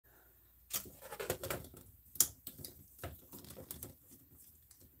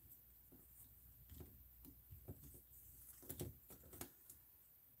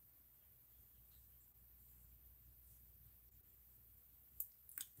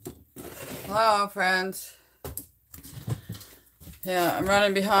Hello, friends. Yeah, I'm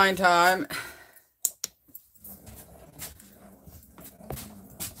running behind time.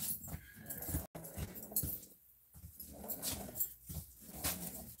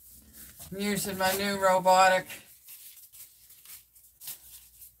 I'm using my new robotic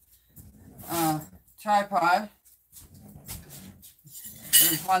tripod.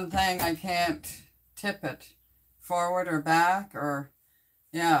 There's one thing, I can't tip it forward or back, or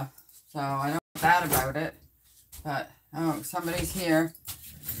yeah, so I don't know bad about it. But oh, somebody's here.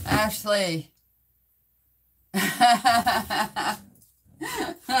 Ashley. I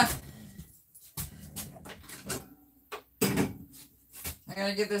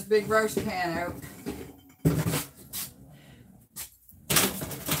gotta get this big roast pan out.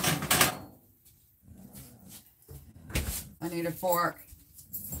 I need a fork.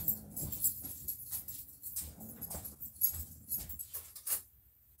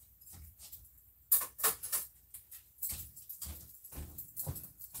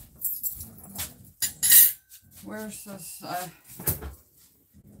 Where's this?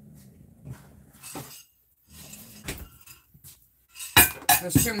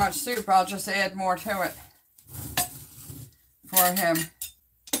 There's too much soup. I'll just add more to it for him.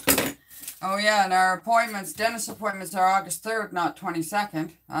 Oh yeah, and our appointments, dentist appointments are August 3rd, not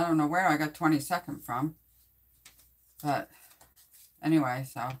 22nd. I don't know where I got 22nd from. But anyway,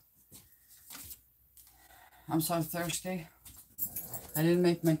 so I'm so thirsty. I didn't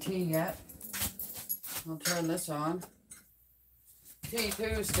make my tea yet. I'll turn this on. Tea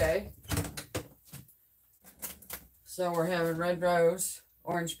Tuesday. So we're having red rose,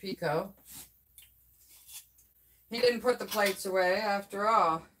 orange pico. He didn't put the plates away after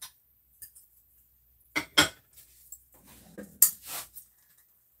all.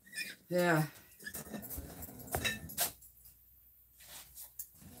 Yeah.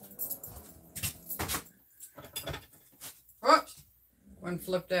 Whoops. One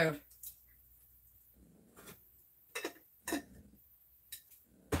flipped out.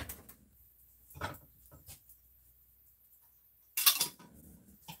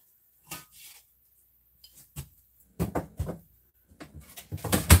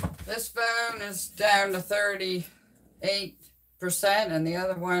 This phone is down to 38%, and the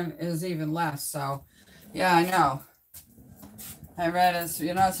other one is even less. So, yeah, I know. I read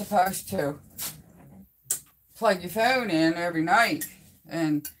you're not supposed to plug your phone in every night,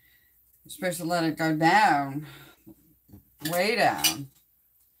 and you're supposed to let it go down, way down,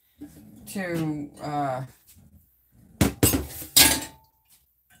 to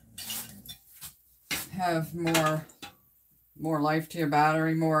have more life to your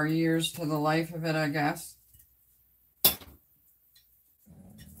battery, more years to the life of it, I guess.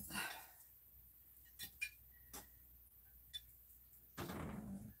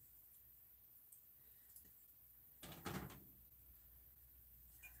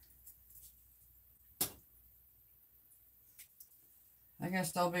 I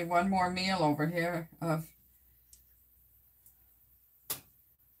guess there'll be one more meal over here for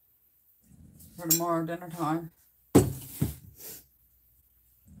tomorrow dinner time.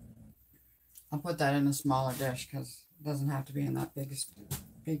 I'll put that in a smaller dish because it doesn't have to be in that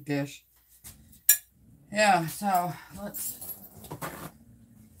big dish. Yeah, so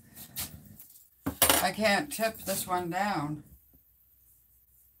I can't tip this one down.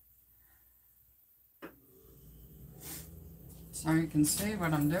 So you can see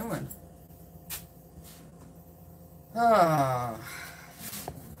what I'm doing. Oh.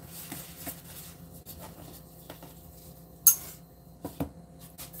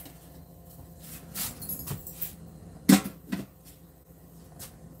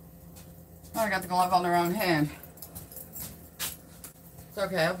 I got the glove on the wrong hand. It's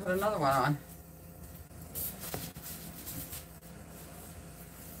okay, I'll put another one on.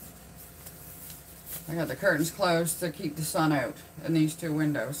 I got the curtains closed to keep the sun out in these two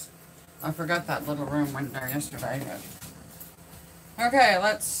windows. I forgot that little room went there yesterday. But okay,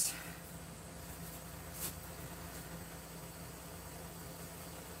 let's...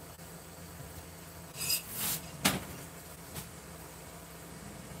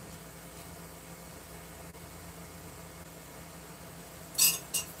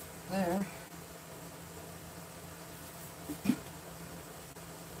 There.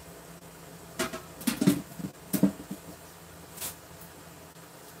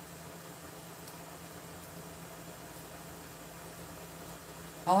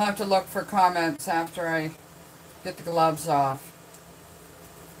 I'll have to look for comments after I get the gloves off.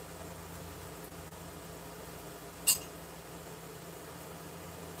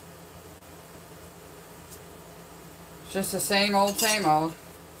 It's just the same old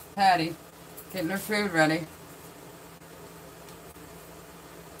Patty. Getting her food ready.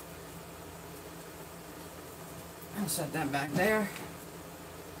 I'll set that back there.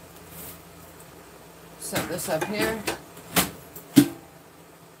 Set this up here.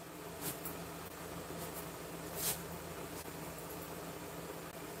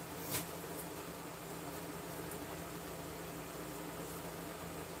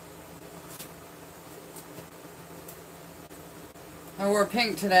 I wore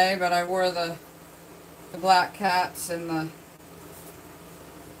pink today, but I wore the black cats in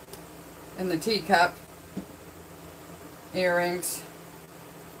the teacup earrings,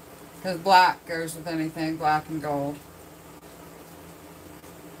 because black goes with anything, black and gold.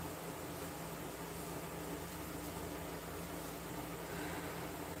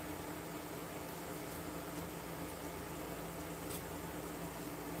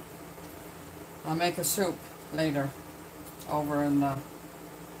 I'll make a soup later over in the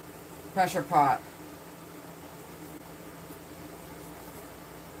pressure pot,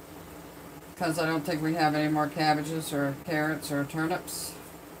 because I don't think we have any more cabbages or carrots or turnips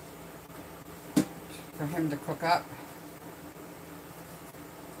for him to cook up.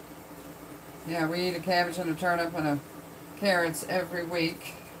 Yeah, we eat a cabbage and a turnip and a carrots every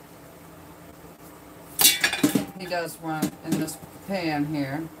week. He does one in this pan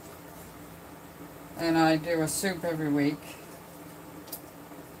here. And I do a soup every week,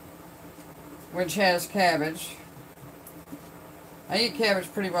 which has cabbage. I eat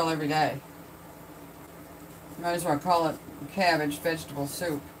cabbage pretty well every day. Might as well call it cabbage vegetable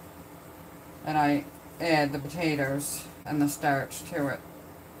soup. And I add the potatoes and the starch to it,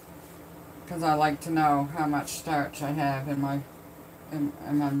 because I like to know how much starch I have in my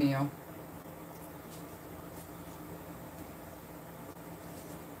meal.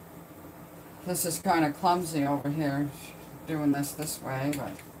 This is kind of clumsy over here, doing this way,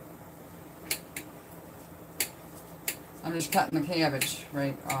 but I'm just cutting the cabbage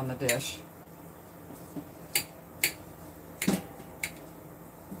right on the dish.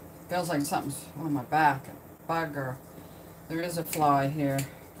 Feels like something's on my back, a bug, or there is a fly here,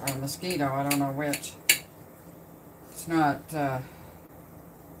 or a mosquito, I don't know which. It's not, I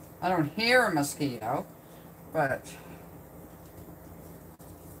don't hear a mosquito, but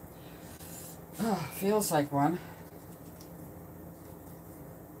feels like one.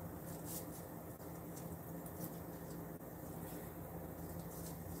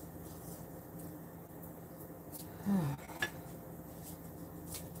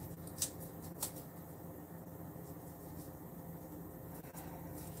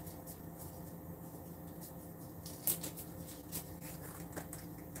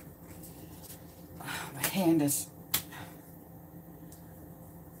 My hand is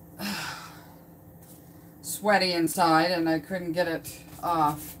sweaty inside and I couldn't get it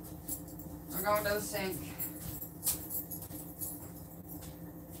off. I'm going to the sink.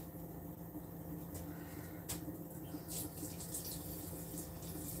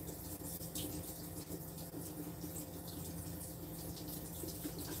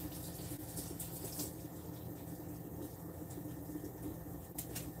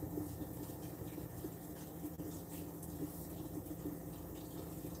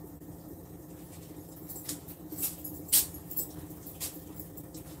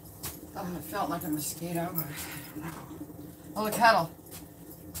 Oh, it felt like a mosquito, but I don't know. Oh, the kettle.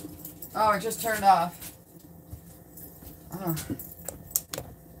 Oh, it just turned off. Oh.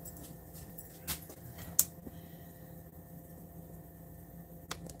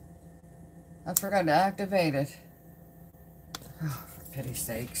 I forgot to activate it. Oh, for pity's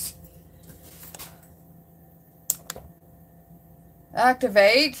sakes.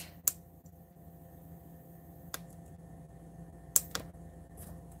 Activate.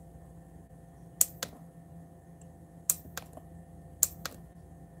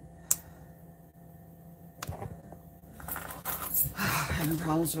 Having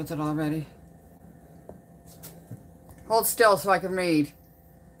problems with it already. Hold still so I can read.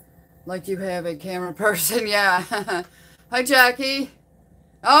 Like you have a camera person, yeah. Hi, Jackie.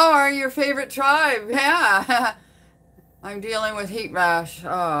 Oh, are you your favorite tribe? Yeah. I'm dealing with heat rash.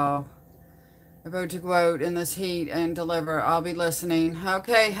 Oh. About to go out in this heat and deliver. I'll be listening.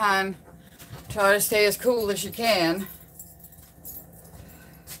 Okay, hon. Try to stay as cool as you can.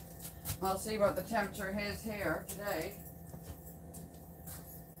 I'll see what the temperature is here today.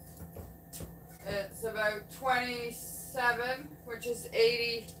 It's about 27, which is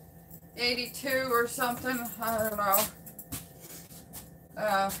 82 or something. I don't know.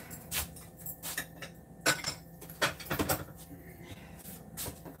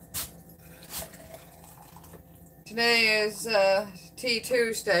 Today is Tea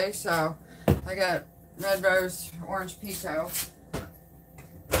Tuesday, so I got red rose, orange pico.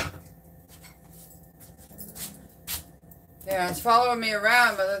 Yeah, it's following me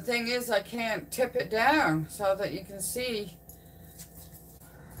around, but the thing is I can't tip it down so that you can see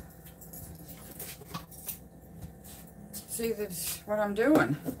this, what I'm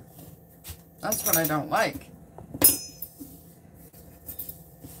doing. That's what I don't like.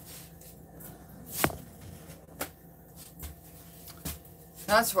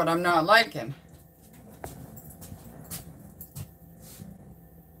 That's what I'm not liking.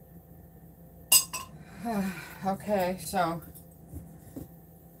 Okay, so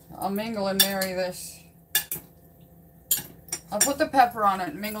I'll mingle and marry this. I'll put the pepper on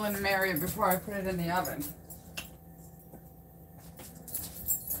it, mingle and marry it before I put it in the oven.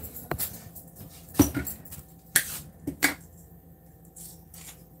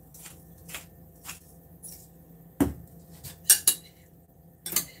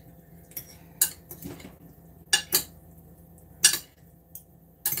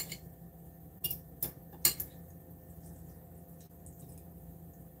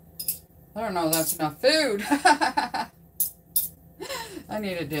 I don't know if that's enough food. I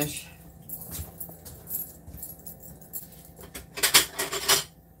need a dish.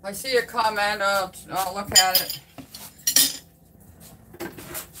 I see a comment, I'll look at it.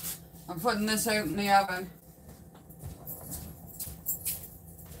 I'm putting this out in the oven.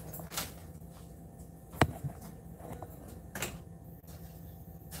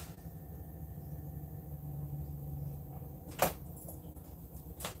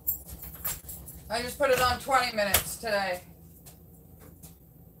 I just put it on 20 minutes today.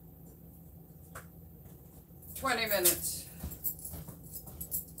 20 minutes.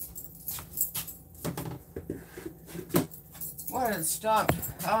 What, it stopped?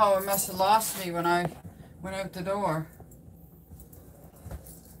 Oh, it must have lost me when I went out the door.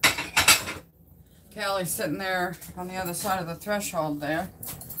 Callie's sitting there on the other side of the threshold there.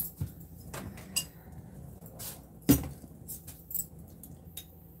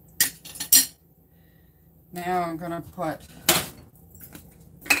 Now I'm going to put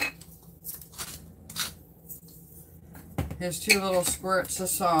here's 2 little squirts of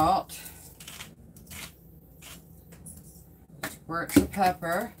salt, squirts of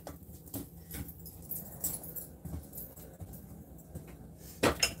pepper,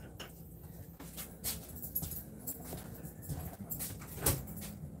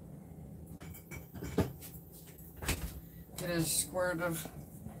 get a squirt of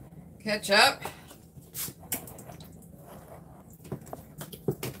ketchup.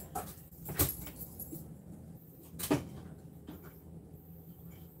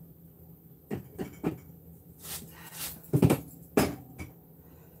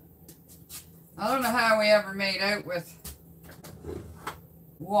 I don't know how we ever made out with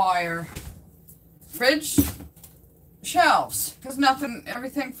wire fridge shelves, because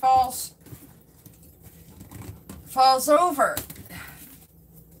everything falls over.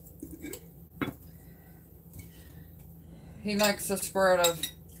 He likes a squirt of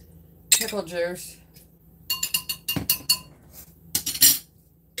pickle juice.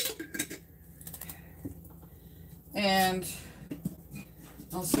 And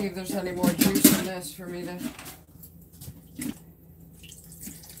I'll see if there's any more juice in this for me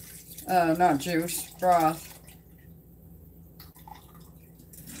to, not juice, broth.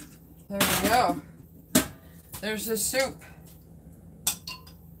 There we go. There's the soup.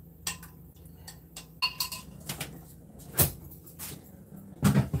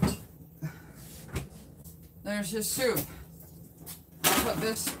 There's his soup. I'll put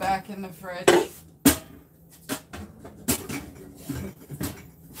this back in the fridge.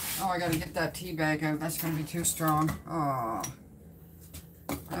 Oh, I gotta get that tea bag out. That's gonna be too strong. Oh.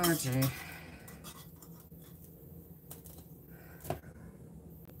 Oh, gee.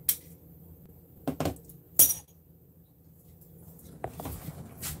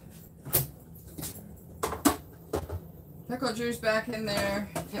 Pickle juice back in there.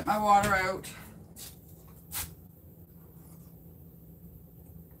 Get my water out.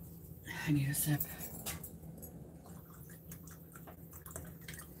 I need a sip.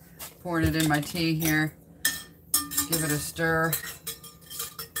 Poured it in my tea here. Give it a stir.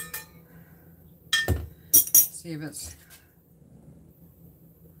 See if it's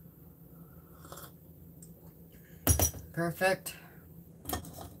perfect.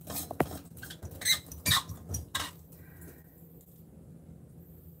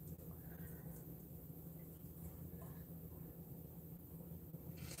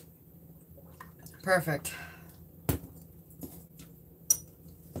 Perfect.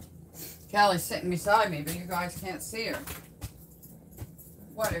 Callie's sitting beside me, but you guys can't see her.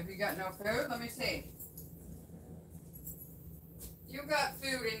 What, have you got no food? Let me see. You got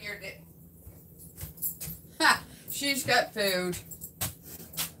food in your dish. Ha! She's got food.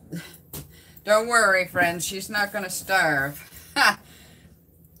 Don't worry, friends. She's not going to starve. Ha!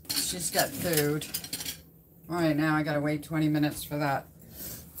 She's got food. All right, now I got to wait 20 minutes for that.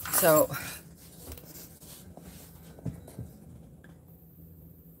 So,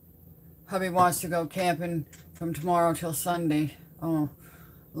 hubby wants to go camping from tomorrow till Sunday. Oh,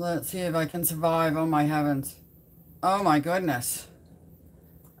 let's see if I can survive. Oh, my heavens. Oh, my goodness.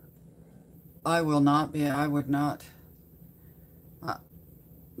 I will not be. I would not.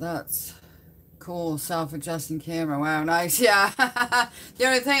 That's cool. Self-adjusting camera. Wow, nice. Yeah. The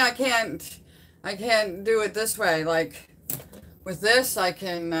only thing I can't do it this way. Like with this, I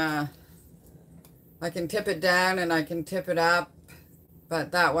can tip it down and I can tip it up,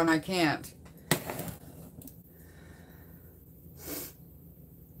 but that one I can't.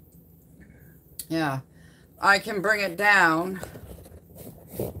 Yeah, I can bring it down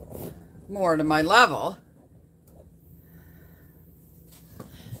more to my level.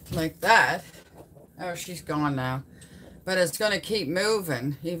 Like that. Oh, she's gone now. But it's going to keep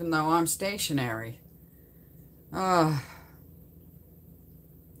moving, even though I'm stationary. Oh.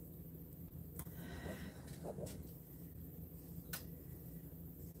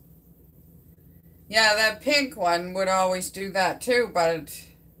 Yeah, that pink one would always do that too, but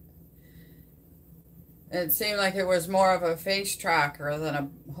it seemed like it was more of a face tracker than a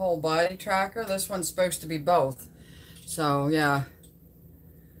whole body tracker. This one's supposed to be both. So, yeah.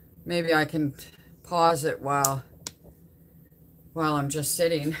 Maybe I can pause it while I'm just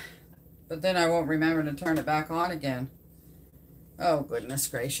sitting. But then I won't remember to turn it back on again. Oh, goodness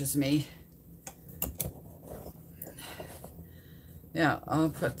gracious me. Yeah, I'll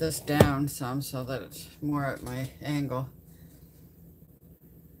put this down some so that it's more at my angle.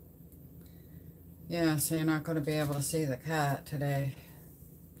 Yeah, so you're not going to be able to see the cat today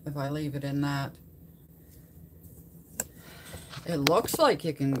if I leave it in that. It looks like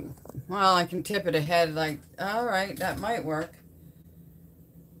you can, well, I can tip it ahead like, all right, that might work.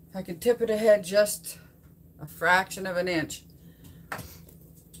 I can tip it ahead just a fraction of an inch.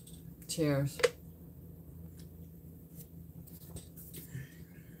 Cheers.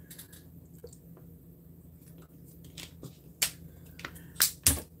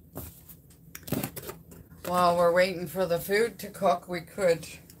 While we're waiting for the food to cook, we could...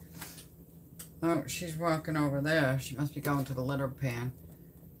 Oh, she's walking over there. She must be going to the litter pan.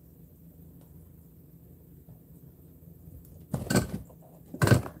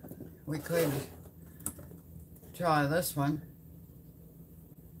 We could try this one.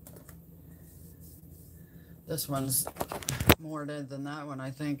 This one's more dead than that one, I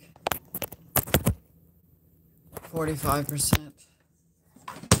think. 45%.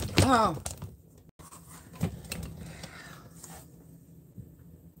 Oh!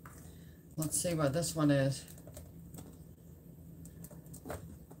 Let's see what this one is.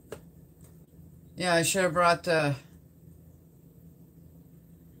 Yeah, I should have brought the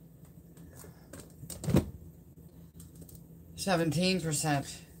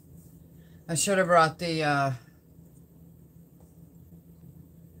 17%. I should have brought the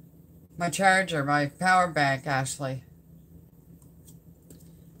my charger, my power bank, Ashley.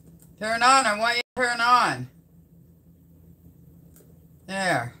 Turn on, I want you to turn on.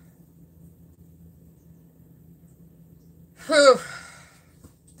 There. Whew.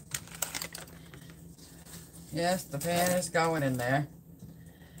 Yes, the fan is going in there.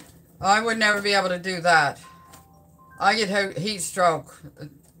 I would never be able to do that. I get heat stroke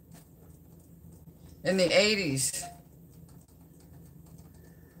in the 80s.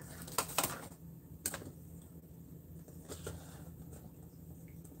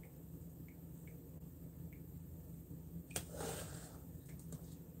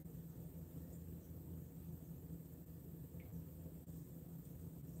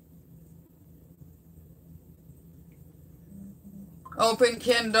 Open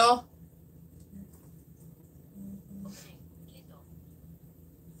Kindle.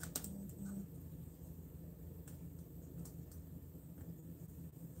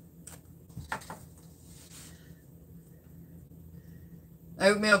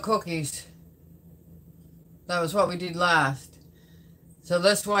 Oatmeal cookies. That was what we did last. So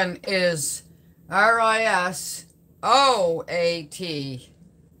this one is RISOAT.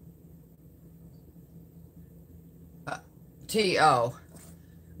 T-O.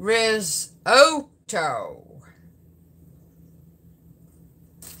 Risotto.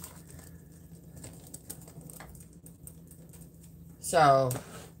 So,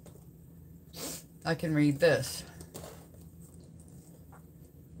 I can read this.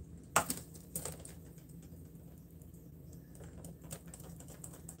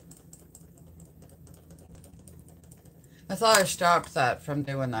 I thought I stopped that from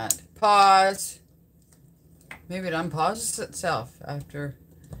doing that. Pause. Maybe it unpauses itself after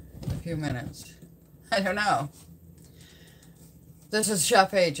a few minutes. I don't know. This is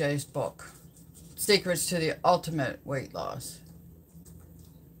Chef AJ's book, Secrets to the Ultimate Weight Loss.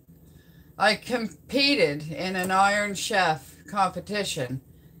 I competed in an Iron Chef competition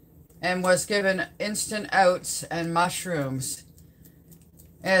and was given instant oats and mushrooms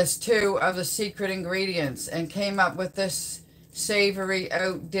as 2 of the secret ingredients, and came up with this savory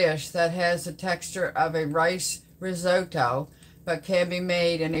oat dish that has the texture of a rice risotto but can be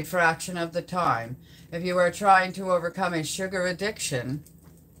made in a fraction of the time. If you are trying to overcome a sugar addiction,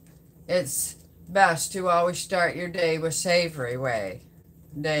 it's best to always start your day with savory way.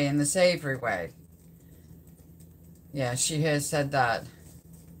 Day in the savory way. Yeah, she has said that.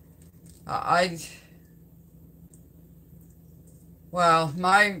 Well,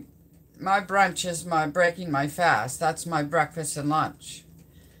 my brunch is my breaking my fast. That's my breakfast and lunch.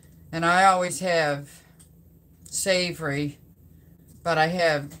 And I always have savory, but I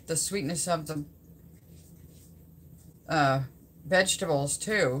have the sweetness of the vegetables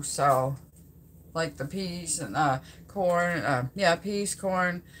too. So, like the peas and corn, peas,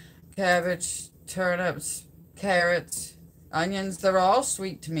 corn, cabbage, turnips, carrots, onions, they're all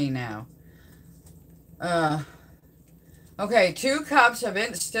sweet to me now. Okay, 2 cups of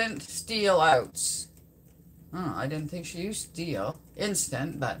instant steel oats. Oh, I didn't think she used steel.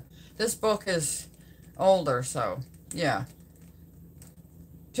 Instant, but this book is older, so, yeah.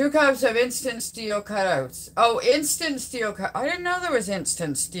 2 cups of instant steel cut oats. Oh, instant steel cut. I didn't know there was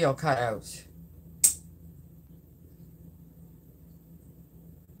instant steel cut oats.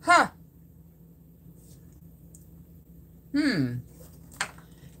 Huh.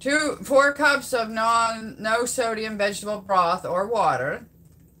 4 cups of no sodium vegetable broth or water,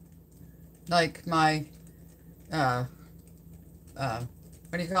 like my what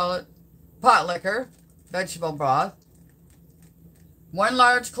do you call it? Pot liquor, vegetable broth. 1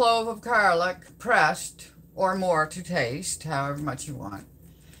 large clove of garlic, pressed or more to taste, however much you want.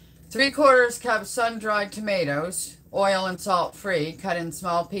 3/4 cup sun-dried tomatoes, oil and salt free, cut in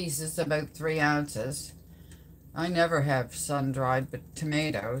small pieces about 3 ounces. I never have sun-dried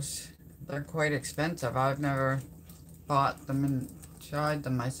tomatoes. They're quite expensive. I've never bought them and tried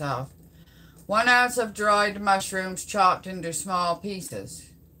them myself. 1 ounce of dried mushrooms chopped into small pieces.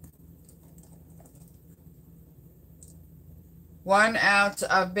 1 ounce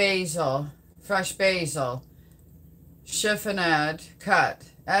of basil, fresh basil, chiffonade, cut.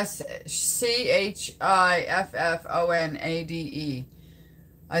 Chifffonade.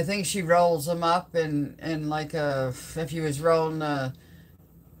 I think she rolls them up in like a, if you was rolling a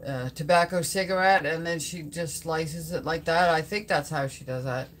tobacco cigarette, and then she just slices it like that. I think that's how she does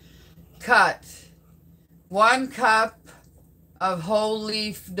that. Cut. 1 cup of whole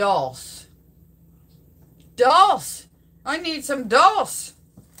leaf dulse. Dulse! I need some dulse.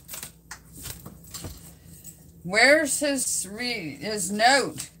 Where's his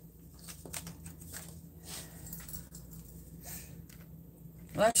note?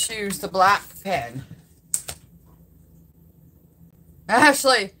 Let's use the black pen.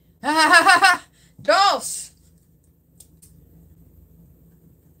 Ashley! Dulce!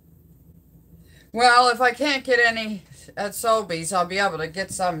 Well, if I can't get any at Sobeys, I'll be able to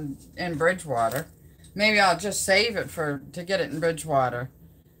get some in Bridgewater. Maybe I'll just save it to get it in Bridgewater.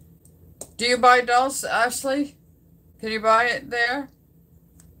 Do you buy dulse, Ashley? Can you buy it there?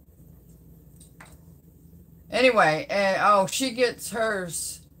 Anyway, oh, she gets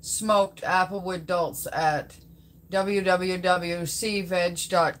hers smoked applewood dulse at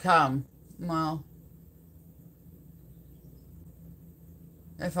www.cveg.com. Well,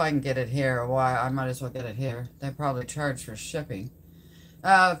 if I can get it here, why, I might as well get it here. They probably charge for shipping.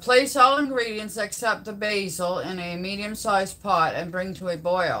 Place all ingredients except the basil in a medium-sized pot and bring to a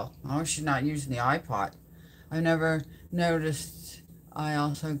boil. Oh, she's not using the iPot. I never noticed. I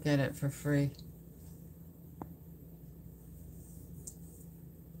also get it for free.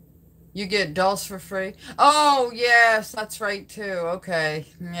 You get dulse for free? Oh, yes, that's right, too. Okay,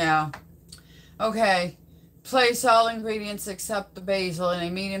 yeah. Okay. Place all ingredients except the basil in a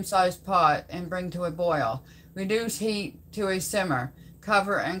medium-sized pot and bring to a boil. Reduce heat to a simmer.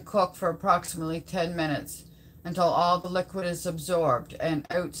 Cover and cook for approximately 10 minutes until all the liquid is absorbed and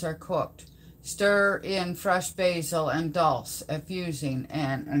oats are cooked. Stir in fresh basil and dulse, infusing,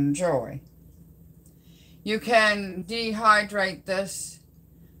 and enjoy. You can dehydrate this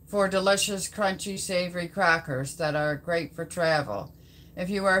for delicious, crunchy, savory crackers that are great for travel. If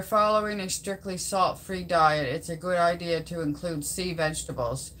you are following a strictly salt-free diet, it's a good idea to include sea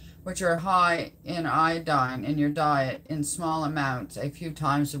vegetables which are high in iodine in your diet in small amounts a few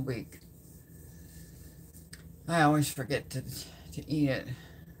times a week. I always forget to eat it.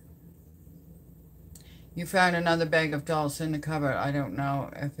 You found another bag of dulse in the cupboard. I don't know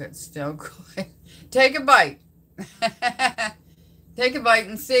if it's still going. Take a bite. Take a bite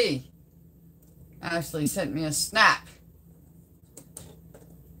and see. Ashley sent me a snap.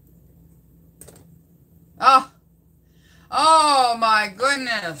 Oh my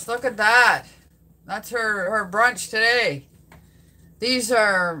goodness, look at that. That's her brunch today. These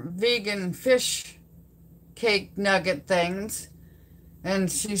are vegan fish cake nugget things.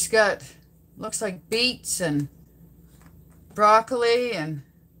 And she's got, looks like beets and broccoli and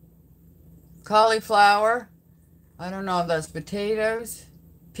cauliflower. I don't know if that's potatoes.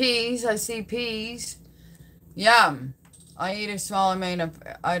 Peas, I see peas. Yum. I eat a small amount of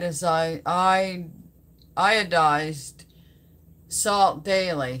iodized salt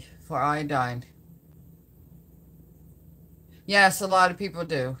daily for iodine. Yes, a lot of people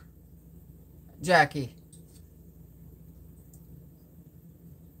do. Jackie.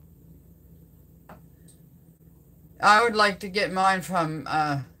 I would like to get mine from,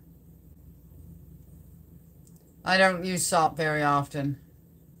 I don't use salt very often.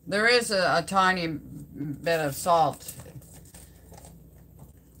 There is a tiny bit of salt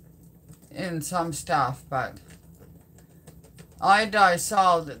in some stuff, but iodized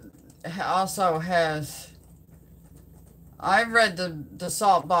salt also has, I've read the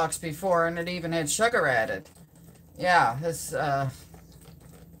salt box before, and it even had sugar added. Yeah, it's,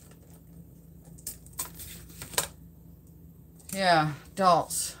 yeah,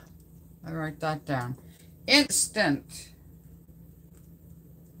 dulse. I write that down. Instant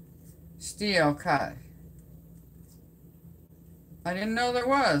steel cut. I didn't know there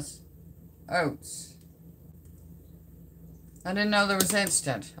was. Oats. I didn't know there was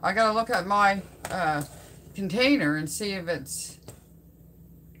instant. I gotta look at my container and see if it's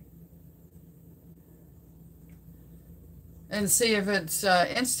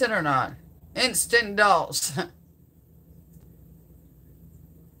instant or not. Instant dulse.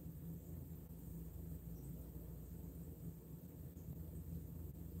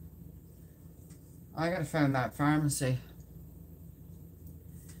 I gotta phone that pharmacy.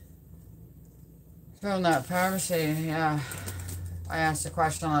 Phone that pharmacy, yeah. I asked a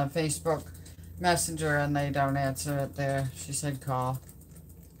question on Facebook Messenger and they don't answer it there. She said call.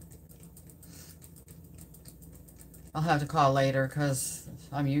 I'll have to call later because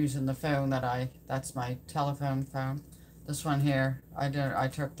I'm using the phone that's my telephone phone. This one here, I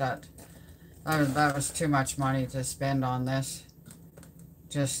took that. That was too much money to spend on this.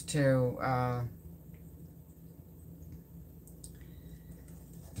 Just to,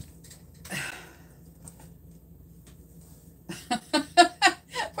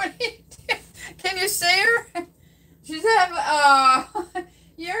 what do you do? Can you see her? She's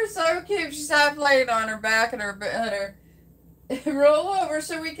you're so cute. She's half laid on her back and her roll over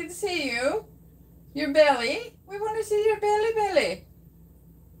so we can see you. Your belly. We want to see your belly.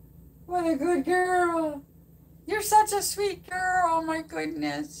 What a good girl. You're such a sweet girl. Oh my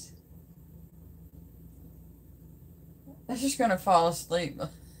goodness. She's gonna fall asleep.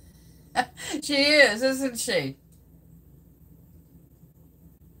 She is, isn't she?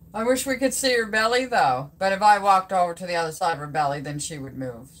 I wish we could see her belly, though. But if I walked over to the other side of her belly, then she would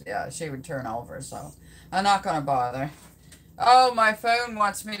move. Yeah, she would turn over, so I'm not going to bother. Oh, my phone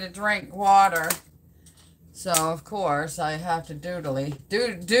wants me to drink water. So, of course, I have to dutifully.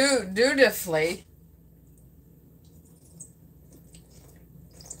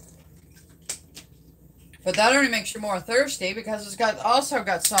 But that only makes you more thirsty because it's also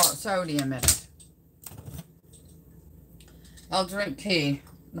got sodium in it. I'll drink tea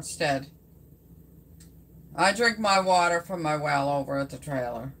instead. I drink my water from my well over at the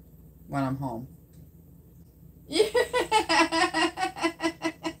trailer when I'm home. Yeah.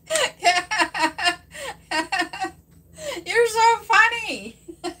 You're so funny.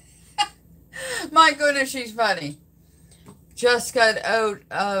 My goodness, she's funny. Just got out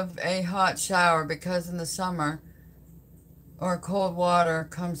of a hot shower because in the summer or cold water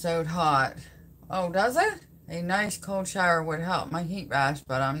comes out hot. Oh, does it? A nice cold shower would help my heat rash,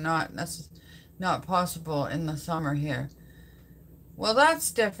 but that's not possible in the summer here. Well, that's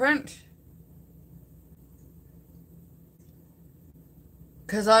different.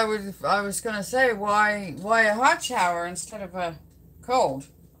 Because I was going to say, why a hot shower instead of a cold?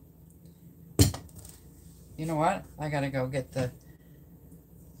 You know what? I got to go get the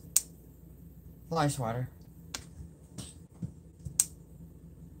fly swatter.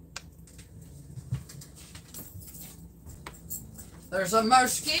 There's a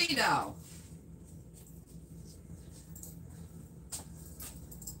mosquito.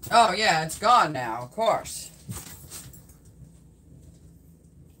 Oh, yeah, it's gone now, of course.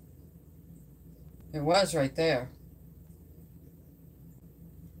 It was right there.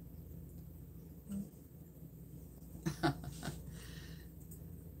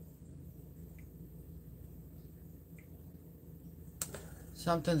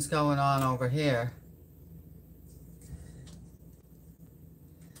 Something's going on over here.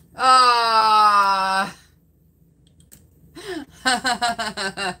 Ah!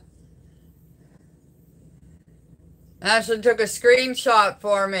 Ashley took a screenshot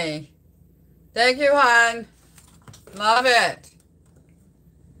for me. Thank you, hon. Love it.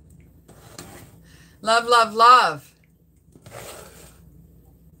 Love, love, love.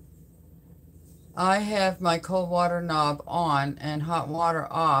 I have my cold water knob on and hot water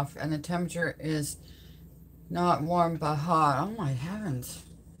off, and the temperature is not warm but hot. Oh my heavens.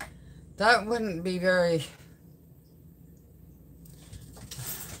 That wouldn't be very...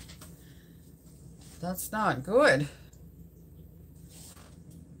 That's not good.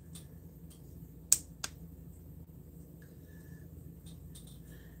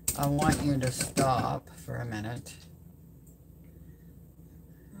 I want you to stop for a minute.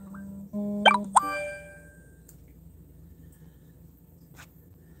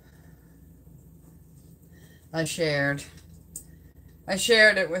 I shared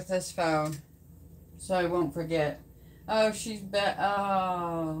it with this phone, so I won't forget. Oh, she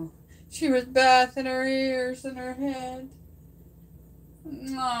was bathing her ears and her head.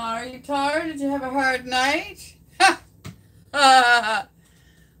 Aw, are you tired? Did you have a hard night?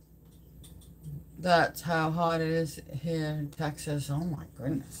 That's how hot it is here in Texas. Oh my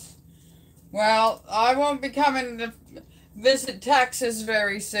goodness. Well, I won't be coming to visit Texas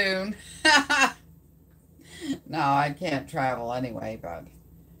very soon. No, I can't travel anyway, but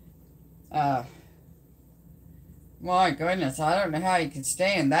my goodness, I don't know how you can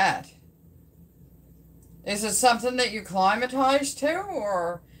stand that. Is it something that you climatize to,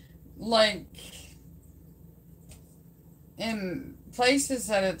 or like in places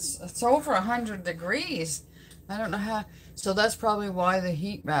that it's over 100 degrees? I don't know how. So that's probably why the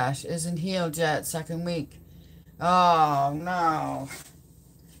heat rash isn't healed yet, second week. Oh no,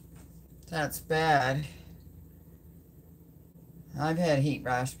 that's bad. I've had heat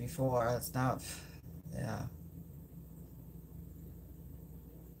rash before. That's not, yeah.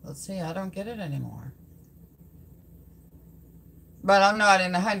 Let's see, I don't get it anymore. But I'm not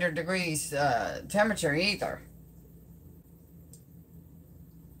in 100 degrees temperature either.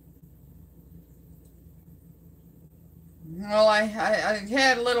 Well, I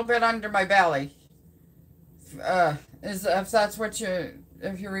had a little bit under my belly. If that's what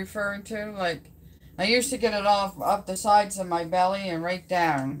if you're referring to, like, I used to get it off up the sides of my belly and right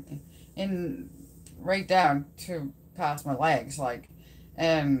down to past my legs, like,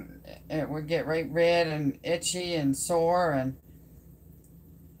 and it would get right red and itchy and sore. And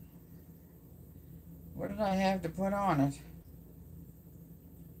what did I have to put on it?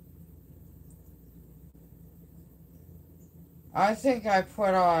 I think I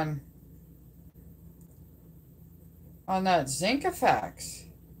put on that Zincafax.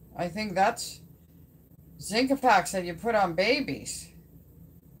 I think that's Zincafax that you put on babies.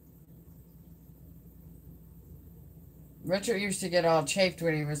 Richard used to get all chafed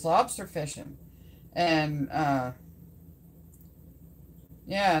when he was lobster fishing. And, yeah,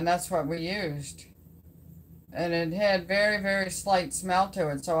 and that's what we used. And it had very, very slight smell to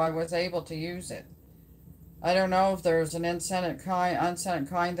it, so I was able to use it. I don't know if there's an unscented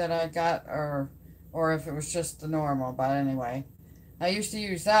kind that I got, or if it was just the normal, but anyway. I used to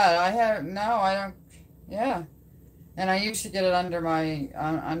use that. I don't, yeah. And I used to get it under my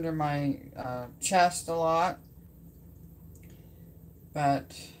chest a lot.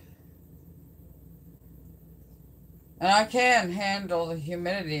 But, and I can handle the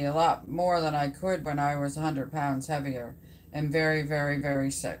humidity a lot more than I could when I was 100 pounds heavier and very, very,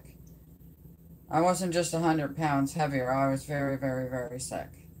 very sick. I wasn't just 100 pounds heavier. I was very, very, very sick.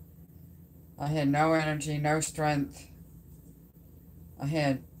 I had no energy, no strength. I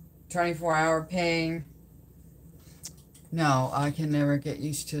had 24-hour pain. No, I can never get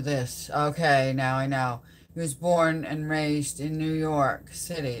used to this. Okay, now I know. He was born and raised in New York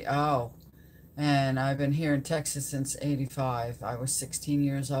City. Oh, and I've been here in Texas since '85. I was 16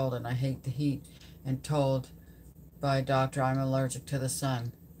 years old and I hate the heat, and told by a doctor I'm allergic to the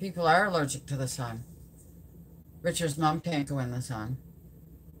sun. People are allergic to the sun. Richard's mom can't go in the sun.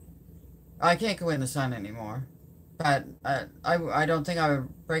 I can't go in the sun anymore. But I don't think I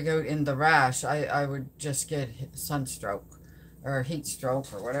would break out in the rash. I would just get sunstroke. or heat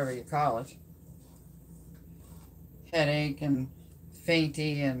stroke, or whatever you call it. Headache and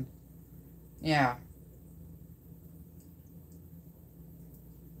fainty, and yeah.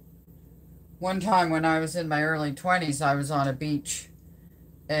 One time when I was in my early 20s, I was on a beach,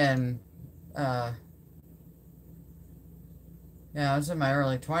 and yeah, I was in my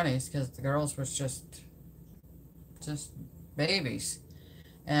early 20s because the girls was just babies.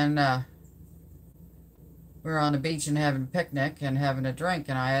 And we were on the beach and having a picnic and having a drink,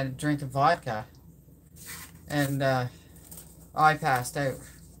 and I had a drink of vodka. And I passed out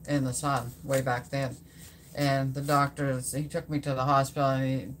in the sun way back then. And the doctor, he took me to the hospital,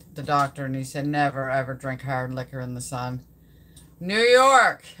 and he said, never ever drink hard liquor in the sun. New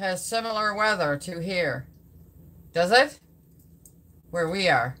York has similar weather to here. Does it? Where we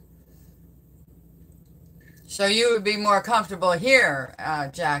are. So you would be more comfortable here,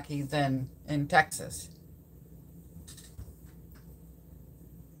 Jackie, than in Texas.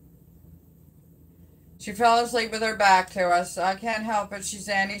 She fell asleep with her back to us. I can't help it. She's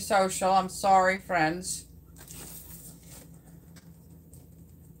antisocial. I'm sorry, friends.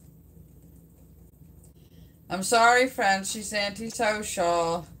 I'm sorry, friends. She's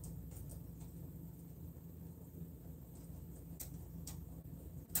antisocial.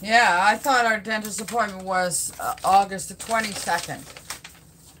 Yeah, I thought our dentist appointment was August the 22nd.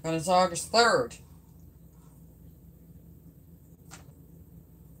 But it's August 3rd.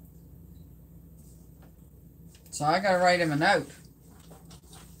 So I gotta write him a note.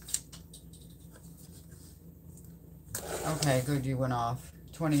 Okay, good, you went off.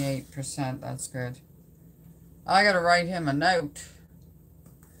 28%, that's good. I gotta write him a note.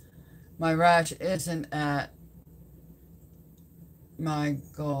 My rash isn't at my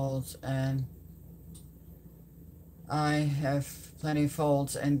goals, and I have plenty of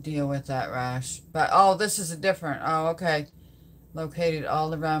folds and deal with that rash. But, oh, this is a different, oh, okay. Located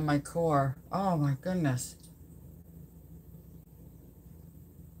all around my core. Oh, my goodness.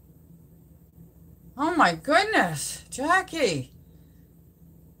 Oh, my goodness, Jackie.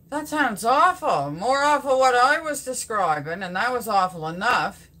 That sounds awful. More awful what I was describing, and that was awful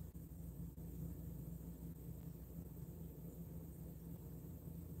enough.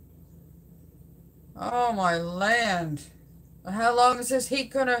 Oh, my land. How long is this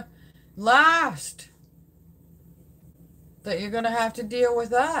heat gonna last? That you're gonna have to deal with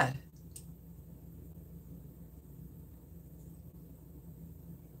that?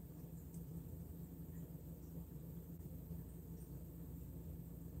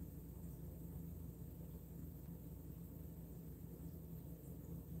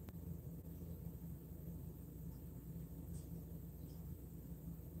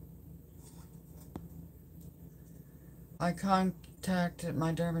 I contacted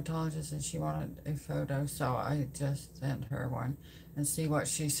my dermatologist and she wanted a photo, so I just sent her one and see what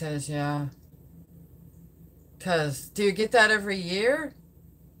she says. Yeah. Because, do you get that every year?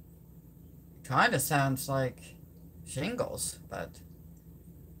 Kind of sounds like shingles, but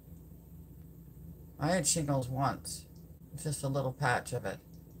I had shingles once. Just a little patch of it.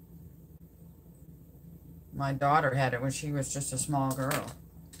 My daughter had it when she was just a small girl.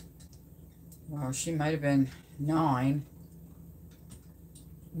 Well, she might have been 9.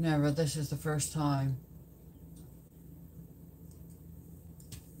 Never, this is the first time.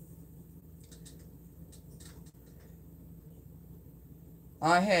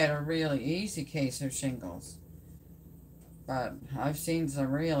 I had a really easy case of shingles. But I've seen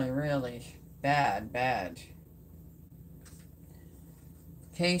some really, really bad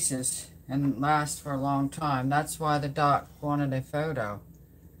cases and last for a long time. That's why the doc wanted a photo.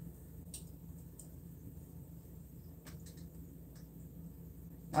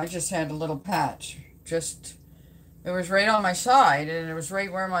 I just had a little patch. It was right on my side, and it was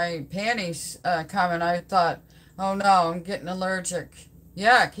right where my panties come, and I thought, oh no, I'm getting allergic.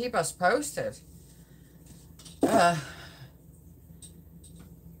 Yeah, keep us posted. I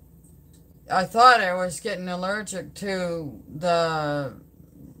thought I was getting allergic to the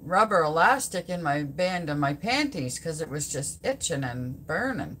rubber elastic in my band of my panties because it was just itching and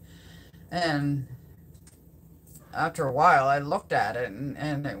burning. And after a while, I looked at it,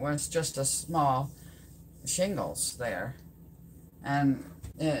 and it was just a small shingles there. And,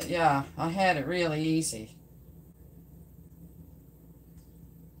 yeah, I had it really easy.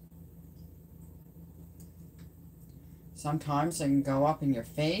 Sometimes it can go up in your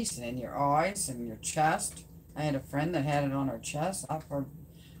face and in your eyes and your chest. I had a friend that had it on her chest, up her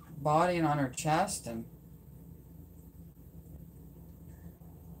body and on her chest. And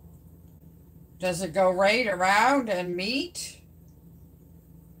does it go right around and meet?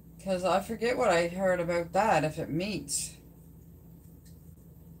 Because I forget what I heard about that, if it meets.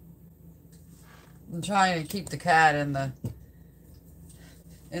 I'm trying to keep the cat in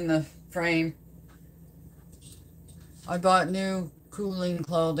the frame. I bought new cooling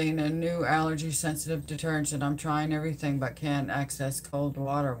clothing and new allergy sensitive detergent. I'm trying everything but can't access cold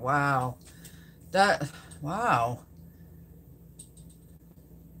water. Wow. Wow.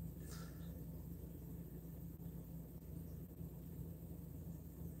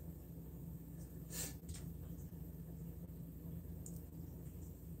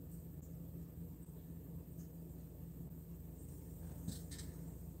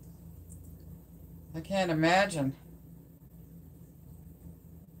 I can't imagine.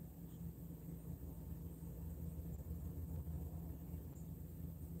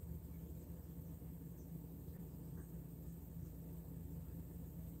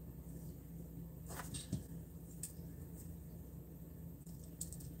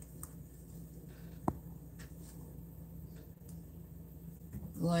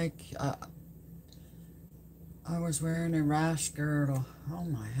 Like, I was wearing a rash girdle. Oh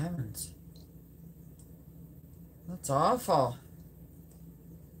my heavens. That's awful.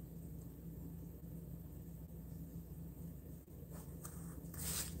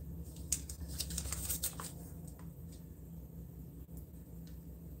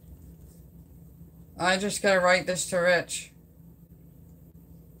 I just gotta write this to Rich.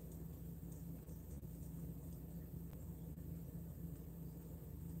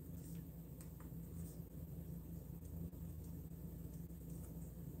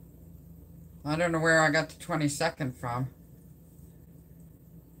 I don't know where I got the 22nd from.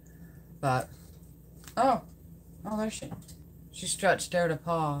 But, oh, there she stretched out a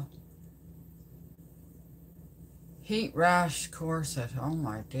paw. Heat rash corset. Oh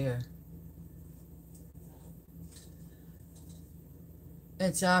my dear.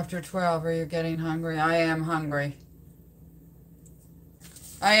 It's after 12. Are you getting hungry? I am hungry.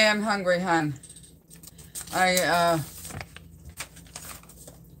 I am hungry, hun.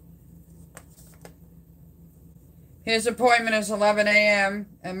 His appointment is 11 a.m.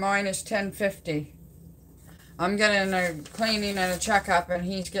 and mine is 10:50. I'm getting a cleaning and a checkup, and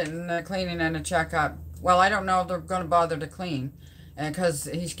he's getting a cleaning and a checkup. Well, I don't know if they're going to bother to clean, because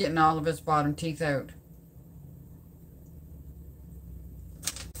he's getting all of his bottom teeth out.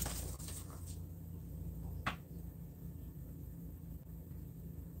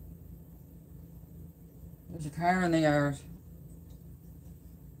 There's a car in the yard.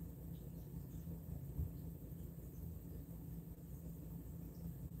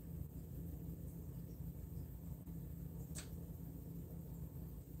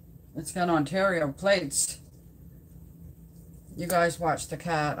 It's got Ontario plates. You guys watch the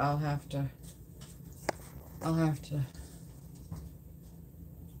cat. I'll have to.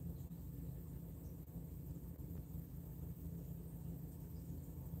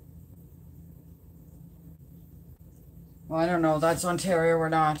 Well, I don't know if that's Ontario or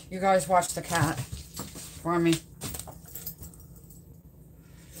not. You guys watch the cat for me.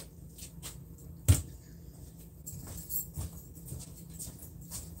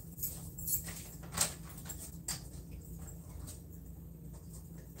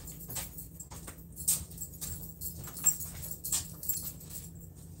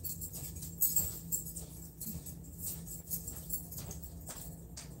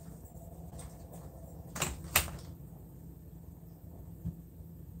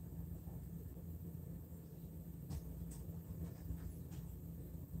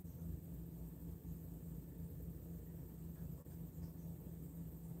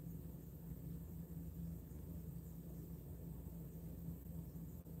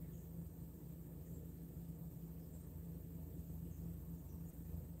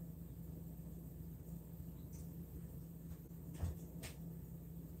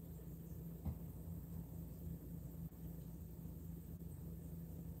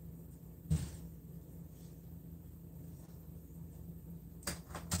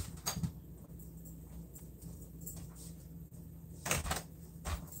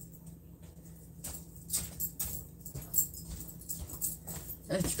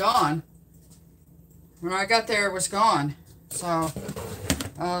 It's gone. When I got there, it was gone. So,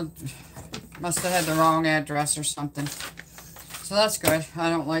 must have had the wrong address or something. So that's good. I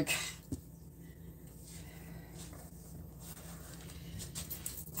don't like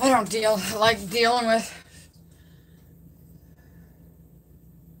dealing with.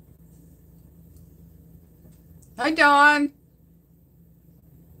 Hi, Dawn.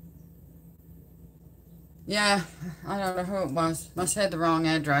 Yeah, I don't know who it was. Must have had the wrong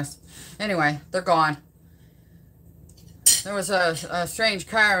address. Anyway, they're gone. There was a strange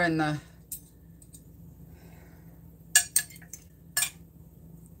car in the...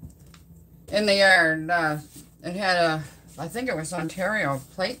 in the yard. It had a, I think it was Ontario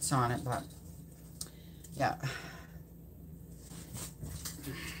plates on it, but yeah.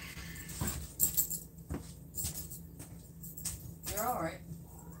 You're all right.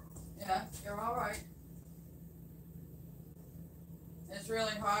 Yeah, you're all right. It's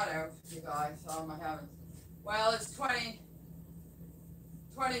really hot out, you guys, so I'm having, well, it's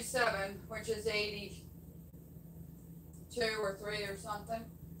 27, which is 82 or 3 or something.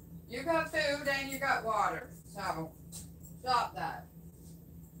 You got food and you got water, so stop that.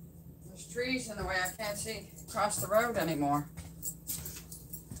 There's trees in the way, I can't see across the road anymore.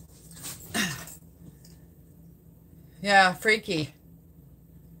 Yeah, freaky.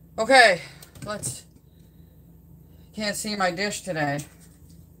 Okay, let's, can't see my dish today.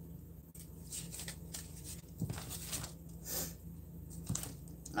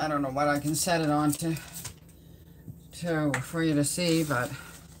 I don't know what I can set it on to for you to see, but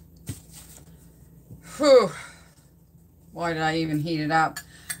whew, why did I even heat it up?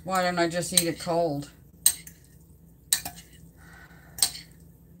 Why don't I just eat it cold?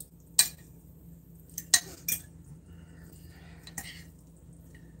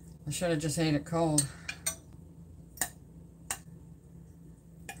 I should have just ate it cold.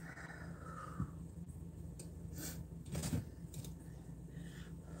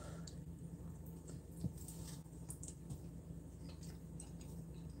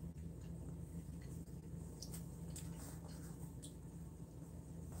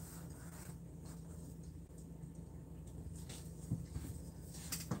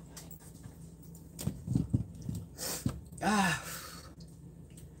 Ah.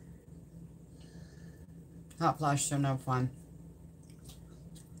 Hot flashes are no fun.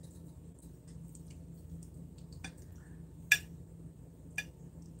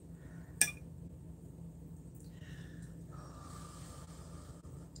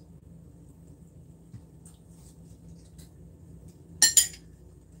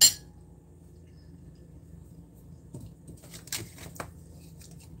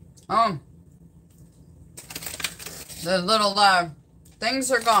 The little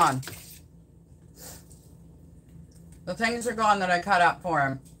things are gone. The things are gone that I cut up for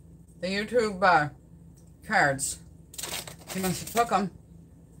him. The YouTube cards. He must have took them.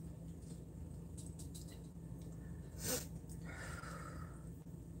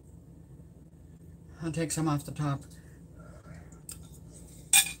 I'll take some off the top.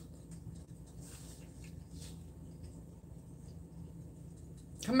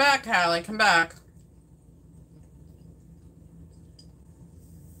 Come back, Callie, come back.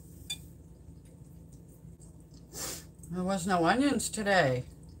 There was no onions today.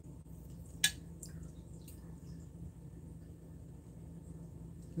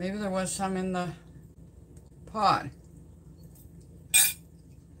 Maybe there was some in the pot.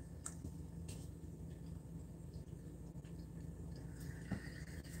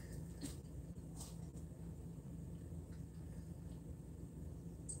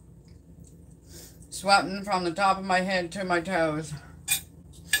 Sweating from the top of my head to my toes.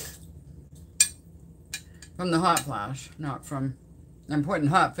 From the hot flash, not from... I'm putting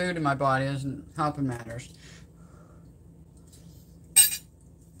hot food in my body isn't helping matters.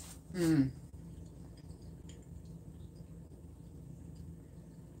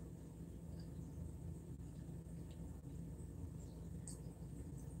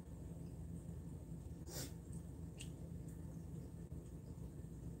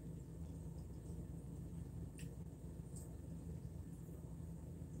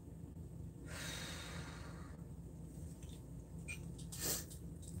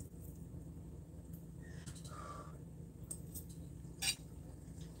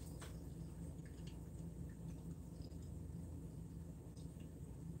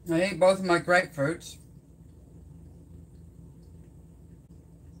 I ate both of my grapefruits.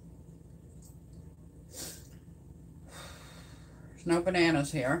 There's no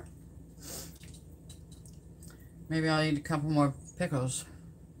bananas here. Maybe I'll eat a couple more pickles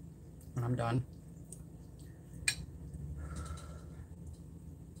when I'm done.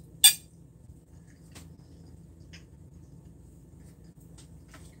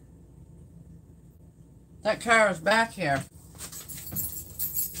 That car is back here.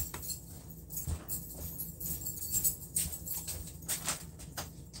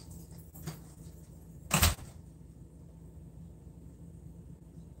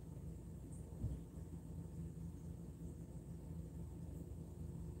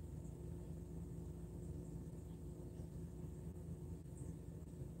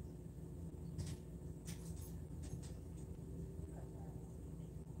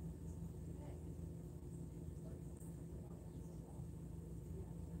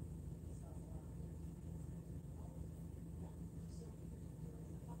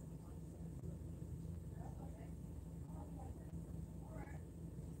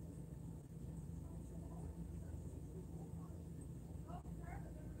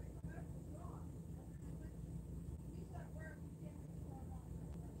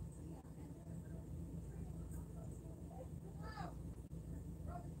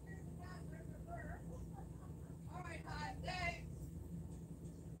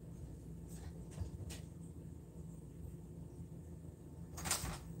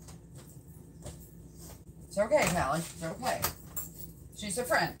 okay, Callie. It's okay. She's a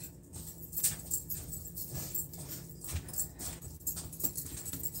friend.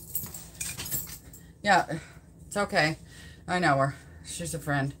 Yeah, it's okay. I know her. She's a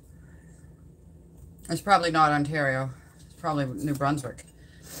friend. It's probably not Ontario. It's probably New Brunswick.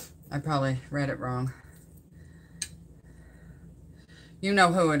 I probably read it wrong. You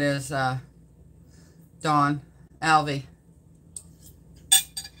know who it is, Dawn. Alvy.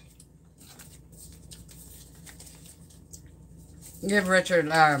 Give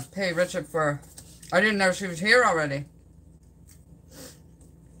Richard, pay Richard for... I didn't know she was here already.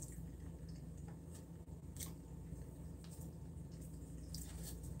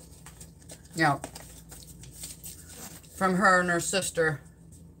 Yeah. From her and her sister,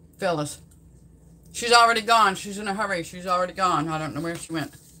 Phyllis. She's already gone. She's in a hurry. She's already gone. I don't know where she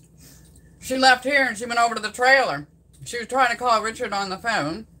went. She left here and she went over to the trailer. She was trying to call Richard on the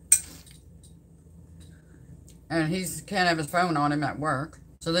phone. And he can't have his phone on him at work.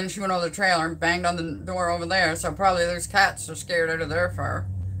 So then she went over to the trailer and banged on the door over there. So probably those cats are scared out of their fur.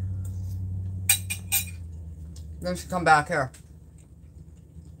 Then she come back here.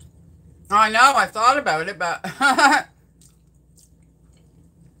 I know, I thought about it, but...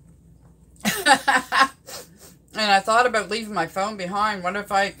 and I thought about leaving my phone behind. What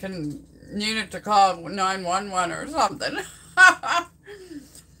if I needed to call 911 or something?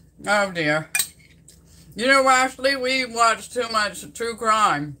 Oh, dear. You know, Ashley, we watch too much true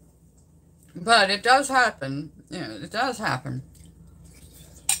crime. But it does happen. Yeah, it does happen.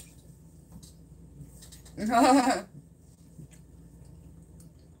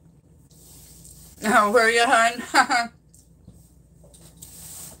 Oh, were you, hon?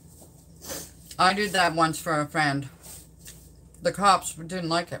 I did that once for a friend. The cops didn't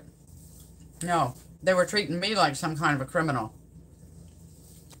like it. No, they were treating me like some kind of a criminal.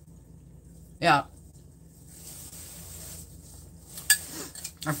 Yeah.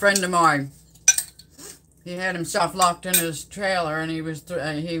 A friend of mine, he had himself locked in his trailer, and he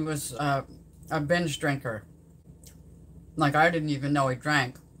was a binge drinker. Like, I didn't even know he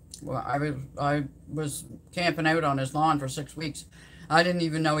drank. Well, I was camping out on his lawn for 6 weeks. I didn't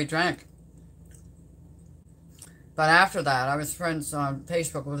even know he drank. But after that, I was friends on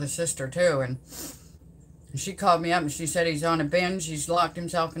Facebook with his sister too, and she called me up and she said he's on a binge. He's locked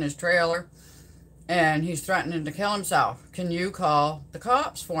himself in his trailer, and he's threatening to kill himself. Can you call the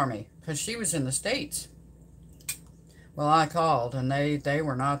cops for me? Because she was in the States. Well, I called, and they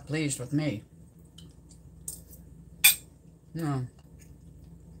were not pleased with me. No.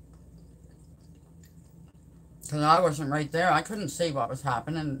 Because I wasn't right there. I couldn't see what was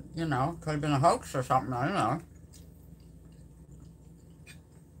happening. You know, could have been a hoax or something. I don't know.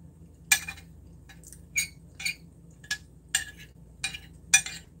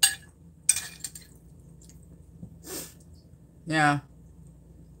 Yeah.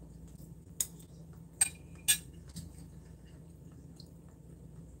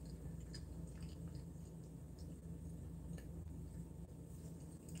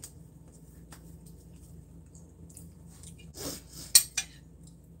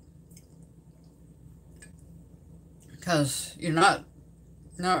 Because you're not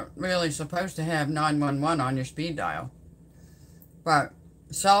really supposed to have 911 on your speed dial. But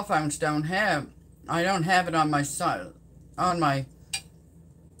cell phones don't have, I don't have it on my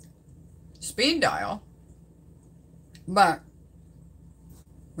speed dial. But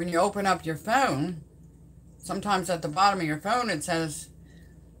when you open up your phone, sometimes at the bottom of your phone it says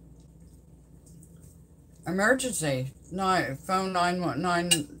emergency, phone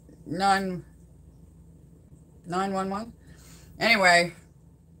 911. Anyway,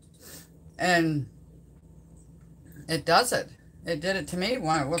 and it does it. It did it to me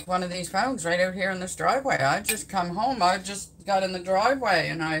with one of these phones right out here in this driveway. I just come home. I just got in the driveway,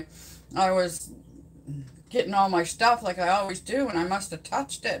 and I was getting all my stuff like I always do, and I must have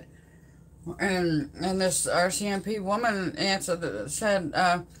touched it. And this RCMP woman said,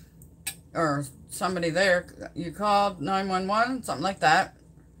 or somebody there, you called 911, something like that.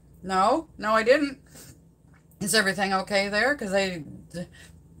 No, I didn't. Is everything okay there? Because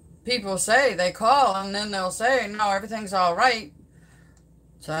people say, they call and then they'll say, no, everything's all right.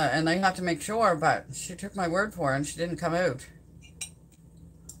 So, and they have to make sure, but she took my word for it and she didn't come out.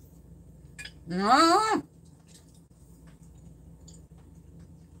 No.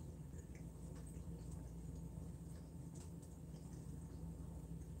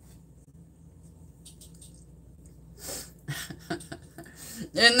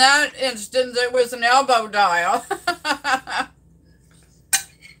 In that instance, it was an elbow dial.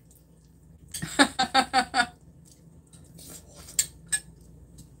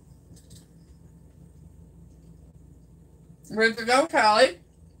 Where'd you go, Callie?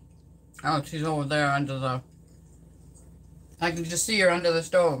 Oh, she's over there under the... I can just see her under the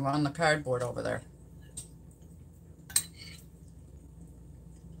stove on the cardboard over there.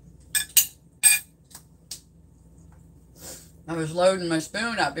 I was loading my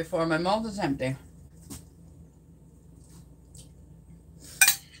spoon up before my mouth was empty.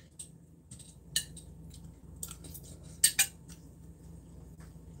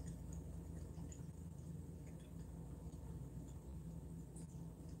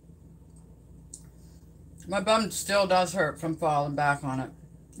 My bum still does hurt from falling back on it,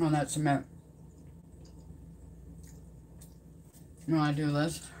 on that cement. When I do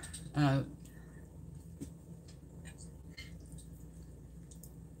this,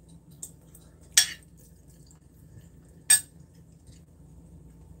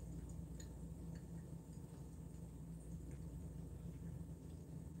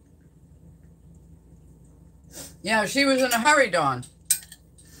 yeah, she was in a hurry, Dawn.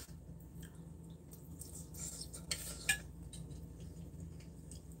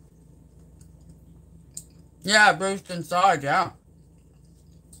 Yeah, bruised inside, yeah.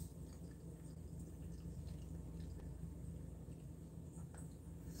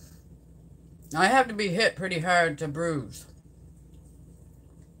 I have to be hit pretty hard to bruise.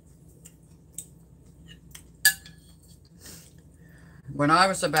 When I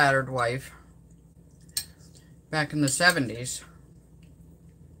was a battered wife, back in the 70s,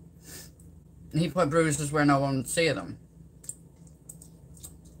 he put bruises where no one would see them.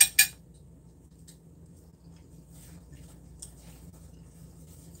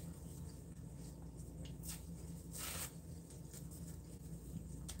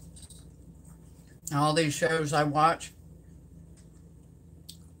 All these shows I watch,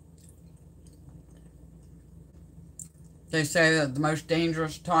 they say that the most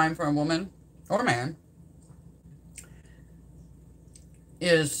dangerous time for a woman or man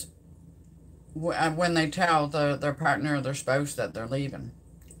is when they tell their partner or their spouse that they're leaving.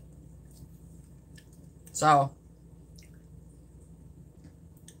 So,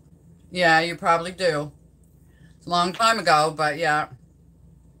 yeah, you probably do. It's a long time ago, but yeah.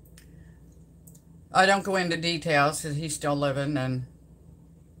 I don't go into details because he's still living and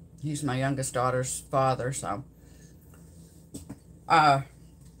he's my youngest daughter's father, so.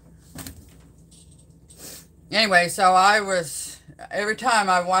 Anyway, so every time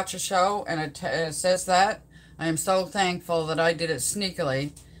I watch a show and it says that, I am so thankful that I did it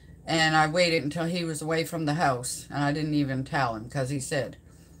sneakily and I waited until he was away from the house and I didn't even tell him because he said,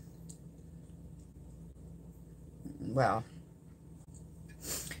 well,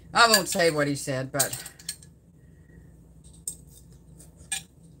 I won't say what he said, but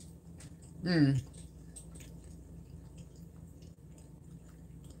it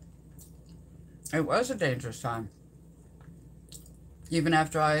was a dangerous time. Even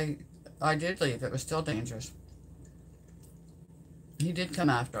after I did leave, it was still dangerous. He did come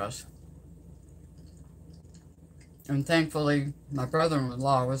after us. And thankfully, my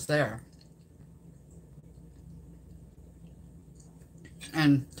brother-in-law was there.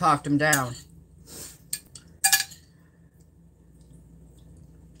 And talked him down.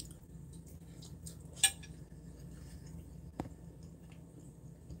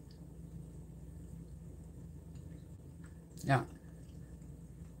 Yeah.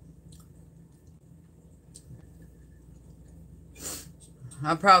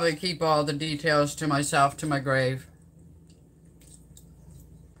 I'll probably keep all the details to myself to my grave.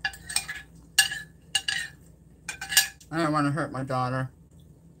 I don't want to hurt my daughter.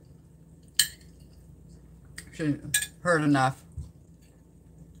 She hurt enough.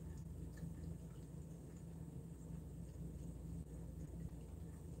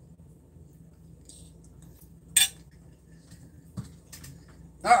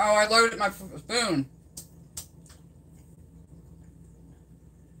 Uh-oh, I loaded my spoon.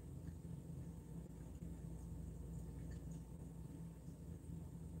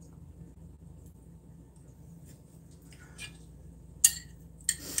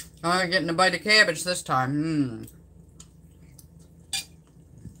 I'm getting a bite of cabbage this time.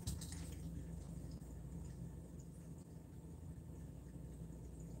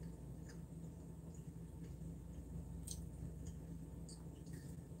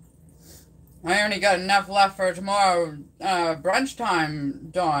 I only got enough left for tomorrow brunch time,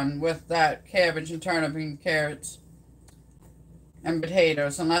 Dawn, with that cabbage and turnip and carrots and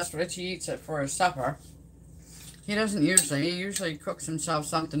potatoes, unless Richie eats it for his supper. He doesn't usually. He usually cooks himself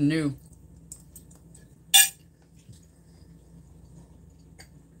something new.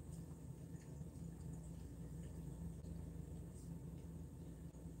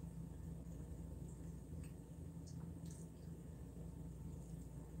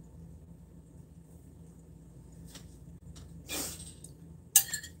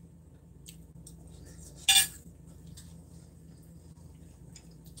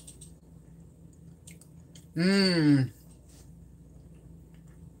 Mmm.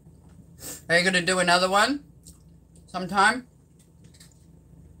 Are you going to do another one sometime?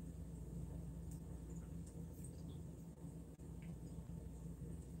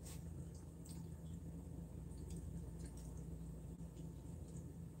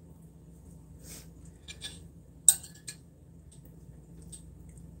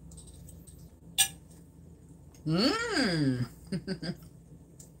 Mmm.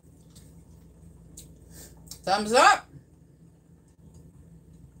 Thumbs up.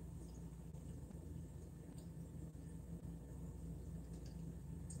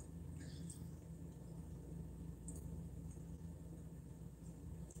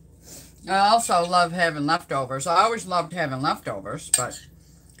 I also love having leftovers. I always loved having leftovers, but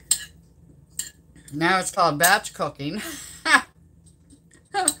now it's called batch cooking.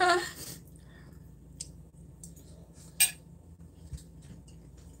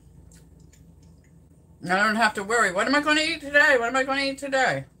 I don't have to worry. What am I going to eat today? What am I going to eat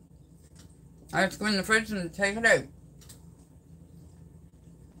today? I have to go in the fridge and take it out.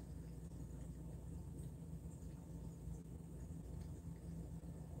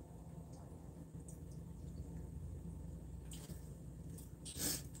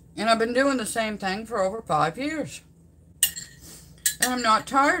 And I've been doing the same thing for over 5 years. And I'm not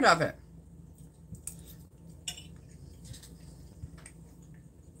tired of it.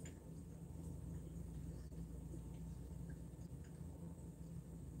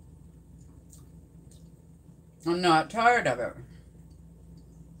 I'm not tired of it.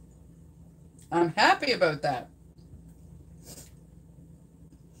 I'm happy about that.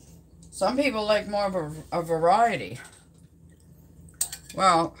 Some people like more of a variety.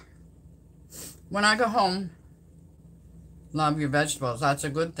 Well, when I go home, love your vegetables. That's a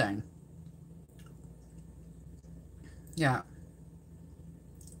good thing. Yeah.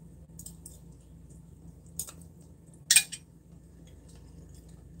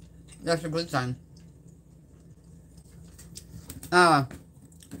 That's a good thing.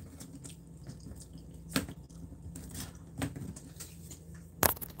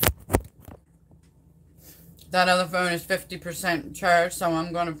 That other phone is 50% charged, so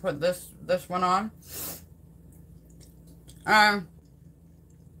I'm going to put this one on.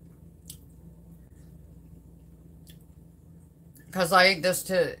 Because I eat this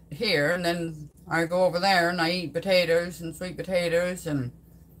to here, and then I go over there and I eat potatoes and sweet potatoes and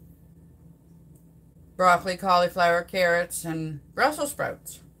broccoli, cauliflower, carrots, and Brussels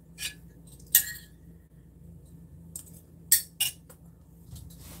sprouts.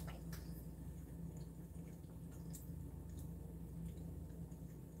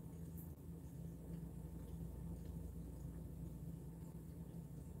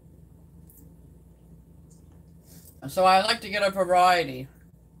 So I like to get a variety.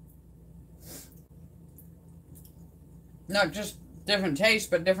 Not just different tastes,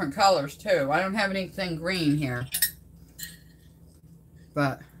 but different colors too. I don't have anything green here.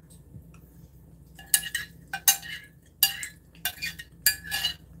 But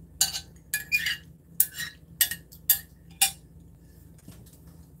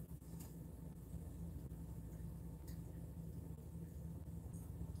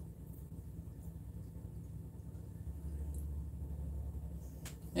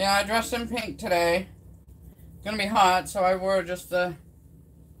yeah, I dressed in pink today. It's gonna be hot, so I wore just the...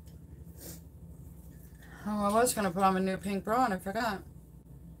 Oh, I was gonna put on a new pink bra and I forgot.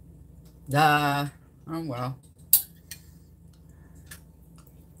 Duh. Oh well.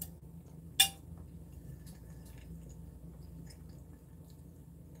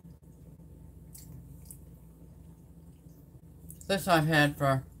 This I've had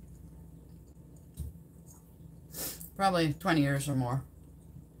for probably 20 years or more.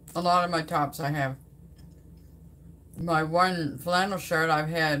 A lot of my tops I have. My one flannel shirt I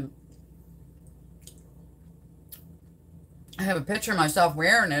have a picture of myself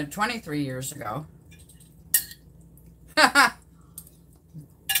wearing it 23 years ago.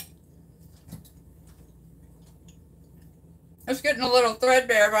 It's getting a little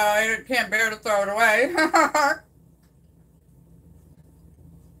threadbare, but I can't bear to throw it away.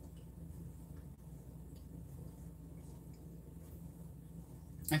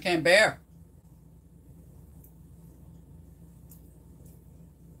 I can't bear.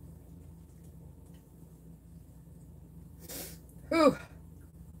 Whew.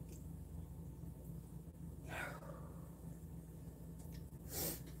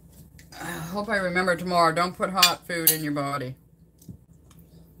 I hope I remember tomorrow. Don't put hot food in your body.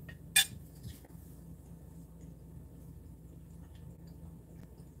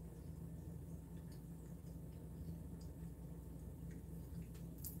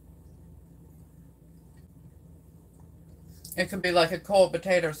 It could be like a cold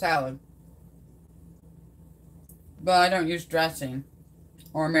potato salad. But I don't use dressing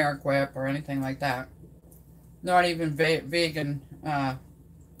or Americ Whip or anything like that. Not even vegan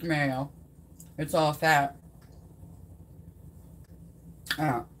mayo. It's all fat.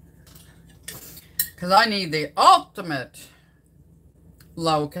 Because I need the ultimate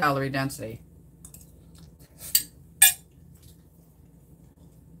low calorie density.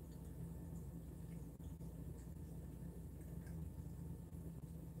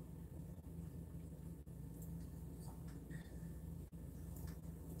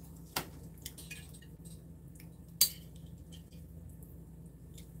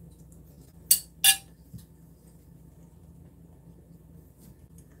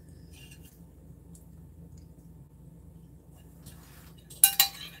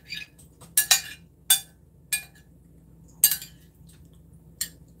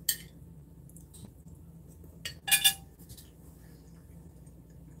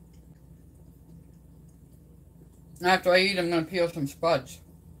 After I eat, I'm going to peel some spuds.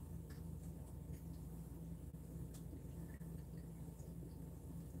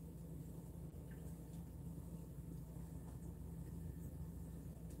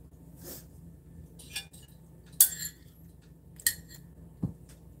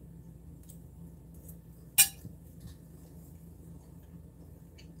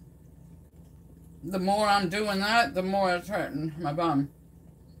 The more I'm doing that, the more it's hurting my bum.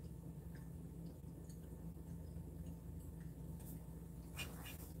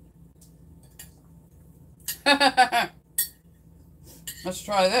 Let's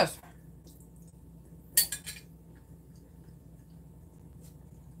try this.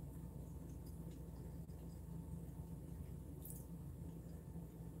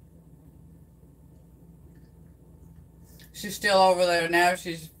 She's still over there now.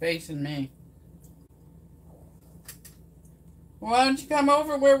 She's facing me. Why don't you come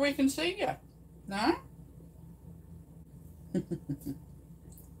over where we can see you? No?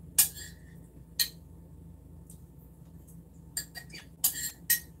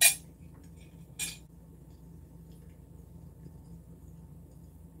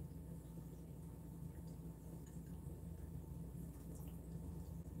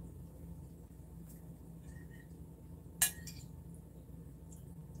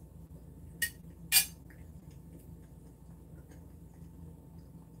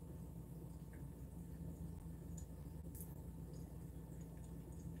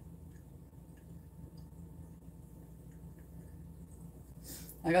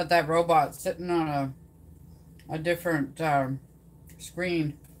 I got that robot sitting on a different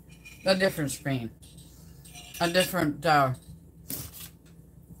screen. A different screen. A different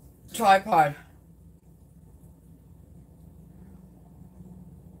tripod.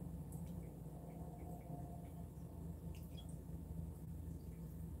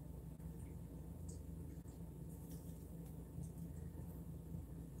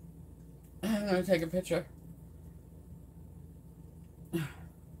 I'm going to take a picture.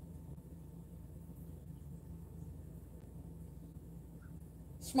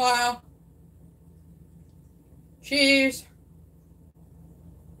 Smile. Cheese.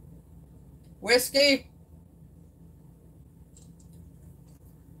 Whiskey.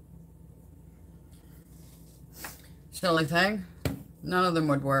 Silly thing. None of them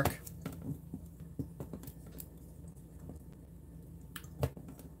would work.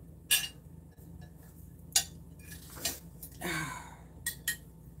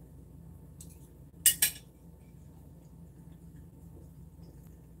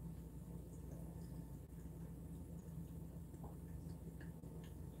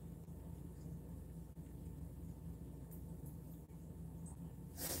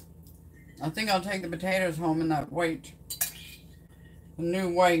 I think I'll take the potatoes home in that the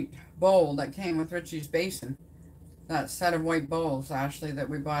new white bowl that came with Richie's basin. That set of white bowls, Ashley, that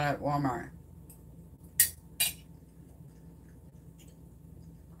we bought at Walmart.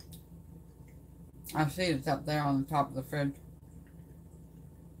 I see it's up there on the top of the fridge.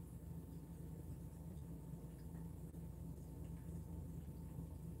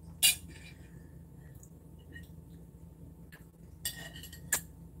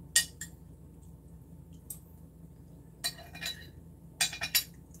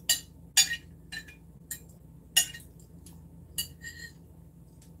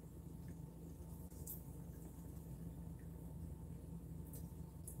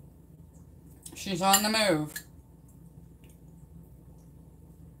 She's on the move.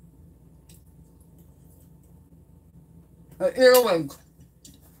 An earwig.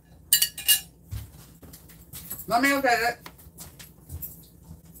 Let me look at it.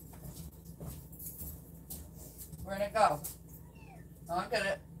 Where'd it go? I'll get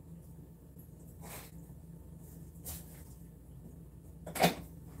it.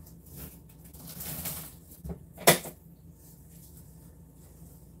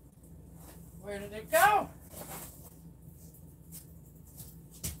 Where did it go?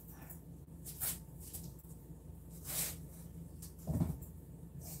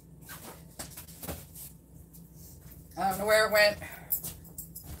 I don't know where it went.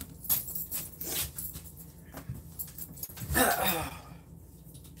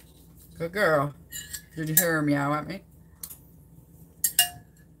 Good girl. Did you hear her meow at me?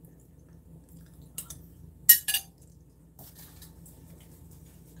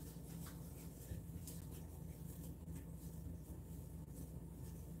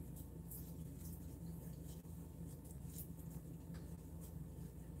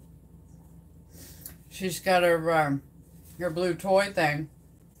 She's got her blue toy thing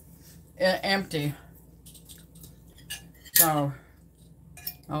empty. So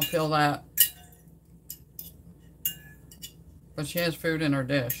I'll fill that. But she has food in her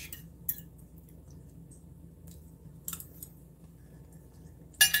dish.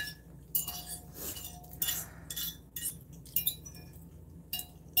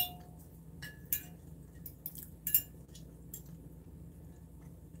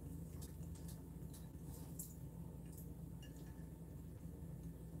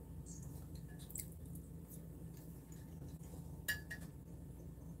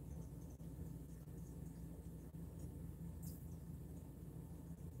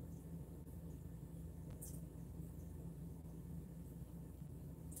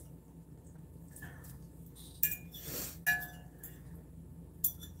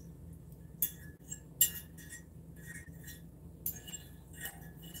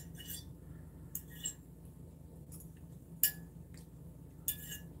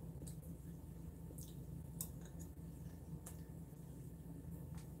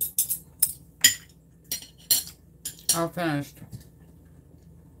 All finished.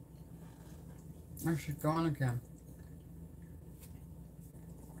 Where's she gone again?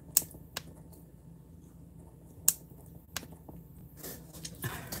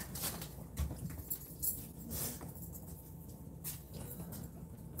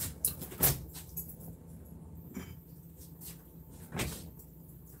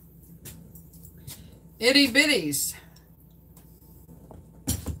 Itty bitties.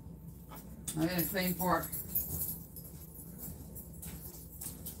 I need a clean fork.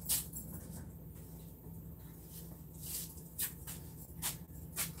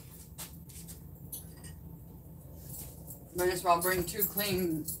 Might as well bring 2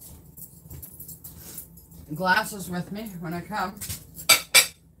 clean glasses with me when I come.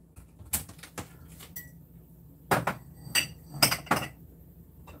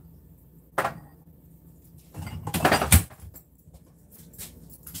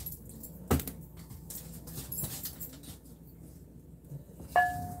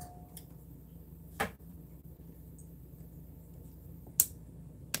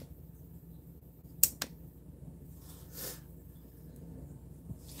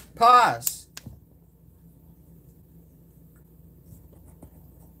 Pause.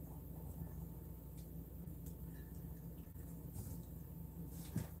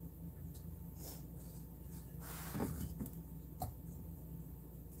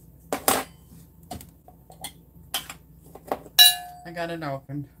 I got it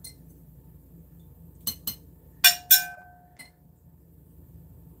open.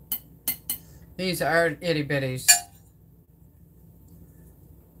 These are itty bitties.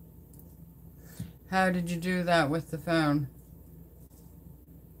 How did you do that with the phone?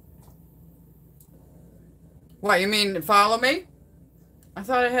 What, you mean follow me? I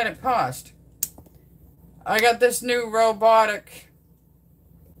thought I had it paused. I got this new robotic.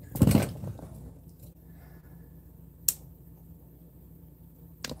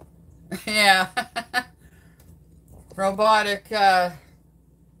 Yeah. Robotic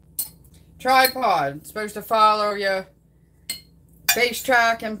tripod. It's supposed to follow your face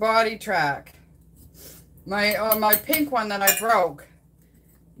track and body track. My pink one that I broke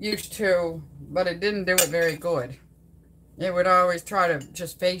used to, but it didn't do it very good. It would always try to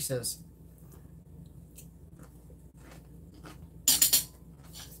just faces.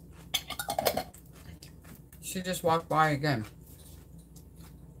 She just walked by again.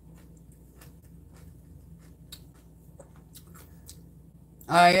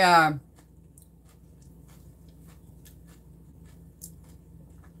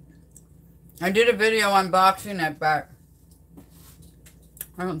 I did a video unboxing it, but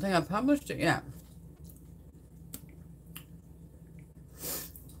I don't think I published it yet.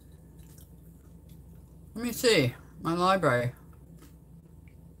 Let me see my library.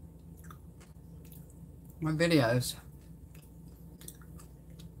 my videos.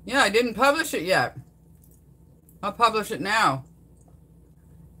 Yeah, I didn't publish it yet. I'll publish it now.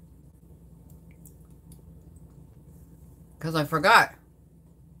 Because I forgot.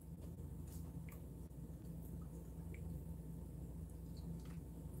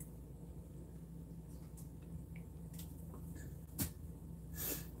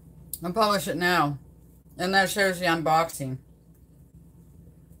 I'll publish it now. And that shows the unboxing.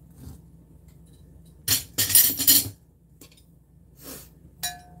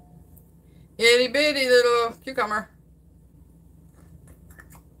 Itty bitty little cucumber.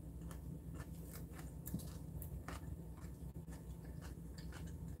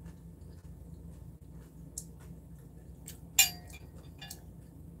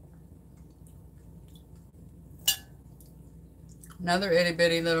 Another itty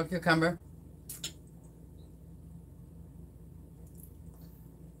bitty little cucumber.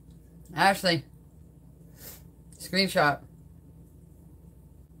 Ashley, screenshot.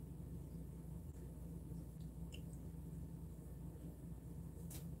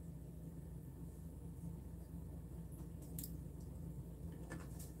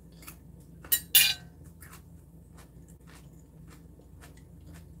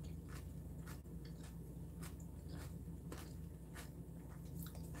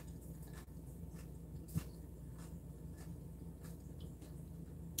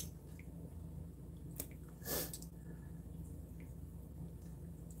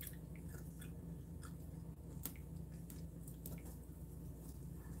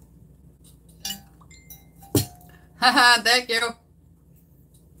 Haha, thank you.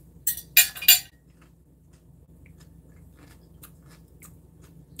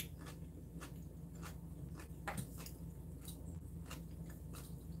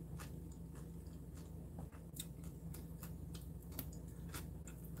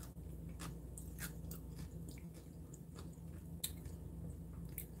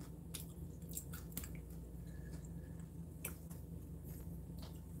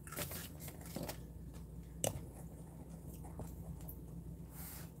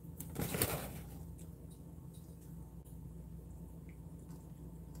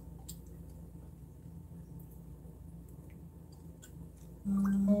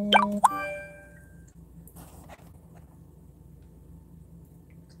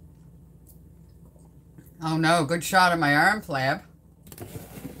 Oh no, good shot of my arm flab.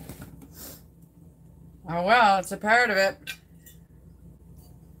 Oh well, it's a part of it.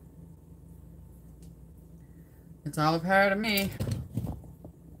 It's all a part of me.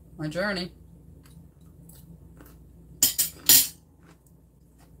 My journey.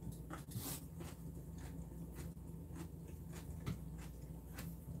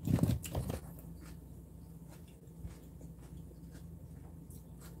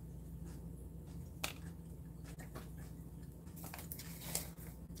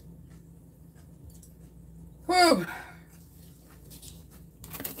 Whew.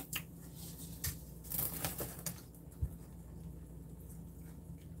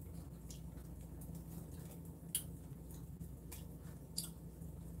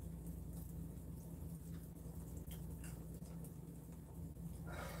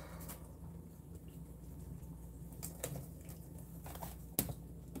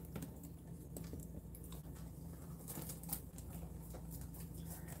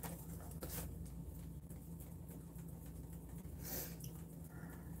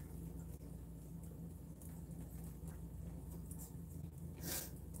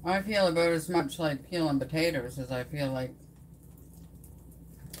 I feel about as much like peeling potatoes as I feel like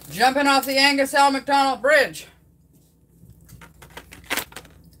jumping off the Angus L. McDougall Bridge.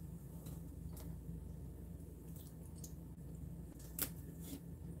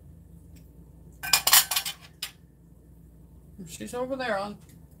 She's over there on.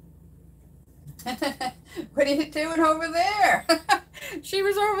 What are you doing over there? She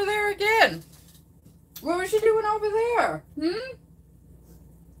was over there again. What was she doing over there? Hmm?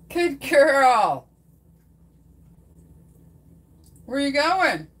 Good girl. Where are you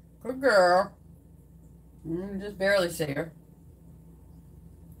going? Good girl. Just barely see her.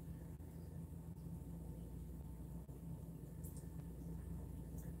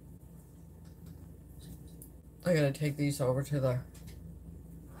 I gotta take these over to the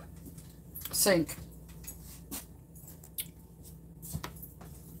sink.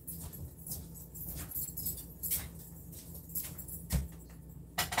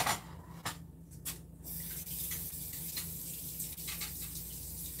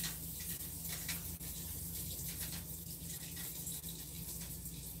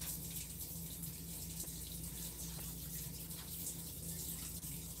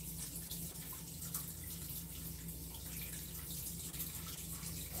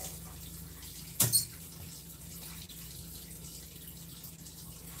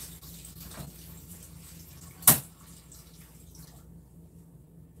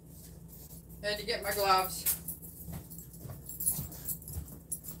 Had to get my gloves.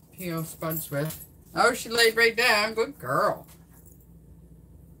 Peel spuds with. Oh, she laid right down. Good girl.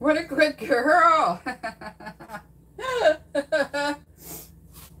 What a good girl.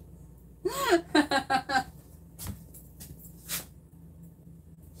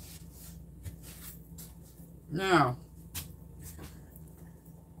 No.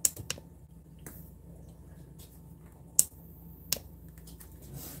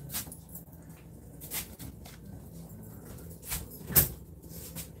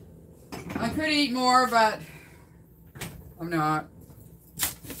 I could eat more, but I'm not.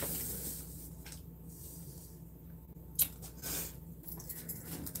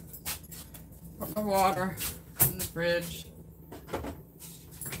 Put my water in the fridge.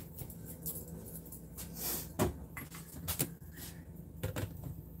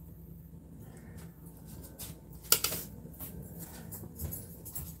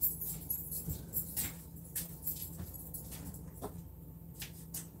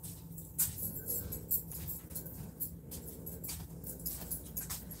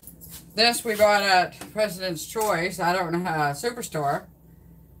 This we bought at President's Choice, I don't know how, Superstore,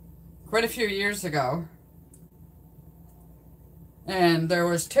 quite a few years ago. And there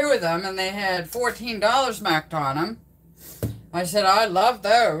was 2 of them, and they had $14 marked on them. I said, I love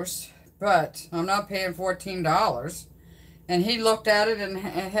those, but I'm not paying $14. And he looked at it and it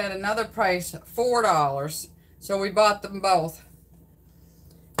had another price, $4. So we bought them both.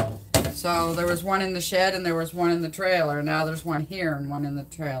 So there was one in the shed and there was one in the trailer. Now there's one here and one in the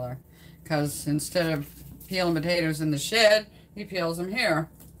trailer. Because instead of peeling potatoes in the shed, he peels them here.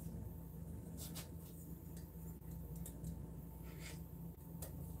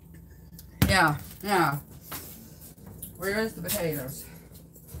 Yeah, yeah. Where is the potatoes?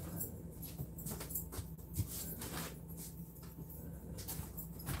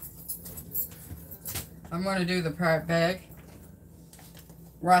 I'm going to do the part bag.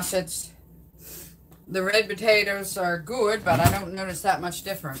 Russets. The red potatoes are good, but I don't notice that much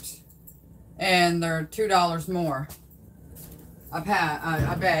difference. And they're $2 more a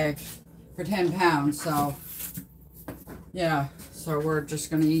bag for 10 pounds. So, yeah. So we're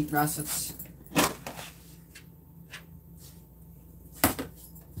just going to eat russets.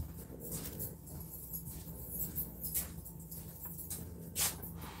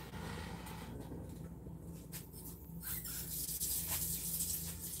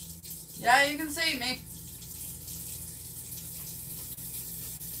 Yeah, you can see me.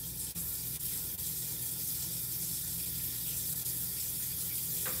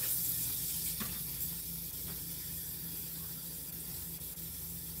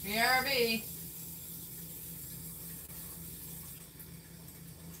 BRB.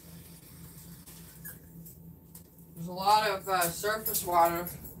 There's a lot of surface water.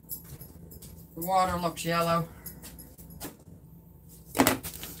 The water looks yellow.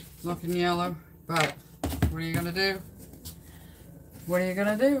 Looking yellow, but what are you gonna do? What are you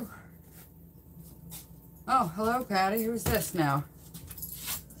gonna do? Oh, hello, Patty. Who's this now?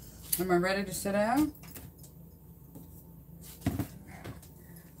 Am I ready to sit down?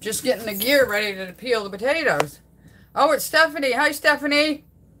 Just getting the gear ready to peel the potatoes. Oh, it's Stephanie. Hi, Stephanie.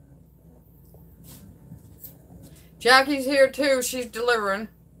 Jackie's here too. She's delivering.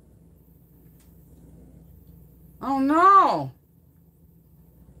 Oh no.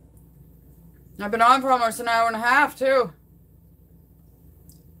 I've been on for almost an hour and a half, too.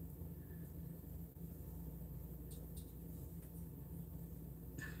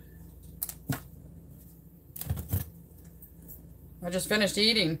 I just finished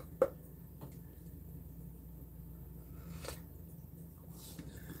eating.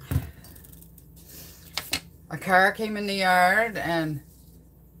 A car came in the yard and...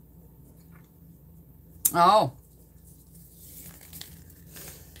 Oh.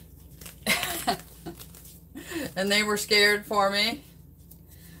 And they were scared for me.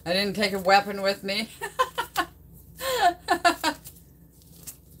 I didn't take a weapon with me.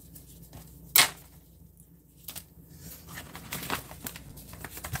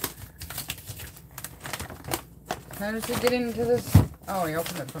 How does he get into this? Oh, he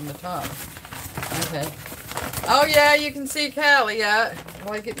opened it from the top. Okay. Oh yeah, you can see Callie. Yeah.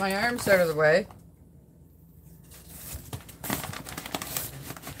 Well, I get my arms out of the way.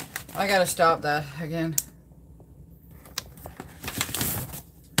 I gotta stop that again.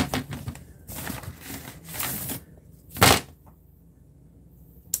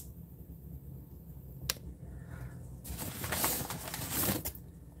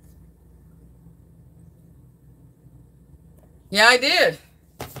 Yeah, I did.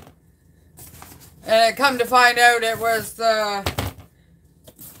 And I come to find out it was the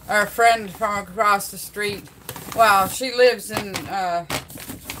our friend from across the street. Well, she lives in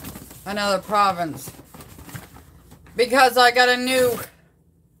another province. Because I got a new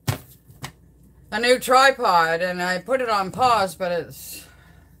tripod and I put it on pause, but it's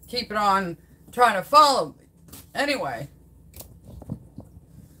keeping on trying to follow me. Anyway.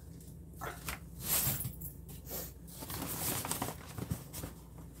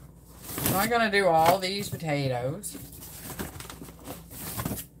 So I'm going to do all these potatoes.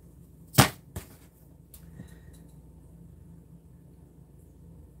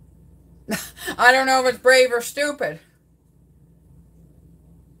 I don't know if it's brave or stupid.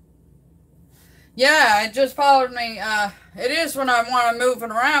 Yeah, it just followed me. It is when I want to move it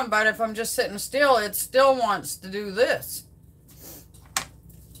around, but if I'm just sitting still, it still wants to do this.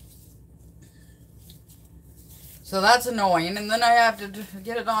 So that's annoying, and then I have to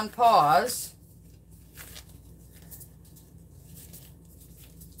get it on pause.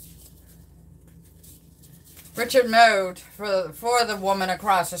 Richard Mode for the woman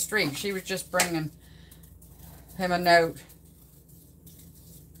across the street. She was just bringing him a note.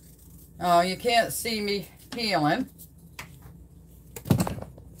 Oh, you can't see me peeling.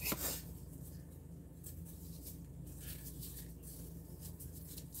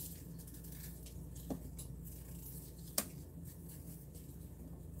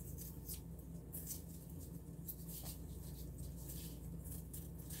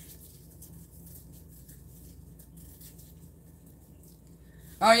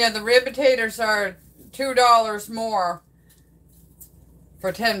 Oh yeah, the rib potatoes are $2 more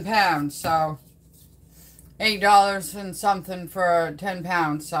for 10 pounds, so $8 and something for 10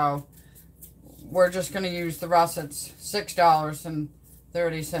 pounds, so we're just going to use the russets,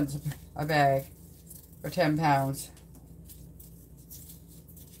 $6.30 a bag for 10 pounds.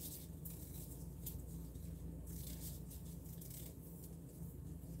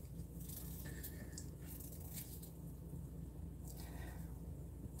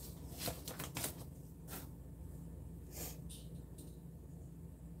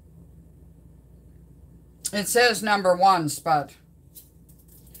 It says number ones, but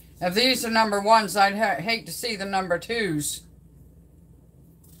if these are number ones, I'd hate to see the number twos.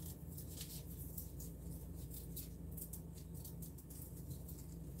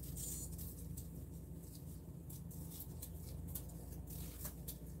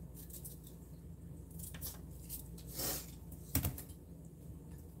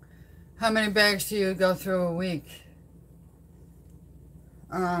 How many bags do you go through a week?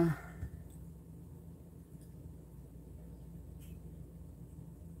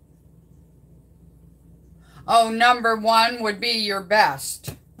 Oh, number one would be your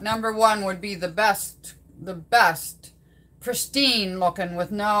best. Number one would be the best, pristine looking with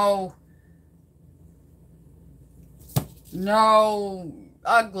no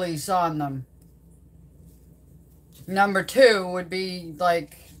uglies on them. Number two would be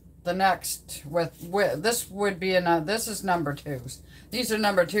like the next with this would be this is number twos. These are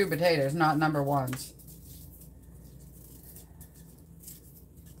number two potatoes, not number ones.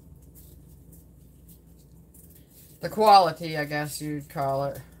 The quality, I guess you'd call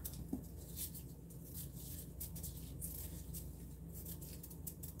it.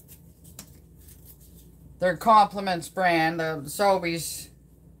 They're Compliments brand, the Sobeys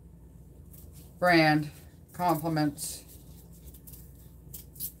brand, Compliments.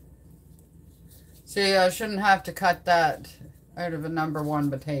 See, I shouldn't have to cut that out of a number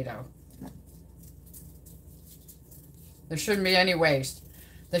one potato. There shouldn't be any waste.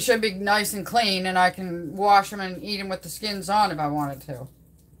 They should be nice and clean, and I can wash them and eat them with the skins on if I wanted to.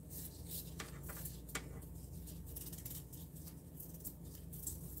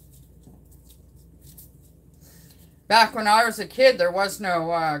 Back when I was a kid, there was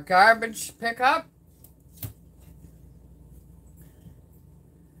no garbage pickup.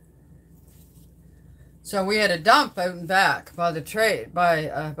 So we had a dump out and back by the tree, by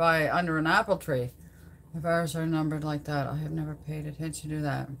under an apple tree. If ours are numbered like that, I have never paid attention to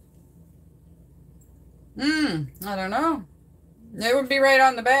that. I don't know. It would be right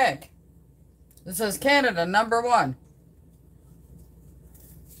on the bag. It says Canada number one.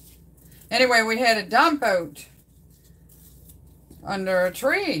 Anyway, we had a dump out under a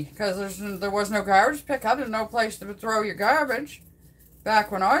tree because there was no garbage pickup. There's no place to throw your garbage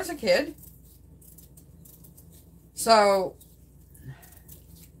back when I was a kid. So,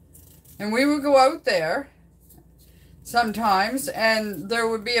 and we would go out there sometimes, and there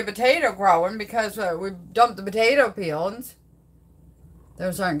would be a potato growing because we dumped the potato peelings.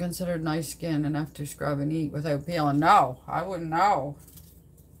 Those aren't considered nice skin enough to scrub and eat without peeling. No, I wouldn't know.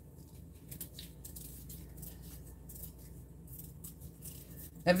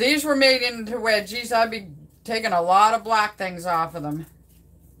 If these were made into wedgies, I'd be taking a lot of black things off of them.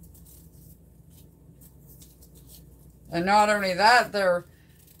 And not only that, they're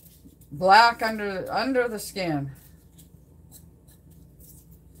black under the skin.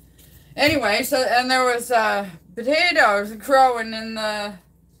 Anyway, so, and there was potatoes growing in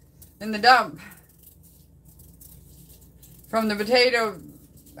the dump from the potato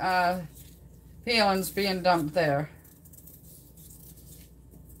peelings being dumped there.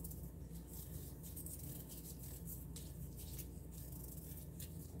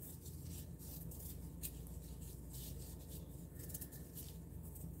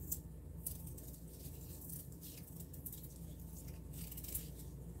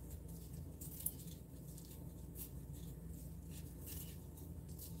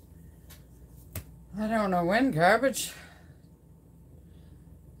 I don't know when garbage.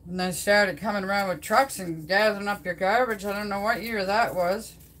 When they started coming around with trucks and gathering up your garbage, I don't know what year that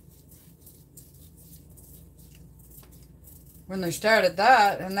was. When they started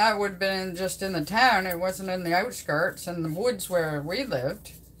that, and that would have been just in the town, it wasn't in the outskirts and the woods where we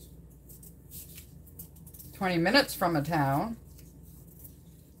lived. 20 minutes from a town.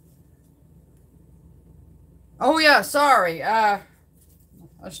 Oh yeah, sorry. I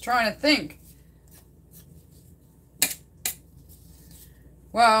was trying to think.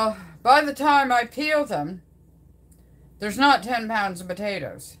 Well, by the time I peel them, there's not 10 pounds of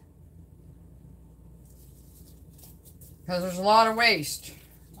potatoes. Because there's a lot of waste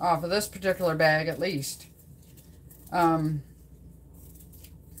off of this particular bag, at least. And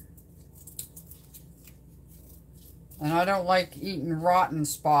I don't like eating rotten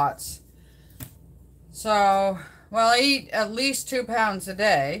spots. So, well, I eat at least 2 pounds a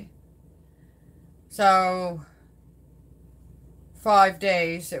day. So 5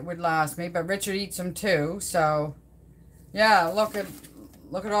 days it would last me, but Richard eats them too, so yeah, look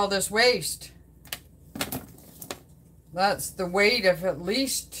at all this waste. That's the weight of at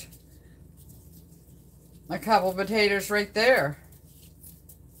least a couple potatoes right there.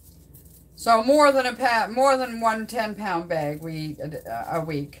 So more than one 10-pound bag we eat a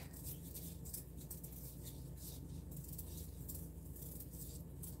week.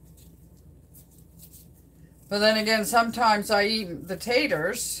 But then again, sometimes I eat the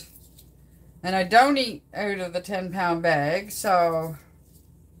taters, and I don't eat out of the 10-pound bag, so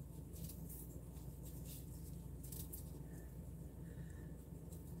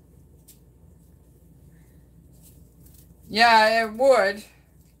yeah, it would.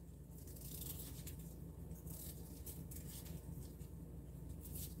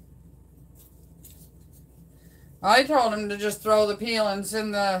 I told him to just throw the peelings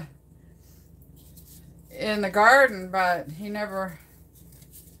in the garden, but he never.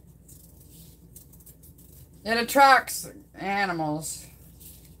 It attracts animals.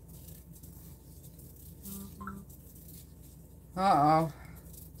 Uh-oh.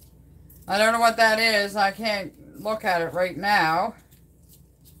 I don't know what that is. I can't look at it right now.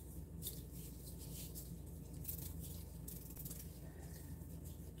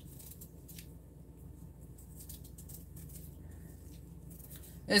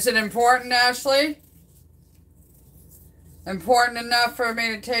 Is it important, Ashley? Important enough for me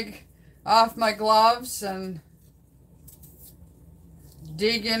to take off my gloves and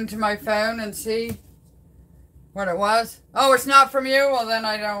dig into my phone and see what it was? Oh, it's not from you? Well, then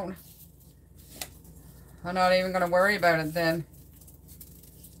I'm not even going to worry about it then.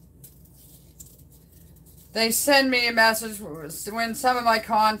 They send me a message when some of my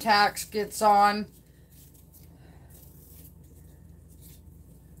contacts gets on.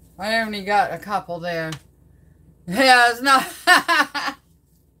 I only got a couple there. Yeah, it's not.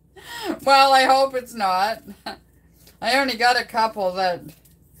 Well, I hope it's not. I only got a couple that.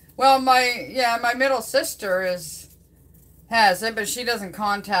 Well, my middle sister has it, but she doesn't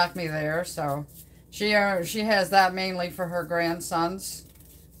contact me there, so she has that mainly for her grandsons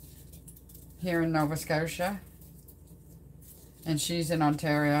here in Nova Scotia, and she's in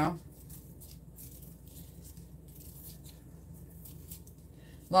Ontario.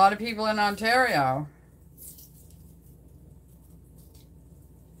 A lot of people in Ontario.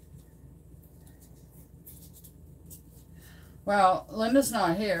 Well, Linda's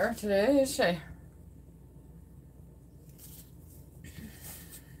not here today, is she?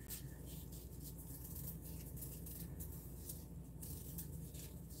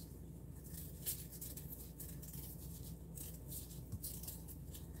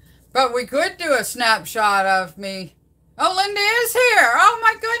 But we could do a snapshot of me. Oh, Linda is here. Oh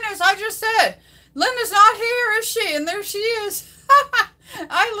my goodness, I just said. Linda's not here, is she? And there she is.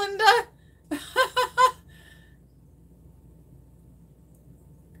 Hi, Linda.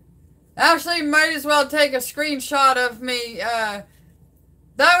 Actually, might as well take a screenshot of me. That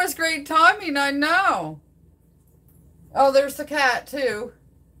was great timing, I know. Oh, there's the cat, too.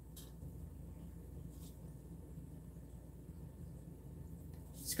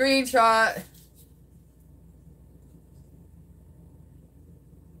 Screenshot.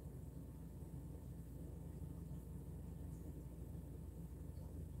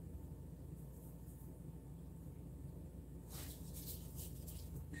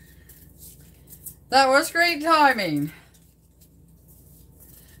 That was great timing.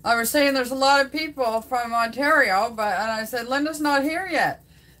 I was saying there's a lot of people from Ontario, and I said, Linda's not here yet,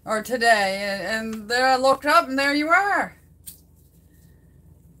 or today, and there I looked up, and there you are.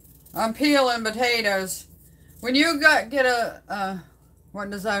 I'm peeling potatoes. When you get what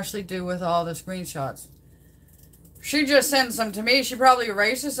does Ashley do with all the screenshots? She just sends them to me. She probably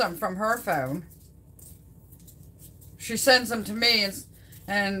erases them from her phone. She sends them to me,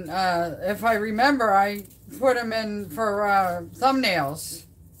 and if I remember, I put them in for thumbnails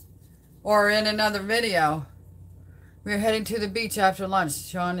or in another video. We're heading to the beach after lunch.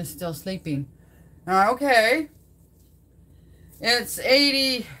 Sean is still sleeping. Okay. It's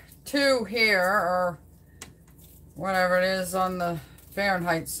 82 here, or whatever it is on the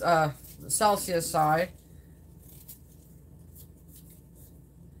Fahrenheit, Celsius side.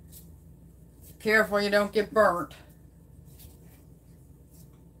 Careful you don't get burnt.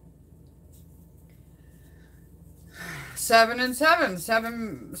 Seven friends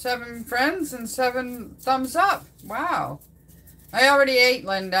and 7 thumbs up. Wow. I already ate,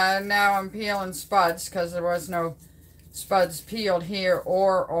 Linda, and now I'm peeling spuds because there was no spuds peeled here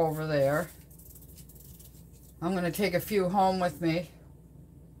or over there. I'm going to take a few home with me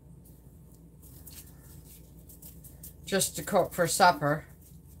just to cook for supper.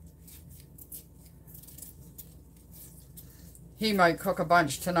 He might cook a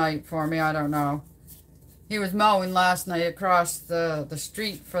bunch tonight for me, I don't know. He was mowing last night across the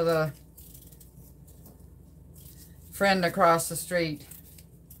street for the friend across the street.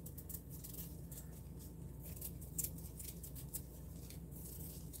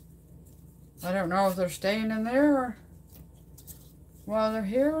 I don't know if they're staying in there or while they're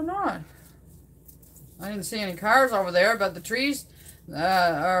here or not. I didn't see any cars over there, but the trees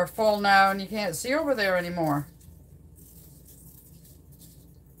are full now and you can't see over there anymore.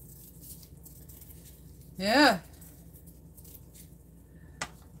 Yeah.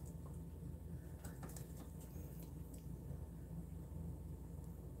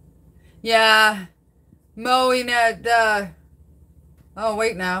 Yeah. Mowing at, oh,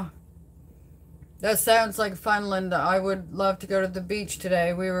 wait now. That sounds like fun, Linda. I would love to go to the beach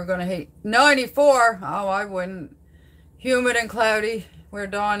today. We were going to hit 94. Oh, I wouldn't. Humid and cloudy where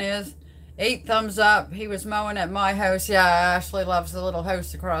Dawn is. 8 thumbs up. He was mowing at my house. Yeah, Ashley loves the little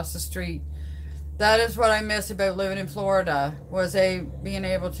house across the street. That is what I miss about living in Florida, was being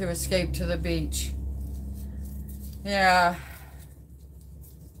able to escape to the beach. Yeah.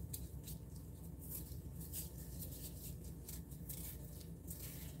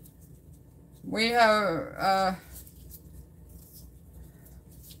 We have,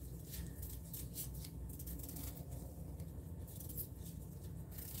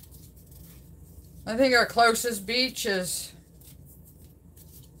 I think our closest beach is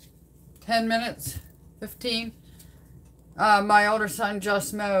 10 minutes, 15. My older son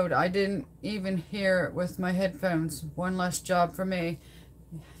just mowed. I didn't even hear it with my headphones. One less job for me.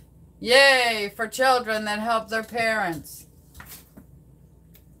 Yay for children that help their parents.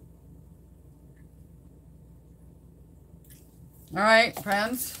 All right,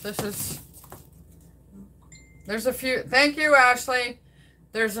 friends, there's a few, thank you, Ashley.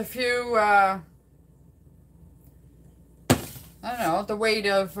 There's a few, I don't know, the weight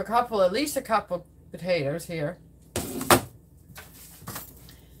of at least a couple potatoes here.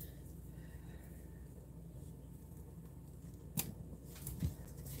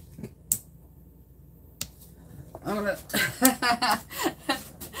 I'm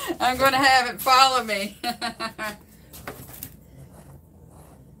gonna have it follow me.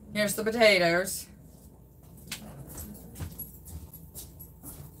 Here's the potatoes.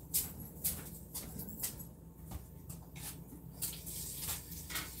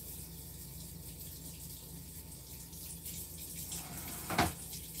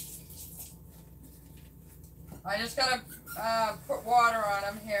 I just gotta put water on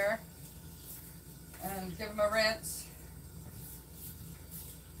them here and give them a rinse.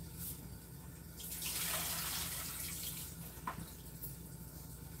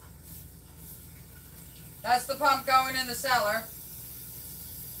 That's the pump going in the cellar.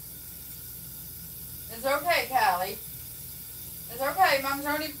 It's okay, Callie. It's Okay, Mom's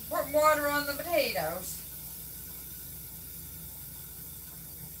only putting water on the potatoes.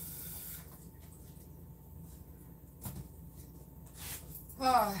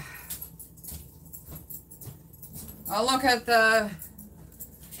 Oh. I'll look at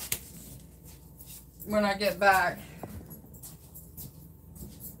when I get back.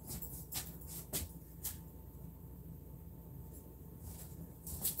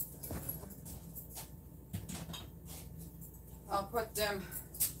 I'll put them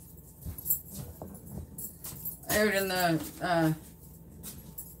out in the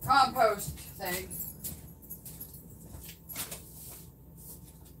compost thing.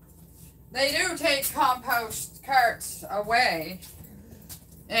 They do take compost carts away,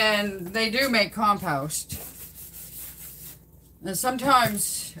 and they do make compost. And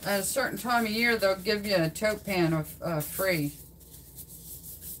sometimes, at a certain time of year, they'll give you a tote pan of free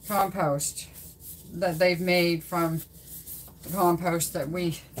compost that they've made from the compost that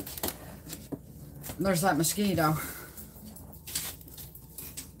we... There's that mosquito.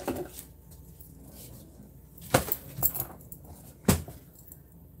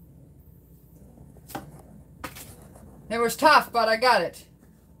 It was tough, but I got it.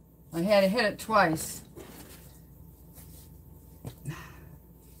 I had to hit it twice.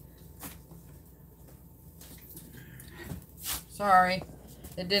 Sorry,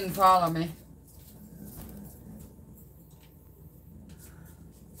 it didn't follow me.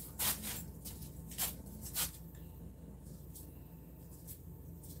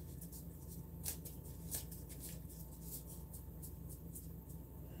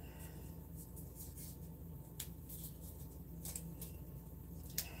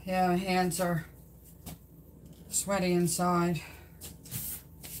 Yeah, my hands are sweaty inside.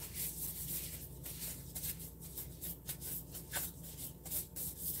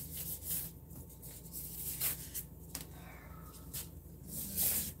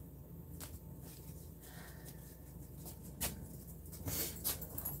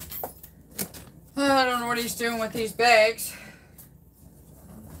 I don't know what he's doing with these bags.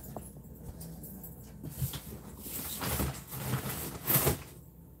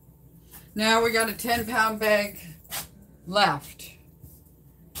 Now we got a 10-pound bag left,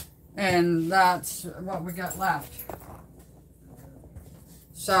 and that's what we got left.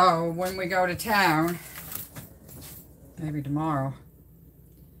 So when we go to town, maybe tomorrow,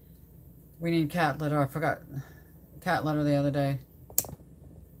 we need cat litter. I forgot cat litter the other day.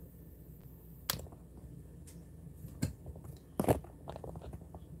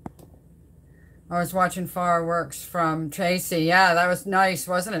 I was watching fireworks from Tracy. Yeah, that was nice,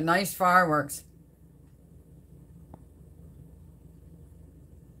 wasn't it? Nice fireworks.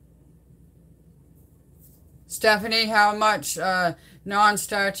 Stephanie, how much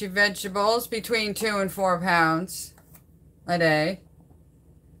non-starchy vegetables? Between 2 and 4 pounds a day.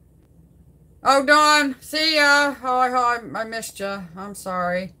 Oh, Dawn, see ya. Oh, I missed ya. I'm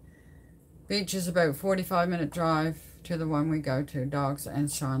sorry. Beach is about 45-minute drive to the one we go to. Dogs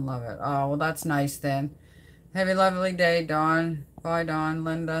and Sean love it. Oh, well, that's nice then. Have a lovely day, Dawn. Bye, Dawn.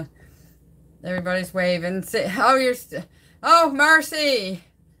 Linda. Everybody's waving. Oh, oh, Marcy.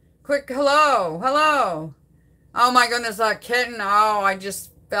 Quick hello. Hello. Oh, my goodness, that kitten. Oh, I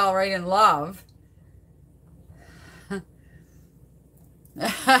just fell right in love.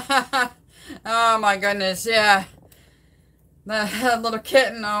 Oh, my goodness. Yeah. That little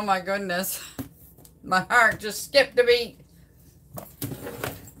kitten. Oh, my goodness. My heart just skipped a beat.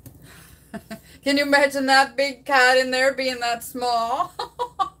 Can you imagine that big cat in there being that small?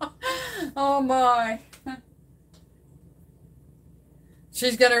 Oh my.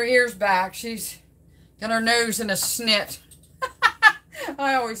 She's got her ears back. She's got her nose in a snit.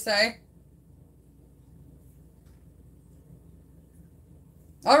 I always say.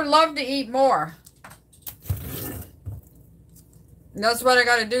 I would love to eat more. That's what I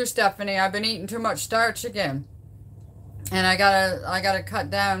gotta do, Stephanie. I've been eating too much starch again. And I gotta cut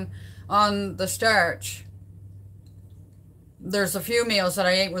down on the starch. There's a few meals that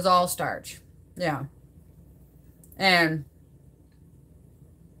I ate with all starch. Yeah. And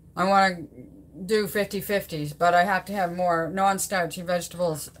I want to do 50-50s, but I have to have more non-starchy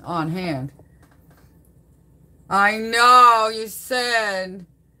vegetables on hand. I know, you said.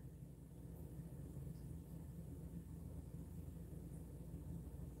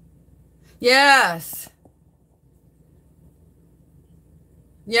 Yes.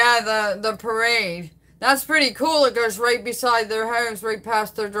 Yeah, the parade. That's pretty cool. It goes right beside their house, right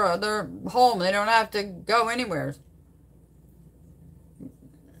past their home. They don't have to go anywhere.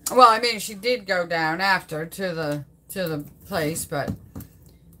 Well, I mean, she did go down after to the place, but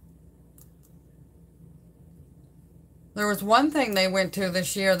There was one thing they went to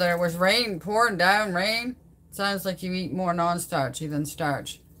this year that it was rain, pouring down rain. Sounds like you eat more non-starchy than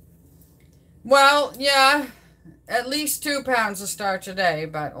starch. Well, yeah, at least 2 pounds of starch a day,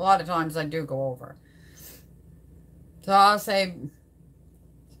 but a lot of times I do go over. So I'll say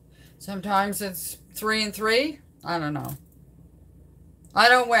sometimes it's 3 and 3. I don't know. I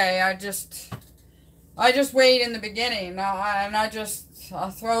don't weigh. I just weighed in the beginning. I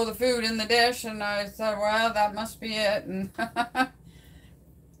throw the food in the dish, and I said, well, that must be it. And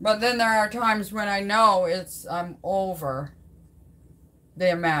but then there are times when I know I'm over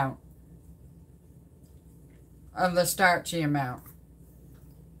the amount of the starchy amount.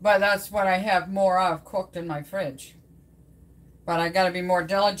 But that's what I have more of cooked in my fridge. But I got to be more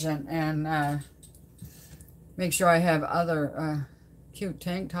diligent and make sure I have other cute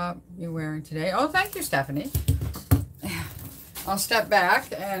tank top you're wearing today. Oh, thank you, Stephanie. I'll step back,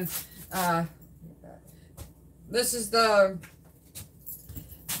 and this is the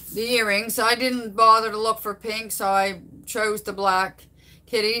earrings. I didn't bother to look for pink, so I chose the black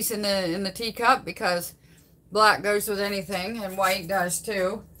kitties in the teacup because black goes with anything, and white does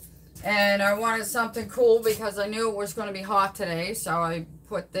too. And I wanted something cool because I knew it was going to be hot today, so I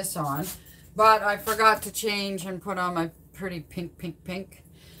put this on. But I forgot to change and put on my pretty pink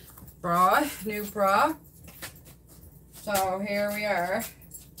bra, new bra. So here we are.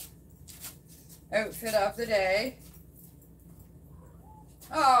 Outfit of the day.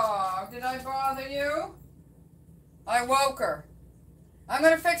 Oh, did I bother you? I woke her. I'm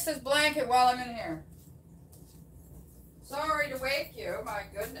going to fix this blanket while I'm in here. Sorry to wake you, my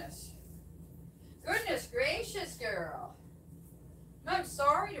goodness. Goodness gracious, girl. I'm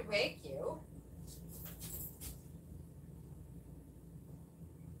sorry to wake you.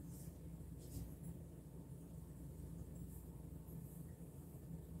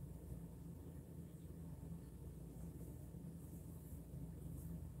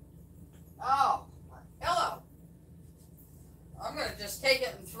 Oh, hello. I'm going to just take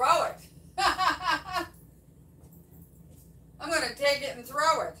it and throw it. I'm going to take it and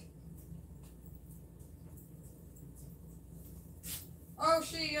throw it. Oh,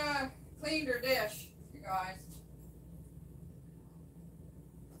 she cleaned her dish, you guys.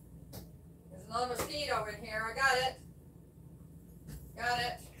 There's another mosquito in here. I got it. Got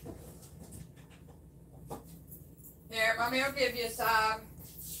it. Here, Mommy will give you some.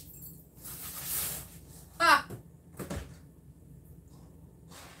 Ha!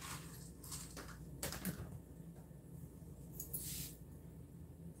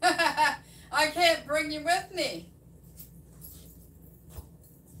 I can't bring you with me.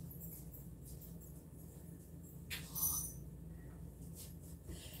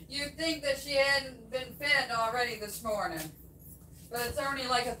 You'd think that she hadn't been fed already this morning. But it's only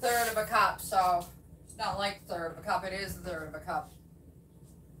like a third of a cup, so it's not like a third of a cup. It is a third of a cup.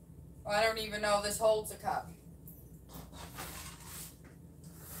 Well, I don't even know this holds a cup.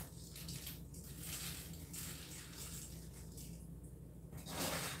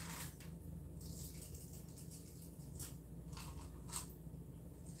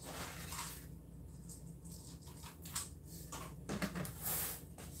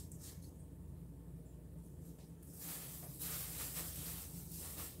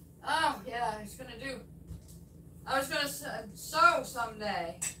 I was gonna sew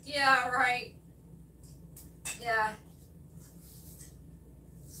someday. Yeah, right. Yeah.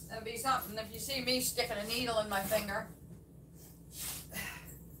 That'd be something if you see me sticking a needle in my finger.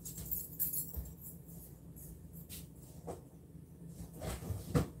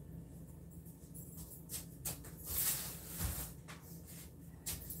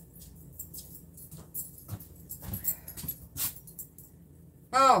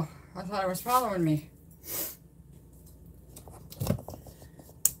 Oh, I thought it was following me.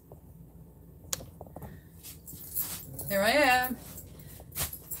 Here I am.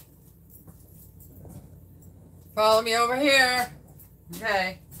 Follow me over here.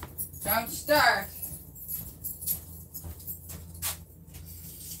 Okay. Don't start.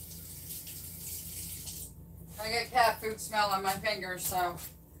 I get cat food smell on my fingers, so.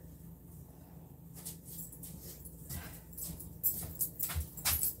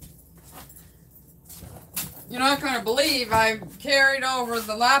 You're not going to believe I carried over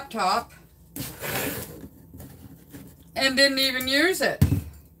the laptop and didn't even use it.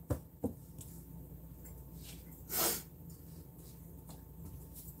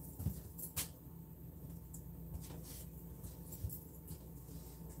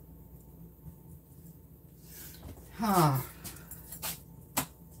 Huh.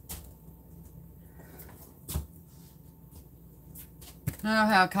 Now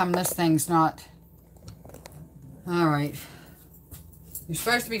how come this thing's not All right. You're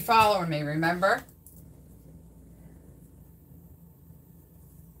supposed to be following me, remember?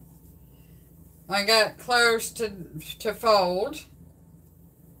 I got close to fold.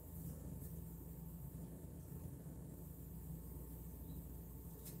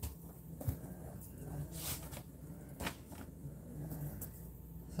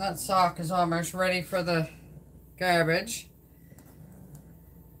 That sock is almost ready for the garbage.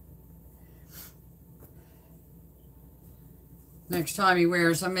 Next time he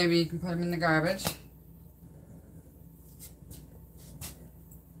wears them, maybe you can put them in the garbage.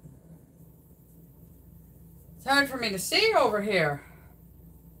 It's hard for me to see over here.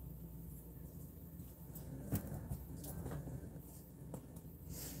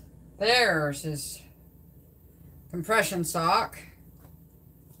 There's his compression sock.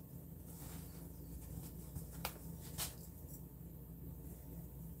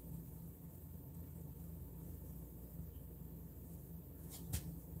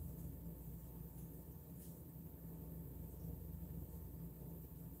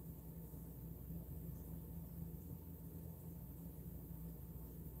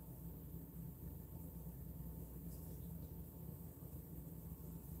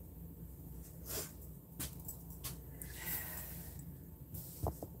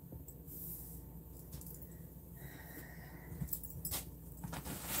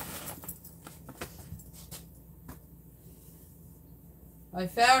 I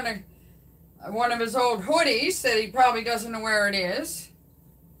found one of his old hoodies that he probably doesn't know where it is.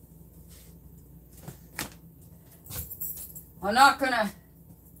 I'm not going to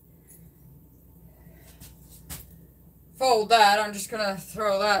fold that. I'm just going to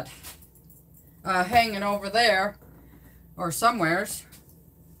throw that hanging over there or somewheres.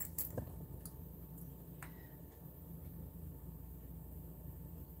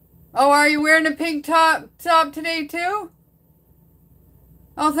 Oh, are you wearing a pink top today too?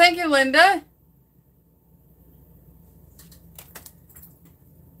 Oh, thank you, Linda.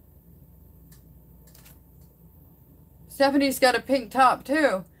 Stephanie's got a pink top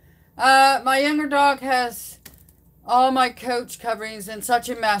too. My younger dog has all my couch coverings in such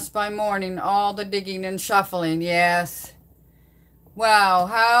a mess by morning. All the digging and shuffling. Yes. Wow.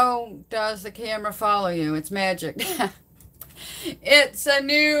 How does the camera follow you? It's magic. It's a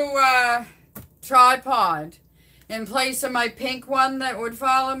new tripod. In place of my pink one that would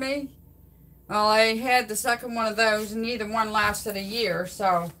follow me. Well, I had the second one of those and neither one lasted a year,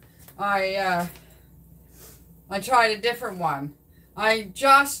 so I tried a different one. I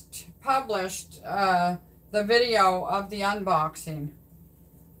just published the video of the unboxing.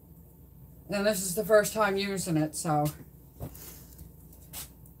 And this is the first time using it, so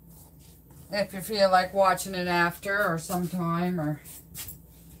if you feel like watching it after or sometime or...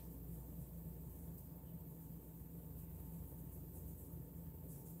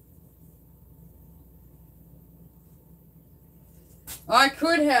 I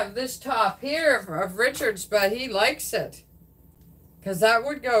could have this top here of Richard's, but he likes it. Because that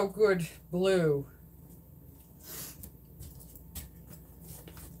would go good blue.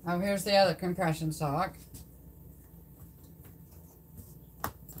 Oh, here's the other compression sock.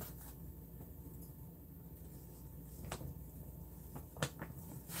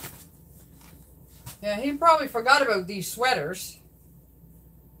 Yeah, he probably forgot about these sweaters.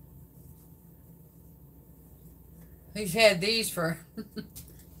 He's had these for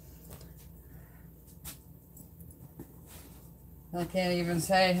I can't even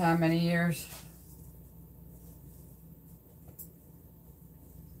say how many years.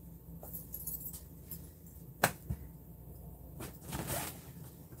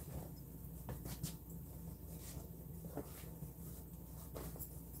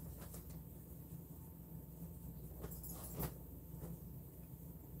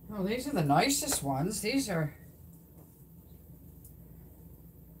 Oh, these are the nicest ones. These are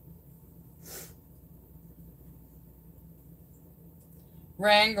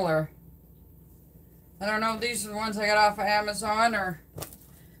Wrangler. I don't know if these are the ones I got off of Amazon or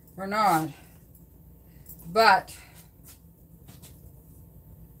not. But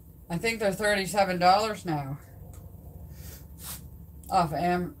I think they're $37 now off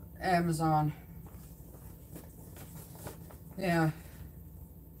Amazon. Yeah.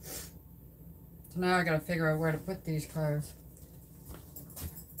 So now I gotta figure out where to put these clothes.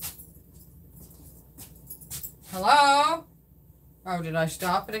 Hello? Oh, did I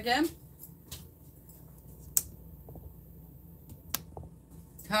stop it again?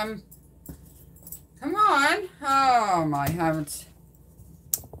 Come on. Oh, my heavens.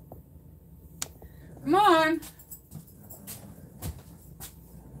 Come on.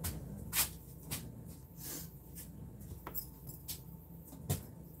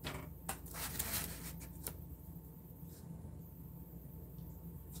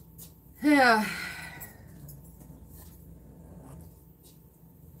 Yeah.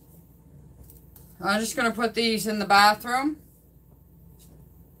 I'm just going to put these in the bathroom.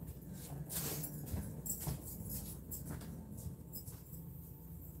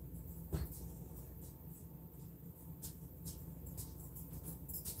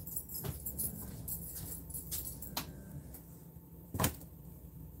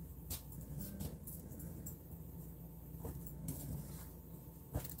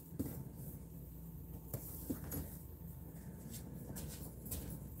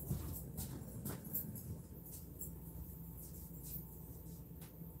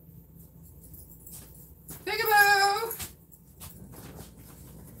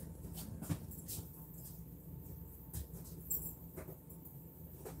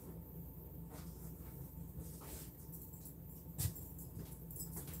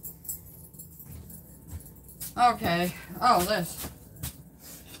 Okay. Oh,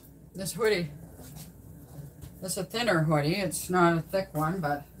 this hoodie. It's a thinner hoodie. It's not a thick one,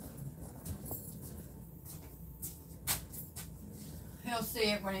 but he'll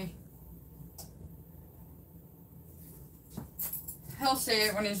see it when he'll see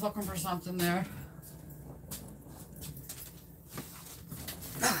it when he's looking for something there.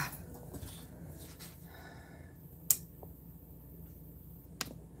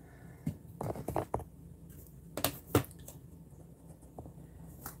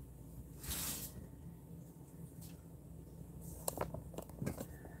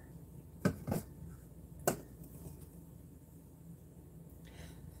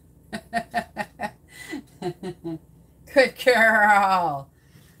 Good girl.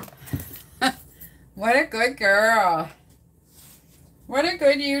 What a good girl. What a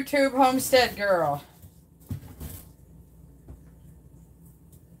good YouTube homestead girl.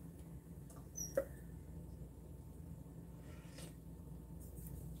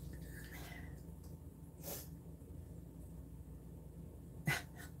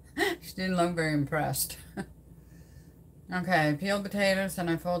 She didn't look very impressed. Okay, I peeled potatoes and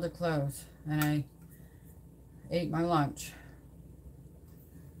I folded clothes and I ate my lunch.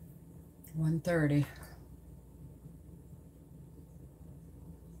 1:30.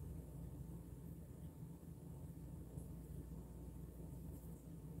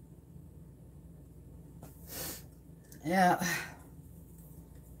 Yeah.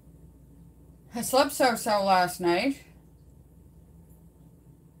 I slept so last night.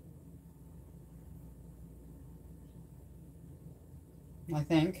 I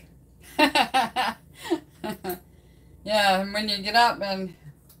think. Yeah, and when you get up, and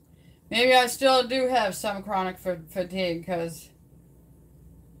maybe I still do have some chronic fatigue because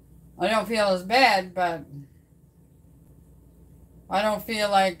I don't feel as bad, but I don't feel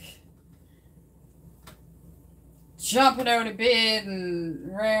like jumping out of bed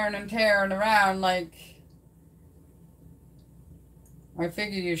and rearing and tearing around like I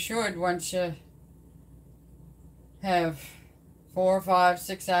figure you should once you have 4, 5,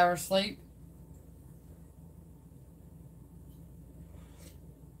 6 hours sleep.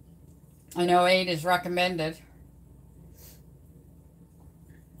 I know 8 is recommended.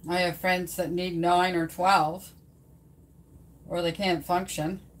 I have friends that need 9 or 12, or they can't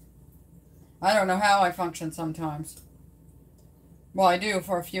function. I don't know how I function sometimes. Well, I do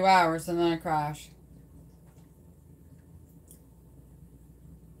for a few hours and then I crash.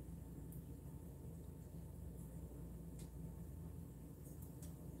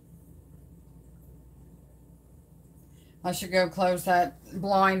 I should go close that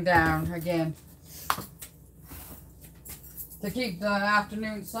blind down again to keep the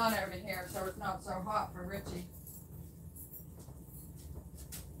afternoon sun over here so it's not so hot for Richie.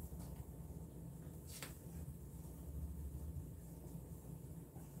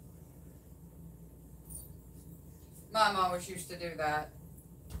 Mom always used to do that.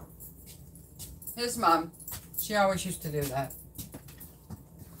 His mom, she always used to do that.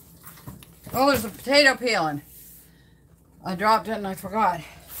 Oh, there's a potato peeling. I dropped it and I forgot.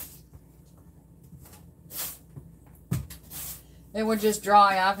 It would just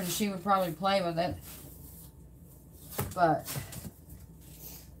dry up and she would probably play with it. But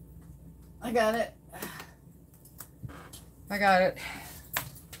I got it. I got it.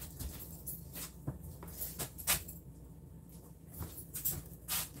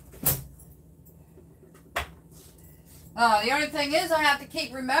 The only thing is I have to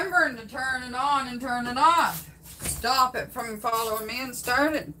keep remembering to turn it on and turn it off. Stop it from following me and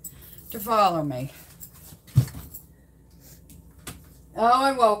start it to follow me. Oh,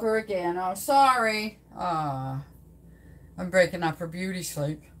 I woke her again. Oh, sorry. I'm breaking up her beauty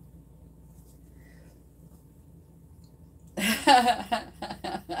sleep.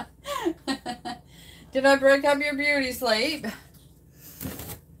 Did I break up your beauty sleep?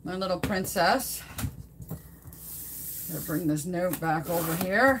 My little princess. I'm gonna bring this note back over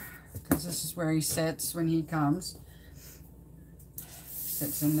here because this is where he sits when he comes.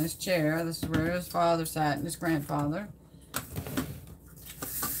 Sits in this chair. This is where his father sat and his grandfather.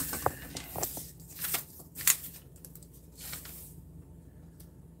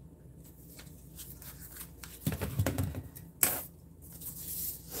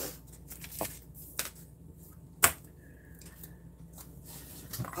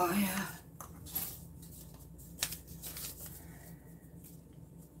 Oh, yeah.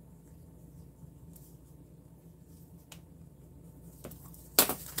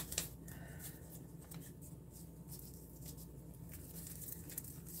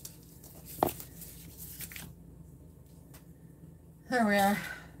 There we are.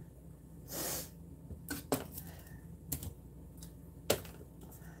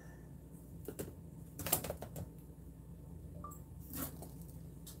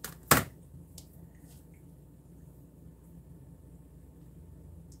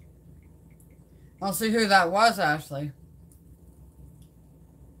 I'll see who that was, Ashley.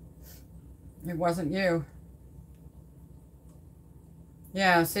 It wasn't you.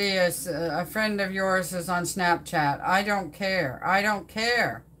 Yeah, see, it's, a friend of yours is on Snapchat. I don't care. I don't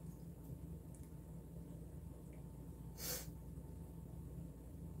care.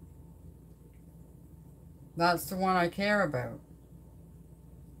 That's the one I care about.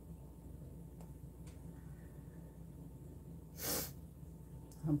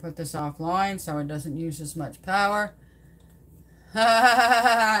 I'll put this offline so it doesn't use as much power.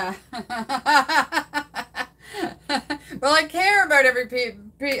 Well, I care about other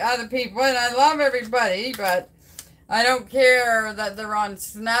people, and I love everybody, but I don't care that they're on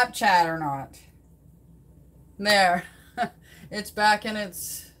Snapchat or not. There. It's back in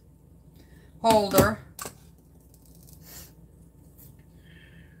its holder.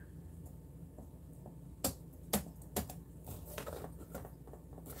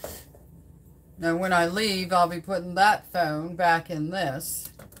 Now, when I leave, I'll be putting that phone back in this.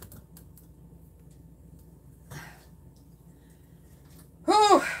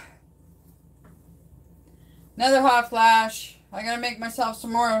 Whew! Another hot flash. I gotta make myself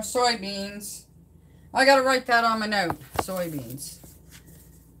some more soybeans. I gotta write that on my note. Soybeans.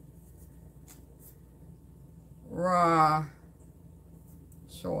 Raw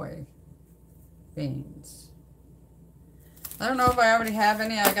soy beans. I don't know if I already have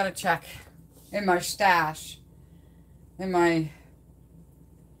any. I gotta check in my stash. In my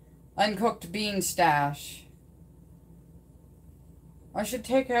uncooked bean stash. I should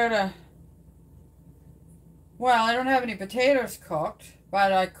take out a... Well, I don't have any potatoes cooked,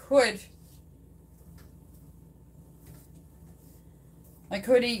 but I could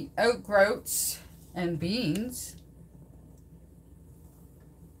eat oat groats and beans.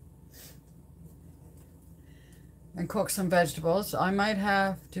 And cook some vegetables. I might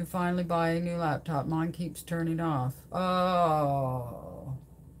have to finally buy a new laptop. Mine keeps turning off. Oh.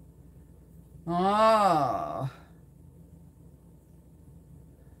 Oh.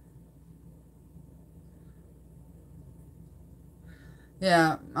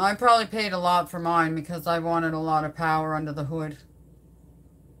 Yeah, I probably paid a lot for mine because I wanted a lot of power under the hood.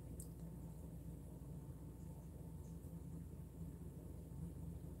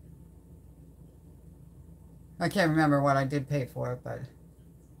 I can't remember what I did pay for it, but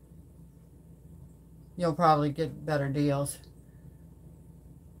you'll probably get better deals.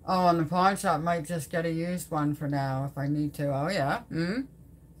 Oh, and the pawn shop might just get a used one for now if I need to. Oh, yeah.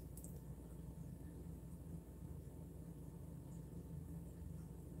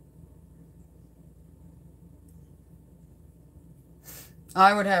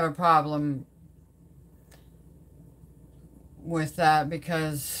 I would have a problem with that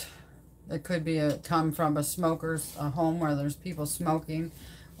because it could be come from a smoker's home where there's people smoking,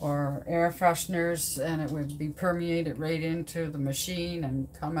 or air fresheners, and it would be permeated right into the machine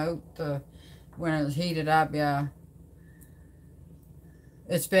and come out when it's heated up. Yeah,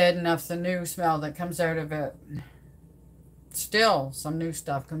 it's bad enough the new smell that comes out of it. Still, some new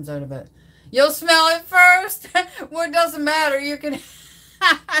stuff comes out of it. You'll smell it first. Well, it doesn't matter. You can.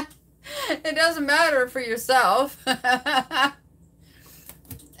 It doesn't matter for yourself.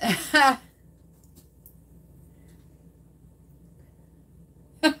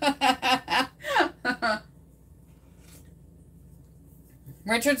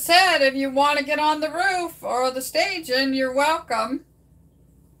 Richard said, if you want to get on the roof or the staging, you're welcome.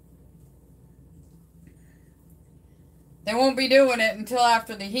 They won't be doing it until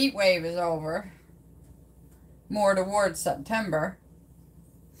after the heat wave is over. More towards September.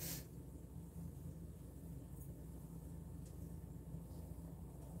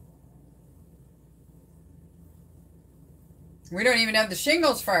 We don't even have the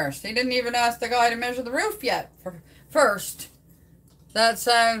shingles first. He didn't even ask the guy to measure the roof yet first. That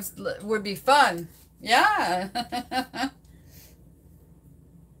sounds would be fun. Yeah.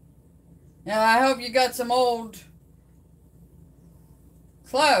 Yeah, I hope you got some old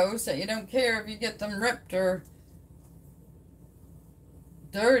clothes that you don't care if you get them ripped or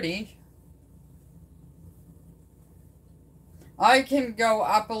dirty. I can go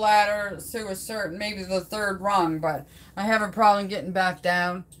up a ladder to a certain, maybe the 3rd rung, but I have a problem getting back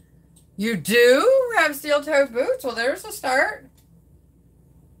down. You do have steel-toed boots? Well, there's a start.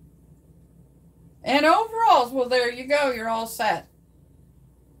 And overalls. Well, there you go. You're all set.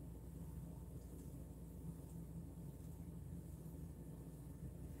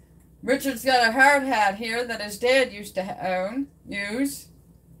 Richard's got a hard hat here that his dad used to use.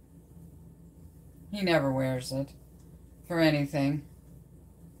 He never wears it for anything.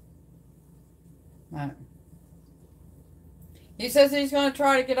 He says he's going to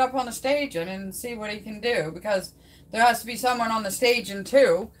try to get up on the stage and see what he can do, because there has to be someone on the stage and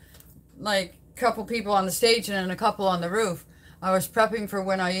too, like a couple people on the stage and a couple on the roof. I was prepping for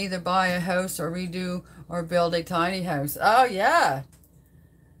when I either buy a house or redo or build a tiny house. Oh yeah.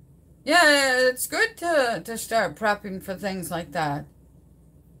 Yeah, it's good to start prepping for things like that.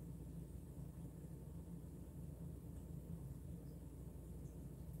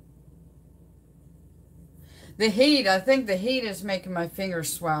 The heat, I think the heat is making my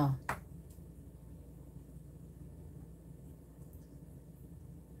fingers swell.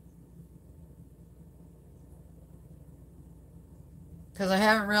 Because I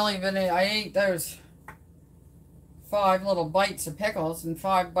haven't really been, I ate those 5 little bites of pickles and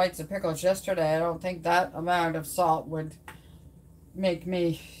 5 bites of pickles yesterday. I don't think that amount of salt would make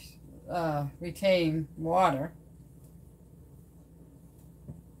me retain water.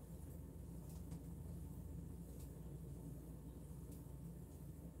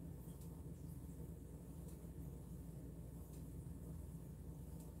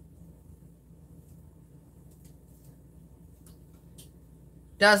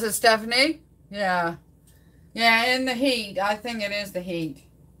 Does it, Stephanie? Yeah. Yeah, in the heat. I think it is the heat.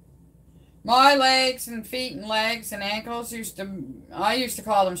 My legs and feet and legs and ankles I used to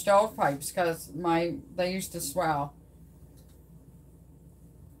call them stovepipes because they used to swell.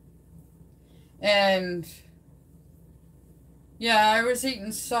 And yeah, I was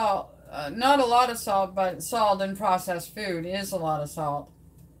eating salt. Not a lot of salt, but salt in processed food is a lot of salt.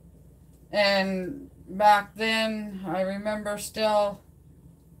 And back then, I remember still,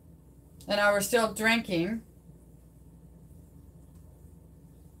 and I was still drinking.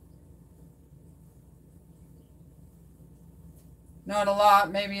 Not a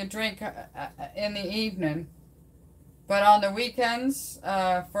lot, maybe a drink in the evening. But on the weekends,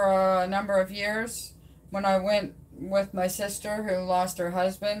 for a number of years, when I went with my sister who lost her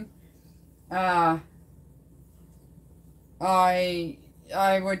husband, I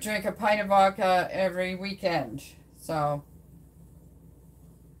would drink a pint of vodka every weekend. So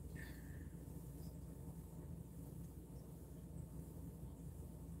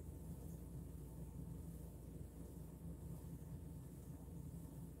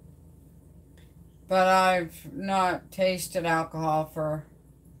but I've not tasted alcohol for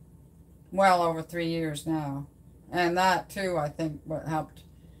well over 3 years now. And that too, I think, what helped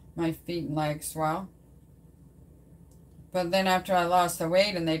my feet and legs swell. But then after I lost the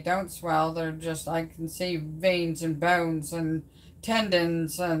weight and they don't swell, they're just, I can see veins and bones and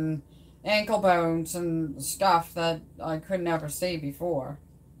tendons and ankle bones and stuff that I could never see before.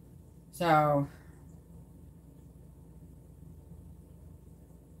 So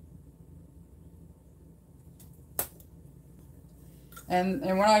And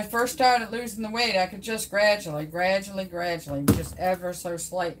when I first started losing the weight, I could just gradually, just ever so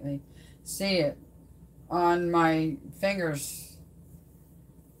slightly see it on my fingers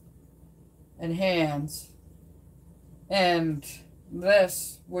and hands. And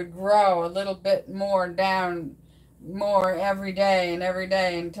this would grow a little bit more down, more every day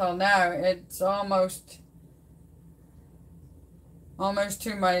until now it's almost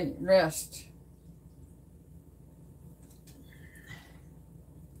to my wrist.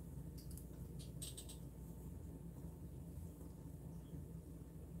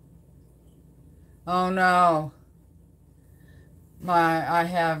 Oh no. I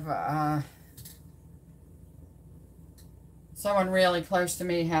have, someone really close to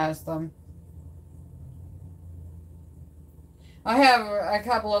me has them. I have a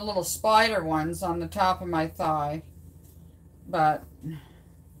couple of little spider ones on the top of my thigh. But,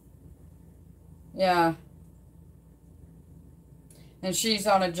 yeah. And she's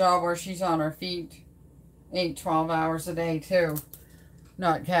on a job where she's on her feet 8, 12 hours a day too.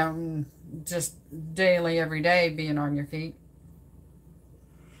 Not counting just daily, every day being on your feet.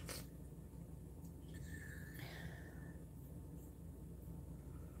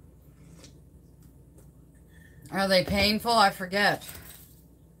 Are they painful? I forget.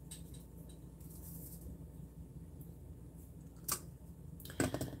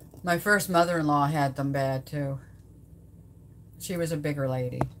 My first mother-in-law had them bad too. She was a bigger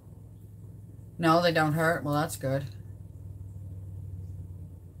lady. No, they don't hurt. Well, that's good.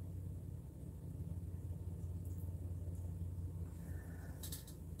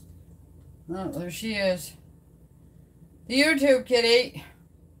 Oh, there she is. The YouTube kitty.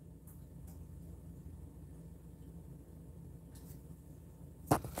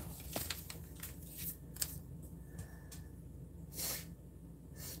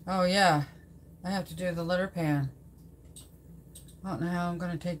 Oh yeah, I have to do the litter pan. I don't know how I'm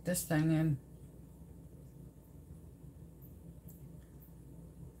going to take this thing in.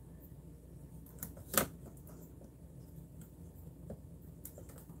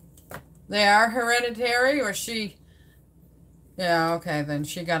 They are hereditary, or she... Yeah, okay, then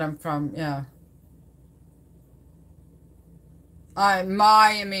she got them from, yeah.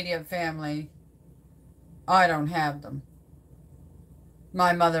 My immediate family, I don't have them.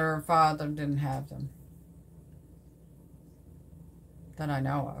 My mother or father didn't have them. That I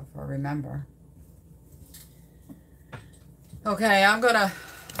know of or remember. Okay, I'm going to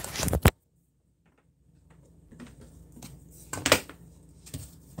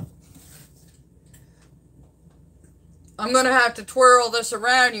have to twirl this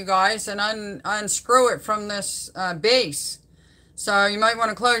around, you guys, and unscrew it from this base. So you might want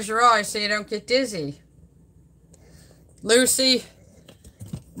to close your eyes so you don't get dizzy. Lucy,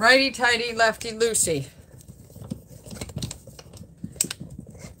 righty-tighty, lefty-loosey.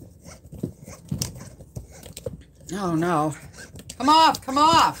 Oh no. Come off, come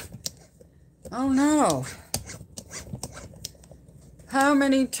off. Oh no. How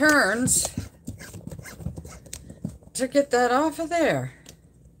many turns to get that off of there?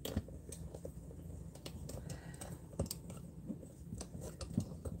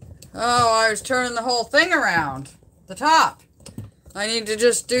 Oh, I was turning the whole thing around. The top. I need to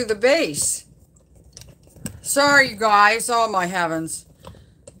just do the base. Sorry, you guys. Oh, my heavens.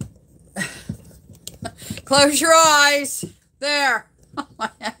 Close your eyes. There. Oh, my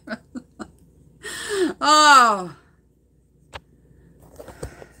heavens. Oh.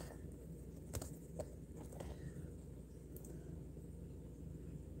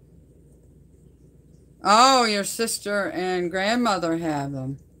 Oh, your sister and grandmother have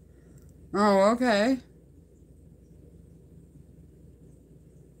them. Oh, okay.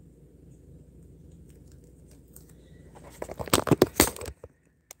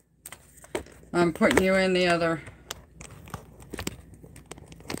 I'm putting you in the other.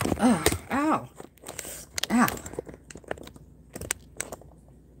 Oh, ow. Ow.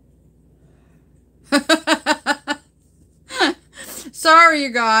 Sorry, you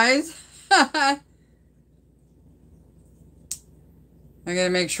guys. I gotta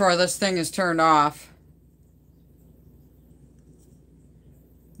make sure this thing is turned off.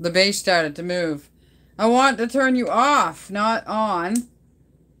 The base started to move. I want to turn you off, not on.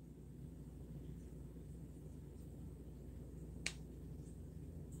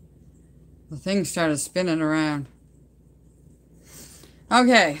 The thing started spinning around.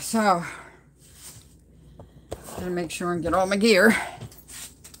 Okay, so gotta make sure and get all my gear.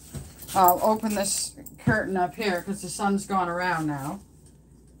 I'll open this curtain up here because the sun's gone around now.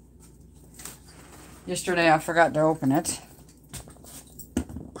 Yesterday I forgot to open it.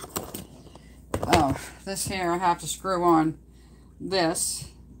 Oh, this here I have to screw on this.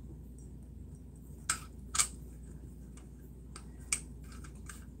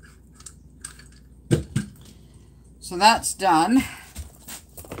 So that's done.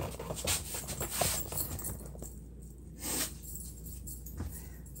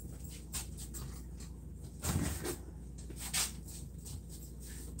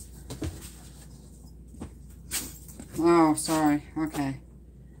 Oh, sorry. Okay.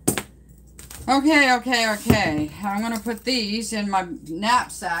 Okay. I'm going to put these in my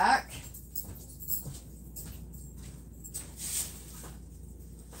knapsack.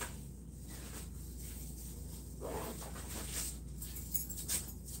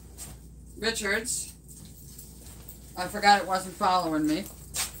 Richards. I forgot it wasn't following me.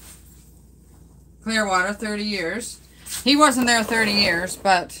 Clearwater, 30 years. He wasn't there 30 years,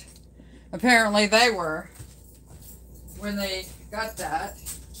 but apparently they were when they got that.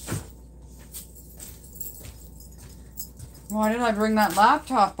 Why did I bring that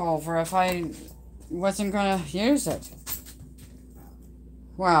laptop over if I wasn't going to use it.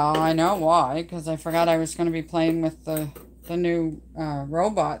 Well, I know why, because I forgot I was going to be playing with the new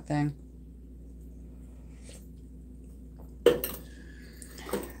robot thing.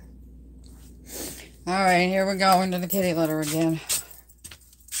 Alright, here we go into the kitty litter again.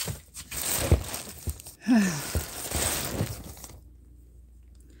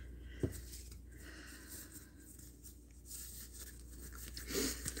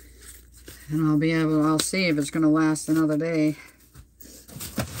 And I'll see if it's going to last another day.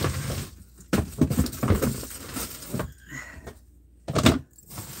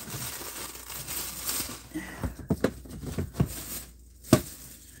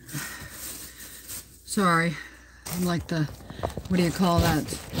 Sorry, I'm like the, what do you call that,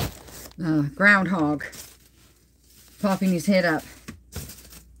 groundhog, popping his head up.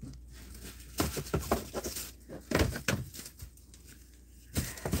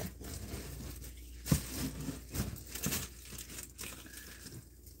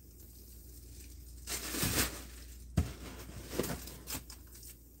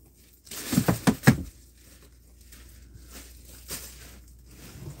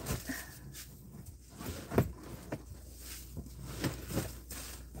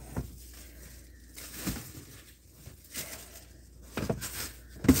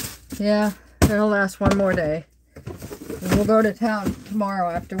 Yeah, it'll last one more day. And we'll go to town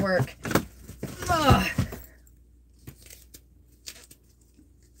tomorrow after work. Ugh.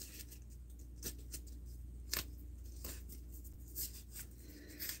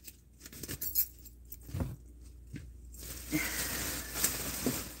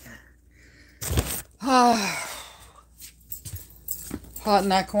 Hot in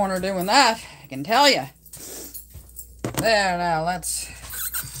that corner doing that, I can tell you. There, now let's...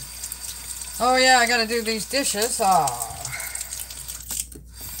 Oh yeah, I gotta do these dishes. Oh.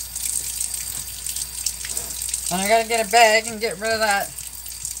 And I gotta get a bag and get rid of that.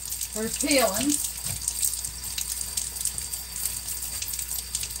 There's peeling.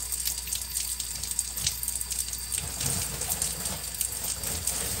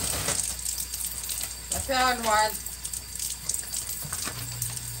 I found one.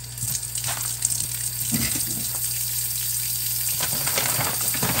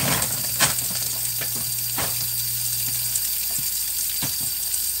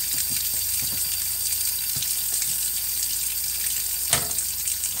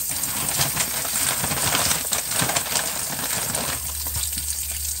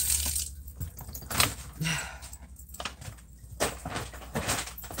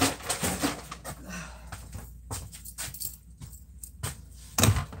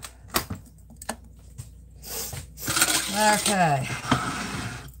 Okay.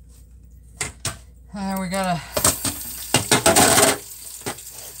 We gotta...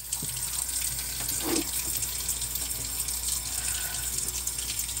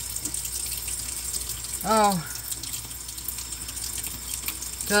 Oh.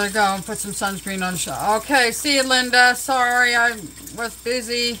 Gotta go and put some sunscreen on. Okay, see you, Linda. Sorry, I was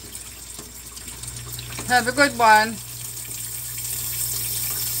busy. Have a good one.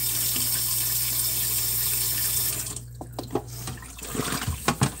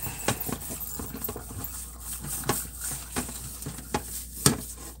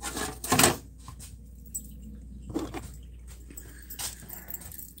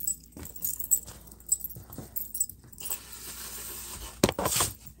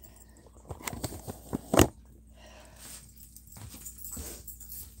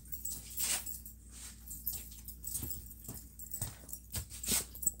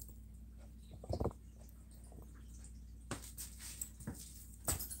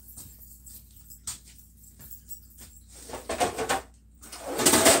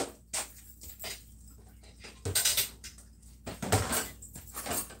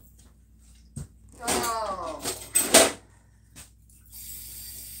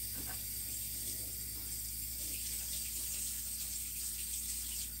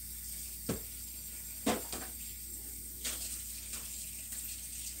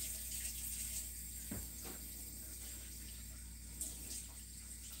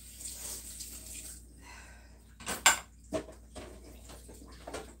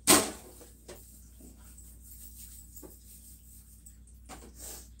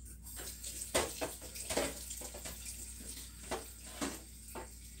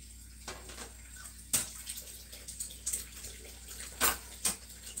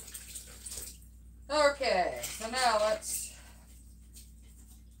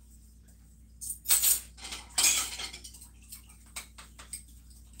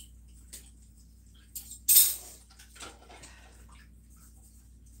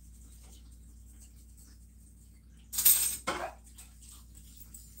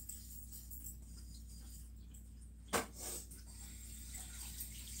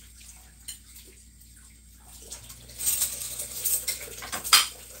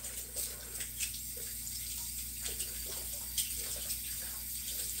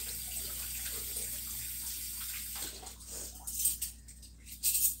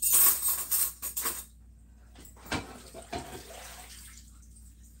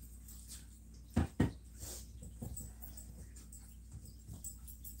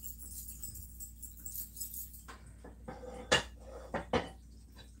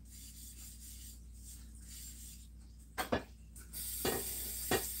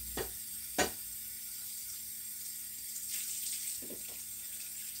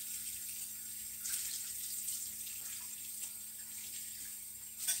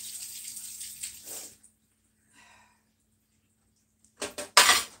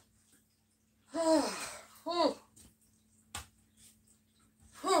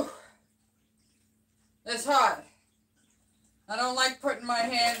 It's hot. I don't like putting my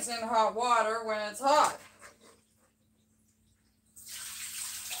hands in hot water when it's hot.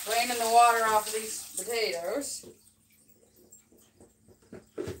 Draining the water off of these potatoes.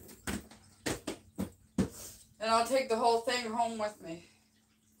 And I'll take the whole thing home with me.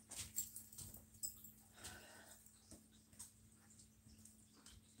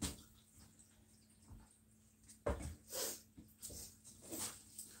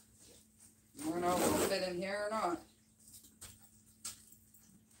 I don't know if it'll fit in here or not.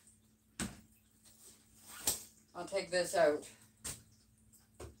 I'll take this out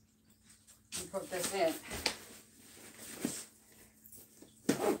and put this in.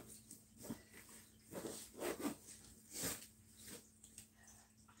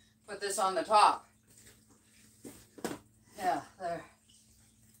 Put this on the top. Yeah, there.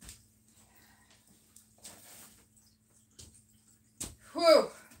 Whew.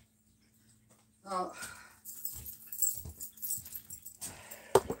 Oh.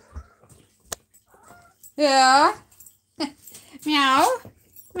 Yeah. Meow.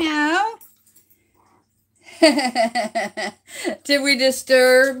 Meow. Did we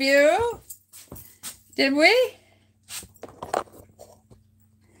disturb you? Did we?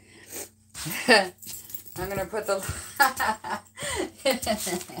 I'm going to put the...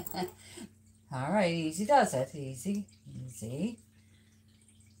 All right, easy does it. Easy. Easy.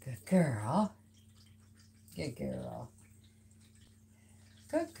 Good girl. Good girl.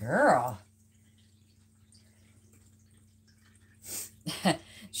 Good girl.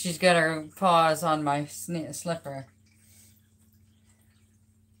 She's got her paws on my slipper.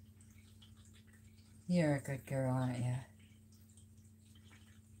 You're a good girl, aren't you?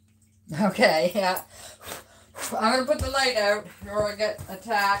 Okay, yeah. I'm going to put the light out or I get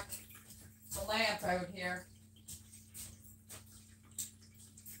attacked. The lamp out here.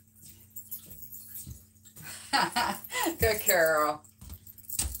 Good girl.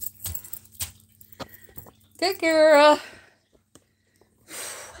 Good girl.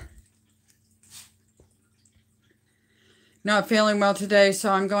 Not feeling well today,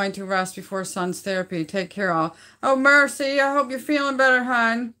 so I'm going to rest before son's therapy. Take care, all. Oh, Mercy, I hope you're feeling better,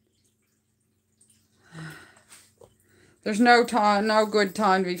 hon. There's no good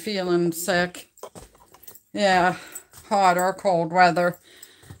time to be feeling sick. Yeah, hot or cold weather.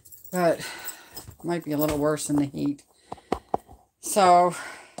 But it might be a little worse in the heat. So...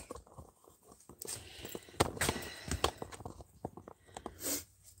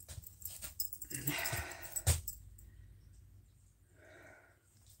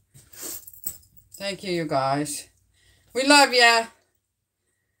 Thank you, you guys. We love ya.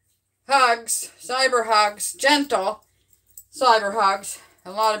 Hugs. Cyber hugs. Gentle cyber hugs.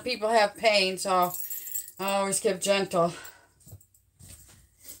 A lot of people have pain, so I always give gentle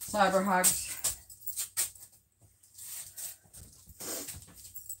cyber hugs.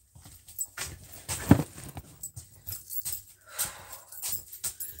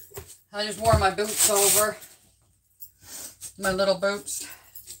 I just wore my boots over. My little boots.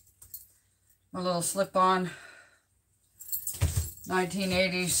 My little slip-on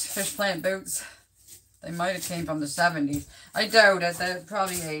 1980s fish plant boots. They might have came from the 70s. I doubt it. They're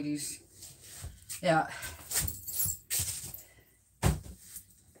probably 80s. Yeah.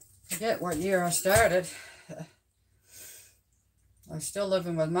 Forget what year I started. I was still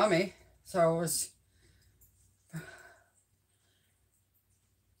living with Mommy, so it was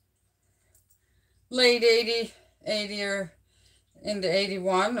late 80 or into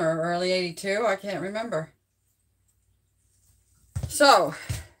 81 or early 82. I can't remember. So,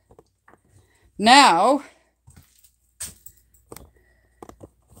 now,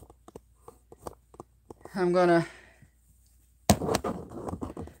 I'm gonna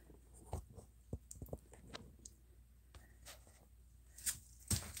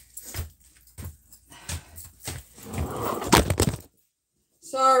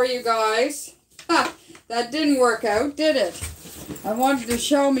sorry, you guys. Ha, that didn't work out, did it? I wanted to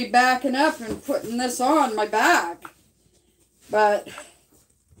show me backing up and putting this on my back, but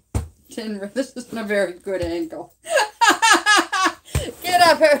this isn't a very good angle. Get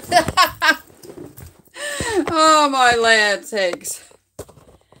up here. Oh, my land sakes.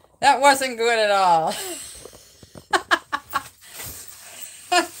 That wasn't good at all.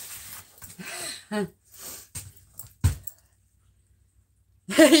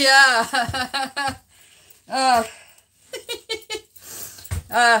 Yeah.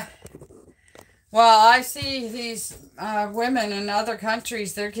 Well, I see these women in other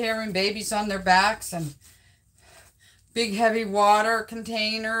countries, they're carrying babies on their backs and big heavy water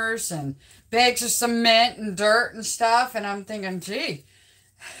containers and bags of cement and dirt and stuff. And I'm thinking, gee,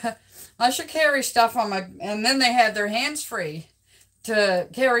 I should carry stuff on my, and then they had their hands free to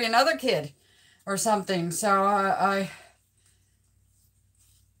carry another kid or something. So I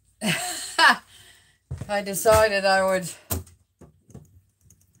decided I would.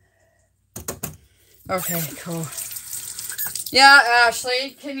 Okay, cool. Yeah,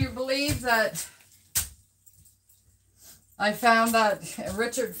 Ashley, can you believe that I found that,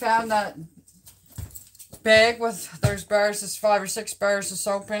 Richard found that bag with, there's bars, there's 5 or 6 bars of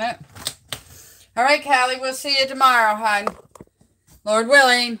soap in it. All right, Callie, we'll see you tomorrow, hon. Lord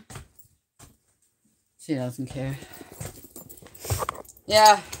willing. She doesn't care.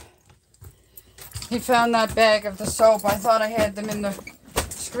 Yeah. He found that bag of the soap. I thought I had them in the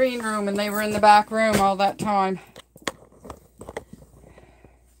screen room, and they were in the back room all that time.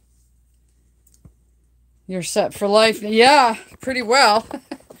 You're set for life. Yeah, pretty well.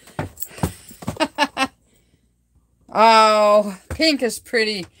 Oh, pink is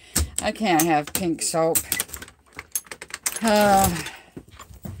pretty. I can't have pink soap.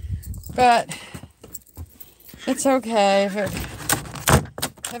 But it's okay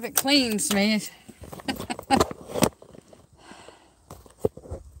if it cleans me.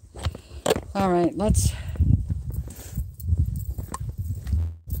 All right, let's.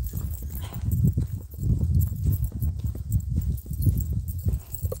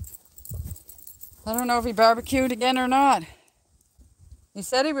 I don't know if he barbecued again or not. He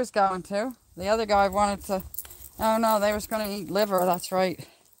said he was going to. The other guy wanted to. Oh no, they was going to eat liver. That's right.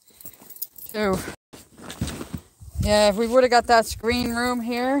 Too. Yeah, if we would have got that screen room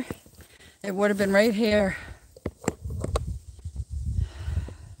here, it would have been right here.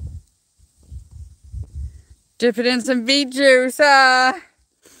 Dip it in some beet juice. 5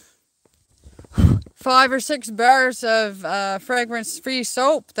 or 6 bars of fragrance-free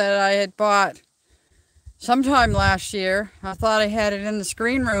soap that I had bought sometime last year. I thought I had it in the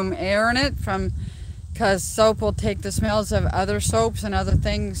screen room, airing it from, because soap will take the smells of other soaps and other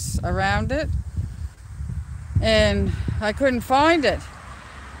things around it. And I couldn't find it.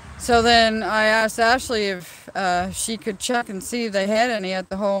 So then I asked Ashley if she could check and see if they had any at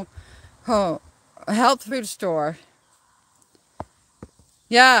the whole health food store.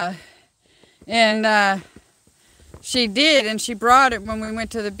 Yeah. And she did, and she brought it when we went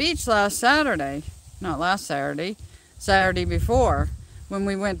to the beach last Saturday. Not last Saturday, Saturday before, when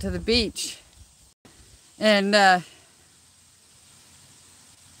we went to the beach. And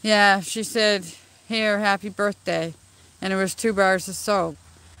yeah, she said, here, happy birthday. And it was 2 bars of soap.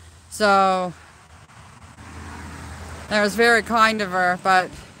 So that was very kind of her, but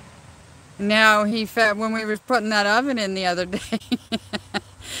now he fed, when we were putting that oven in the other day,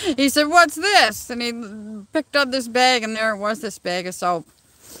 he said, what's this? And he picked up this bag, and there it was, this bag of soap.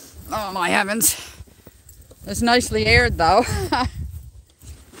 Oh my heavens. It's nicely aired though.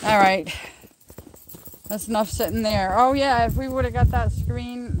 All right. That's enough sitting there. Oh yeah, if we would have got that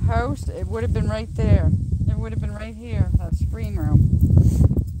screen host, it would have been right there. It would have been right here, that screen room.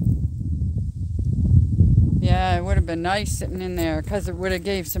 Yeah, it would have been nice sitting in there, because it would have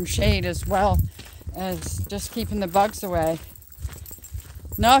gave some shade as well as just keeping the bugs away.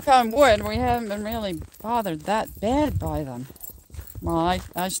 Knock on wood, we haven't been really bothered that bad by them. Well,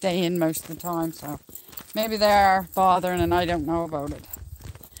 I stay in most of the time, so maybe they are bothering and I don't know about it.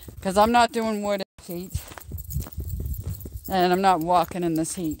 Because I'm not doing wood in this heat. And I'm not walking in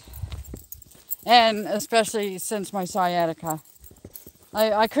this heat. And especially since my sciatica.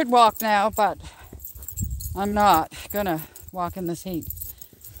 I could walk now, but I'm not gonna walk in this heat.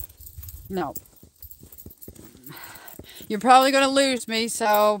 No. You're probably gonna lose me,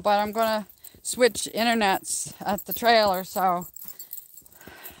 but I'm gonna switch internets at the trailer, so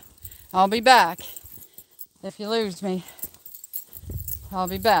I'll be back. If you lose me, I'll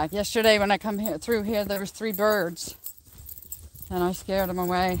be back. Yesterday when I come through here, there was 3 birds. And I scared them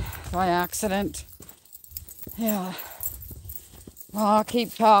away by accident. Yeah. Well, I'll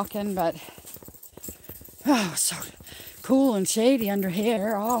keep talking, but oh, so cool and shady under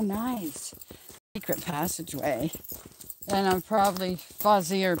here. Oh, nice. Secret passageway. And I'm probably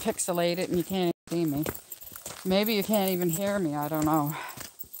fuzzy or pixelated and you can't see me. Maybe you can't even hear me. I don't know.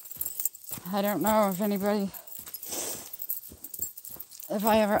 I don't know if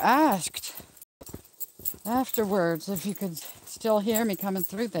I ever asked afterwards if you could still hear me coming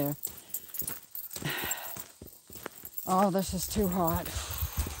through there. Oh, this is too hot.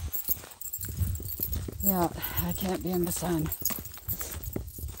 Yeah, I can't be in the sun.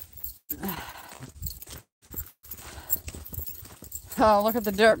 Oh, look at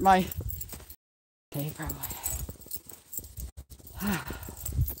the dirt, okay, probably.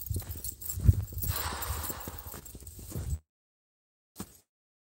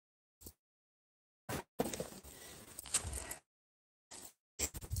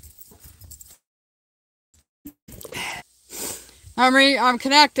 I'm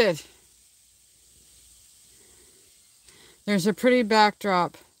connected. There's a pretty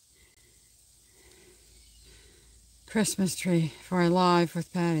backdrop. Christmas tree for a live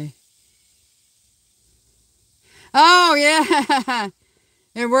with Patty. Oh, yeah.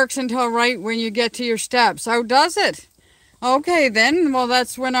 It works until right when you get to your steps. Oh, does it? Okay, then. Well,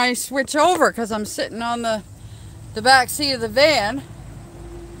 that's when I switch over because I'm sitting on the back seat of the van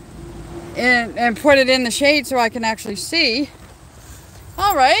and put it in the shade so I can actually see.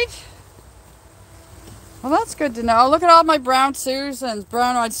 All right. Well, that's good to know. Look at all my brown Susans,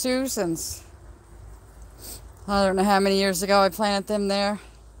 brown-eyed Susans. I don't know how many years ago I planted them there.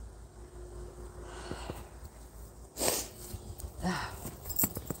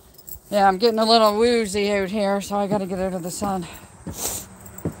 Yeah, I'm getting a little woozy out here, so I gotta get out of the sun.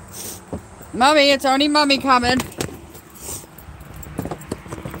 Mummy, it's only Mummy coming.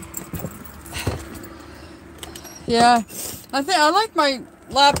 Yeah, I like my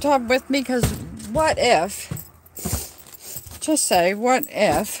laptop with me because what if, just say, what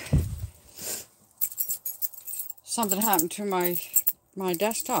if something happened to my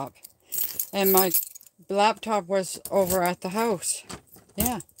desktop and my laptop was over at the house?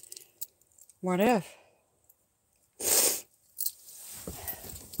 Yeah. What if?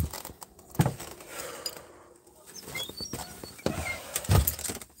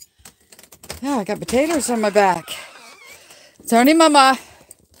 Yeah, I got potatoes on my back. It's only Mama.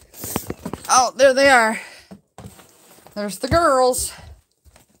 Oh, there they are. There's the girls.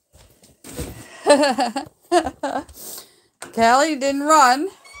 Callie didn't run.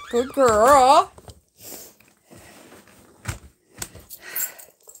 Good girl.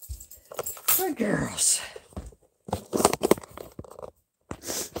 Good girls.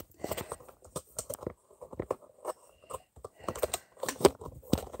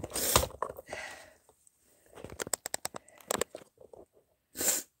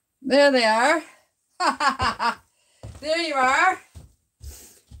 There they are. There you are.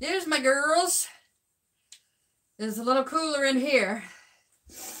 There's my girls. It's a little cooler in here.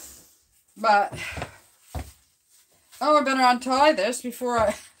 But, oh, I better untie this before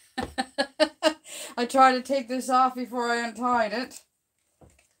I... I tried to take this off before I untied it.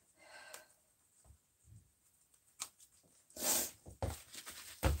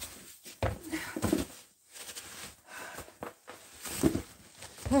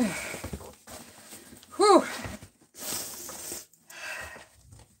 Whew.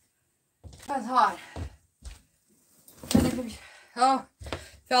 That's hot. Oh,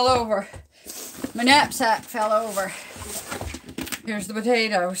 fell over. My knapsack fell over. Here's the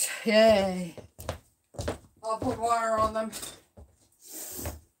potatoes. Yay. I'll put water on them.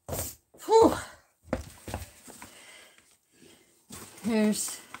 Whew.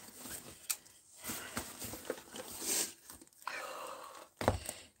 Here's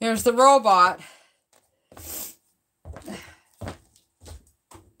the robot.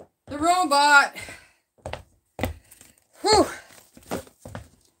 The robot. Whew.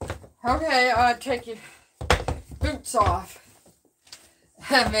 Okay, I'll take your boots off.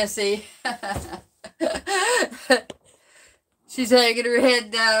 Missy. She's hanging her head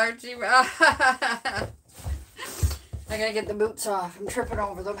down. I gotta get the boots off. I'm tripping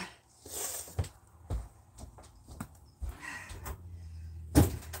over them.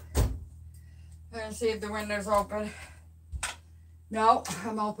 Let's see if the window's open. No,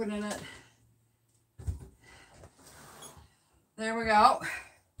 I'm opening it. There we go.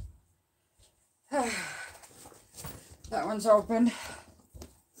 That one's open.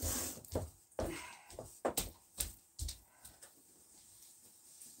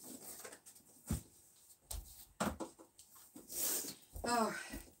 Oh.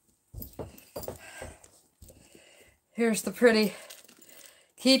 Here's the pretty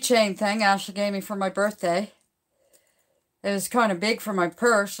keychain thing Ashley gave me for my birthday. It was kind of big for my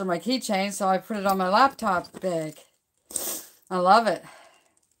purse or my keychain, so I put it on my laptop bag. I love it.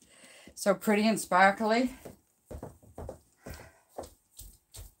 So pretty and sparkly.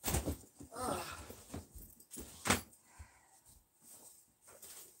 Oh.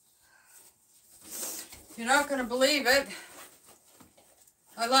 You're not going to believe it.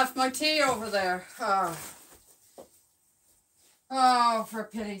 I left my tea over there. Oh, for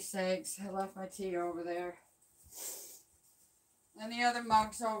pity's sakes. I left my tea over there. And the other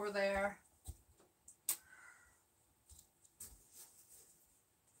mug's over there.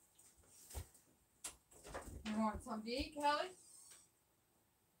 You want some to eat, Callie?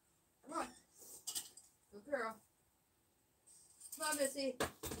 Come on. Good girl. Come on, Missy.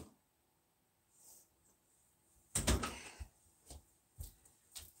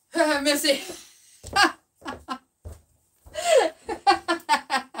 Missy.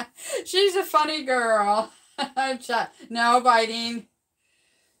 she's a funny girl. No biting.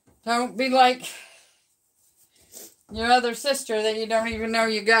 Don't be like your other sister that you don't even know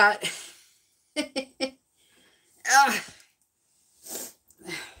you got.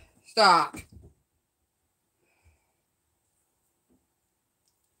 Stop.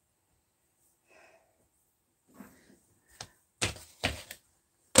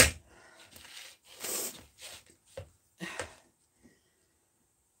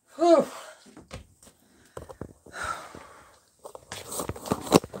 Whew.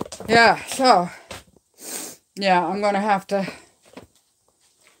 Yeah, so, yeah, I'm going to have to,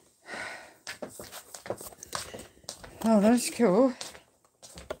 oh, that's cool.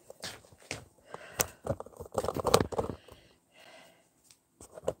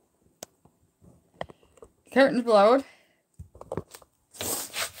 Curtains blowed.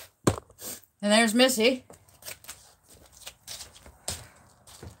 And there's Missy.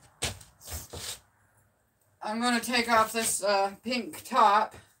 I'm going to take off this pink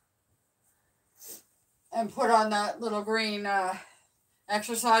top and put on that little green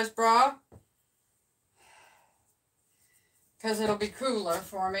exercise bra, because it'll be cooler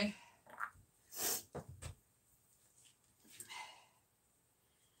for me.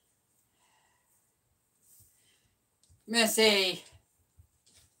 Missy.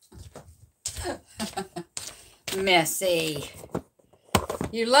 Missy.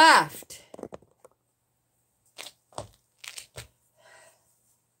 You left.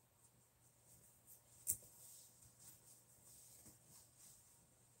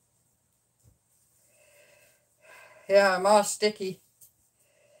 Yeah, I'm all sticky.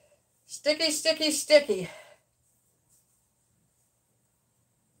 Sticky, sticky, sticky.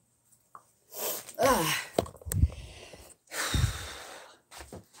 Ugh.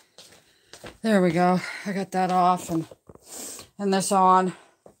 There we go. I got that off and this on.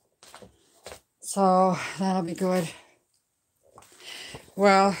 So that'll be good.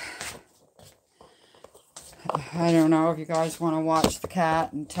 Well, I don't know if you guys want to watch the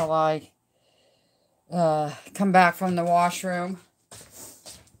cat until I come back from the washroom.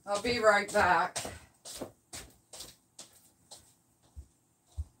 I'll be right back.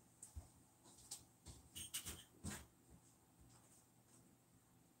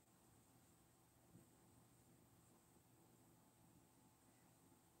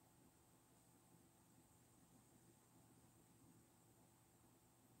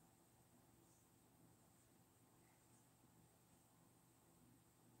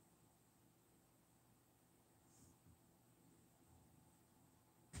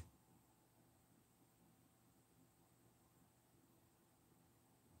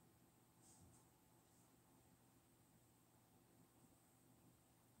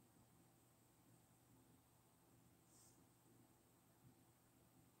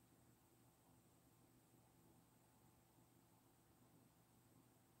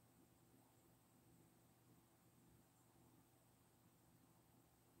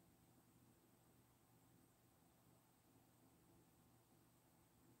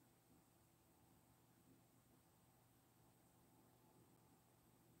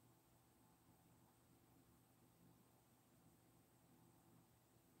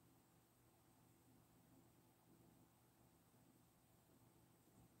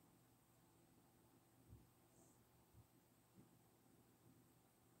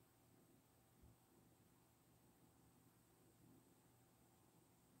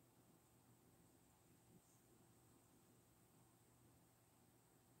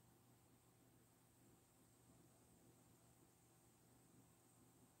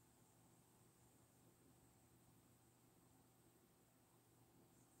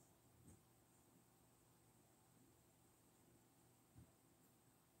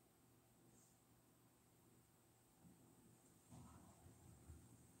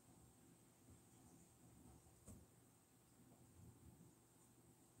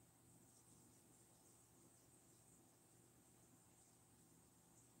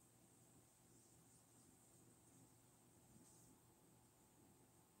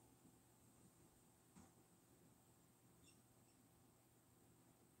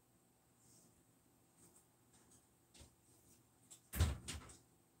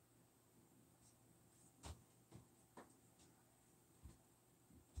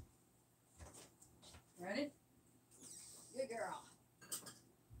 Ready? Good girl.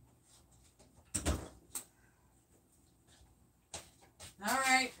 All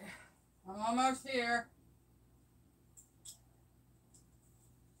right, I'm almost here.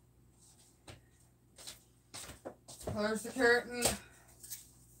 Close the curtain.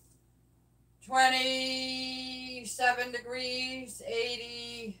 27 degrees,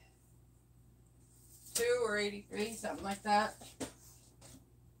 80, 82 or 83, something like that.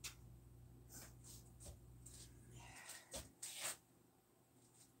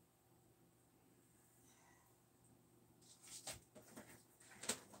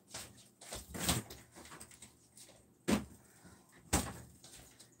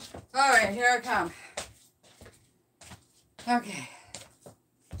 All right, here I come. Okay.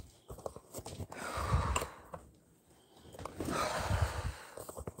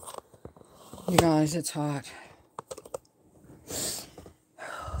 You guys, it's hot.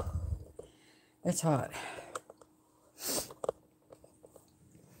 It's hot.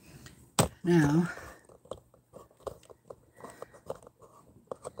 Now,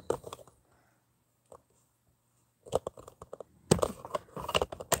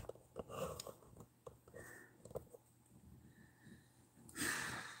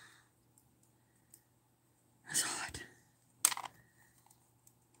 it's hot.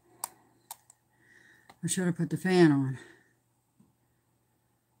 I should have put the fan on.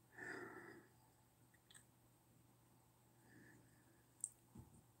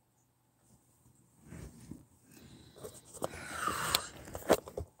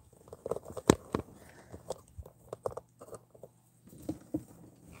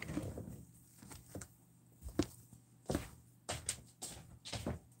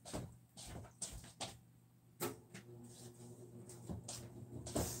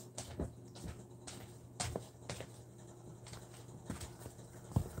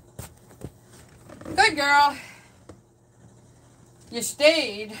 Good girl. You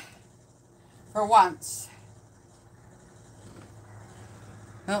stayed for once.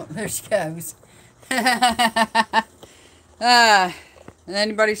 Oh, there she goes.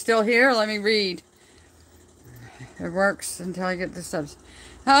 Anybody still here? Let me read. It works until I get the subs.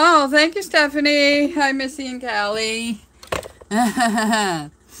 Oh, thank you, Stephanie. Hi, Missy and Callie.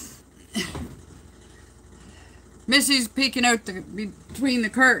 Missy's peeking out between the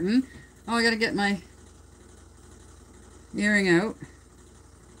curtain. Oh, I gotta get my earring out.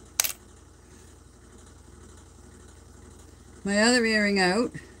 My other earring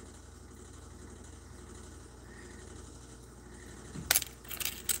out.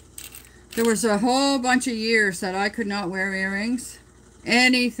 There was a whole bunch of years that I could not wear earrings.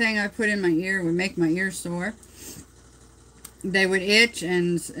 Anything I put in my ear would make my ear sore. They would itch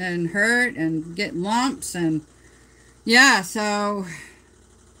and hurt and get lumps, and yeah, so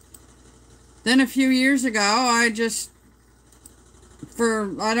then a few years ago, I just,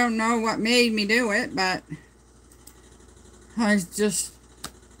 I don't know what made me do it, but I just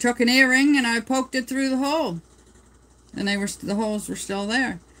took an earring and I poked it through the hole. And the holes were still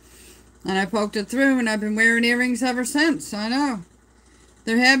there. And I poked it through, and I've been wearing earrings ever since. I know.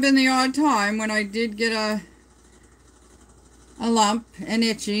 There had been the odd time when I did get a lump and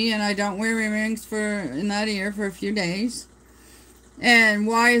itchy, and I don't wear earrings in that ear for a few days. And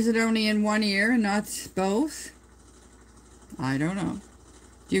why is it only in one ear and not both? I don't know.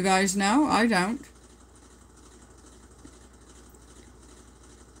 Do you guys know? I don't.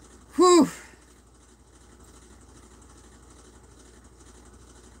 Whew.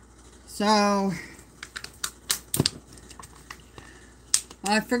 So,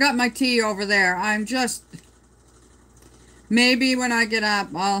 I forgot my tea over there. I'm just, maybe when I get up,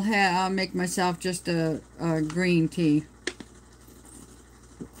 I'll make myself just a green tea.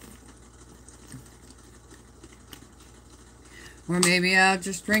 Or maybe I'll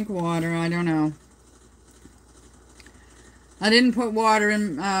just drink water. I don't know. I didn't put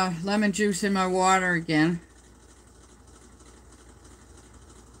lemon juice in my water again.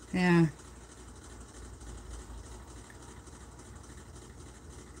 Yeah.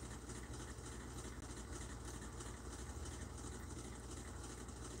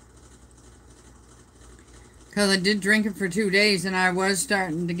 Because I did drink it for 2 days and I was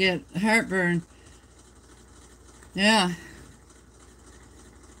starting to get heartburn. Yeah.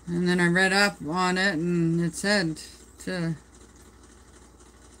 And then I read up on it and it said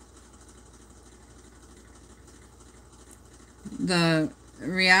the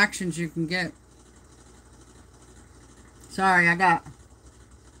reactions you can get. Sorry,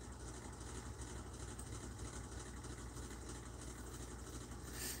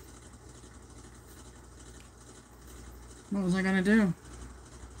 what was I gonna do?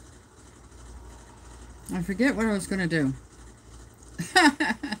 I forget what I was gonna do.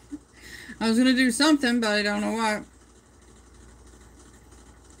 I was gonna do something, but I don't know what.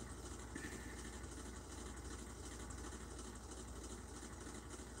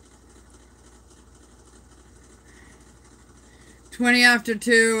 Twenty after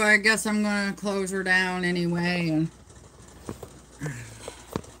 2, I guess I'm gonna close her down anyway. And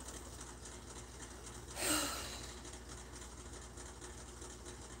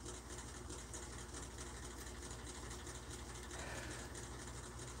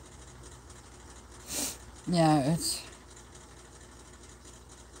Yeah, it's...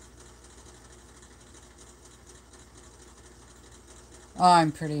 Oh,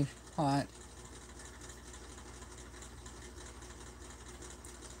 I'm pretty hot.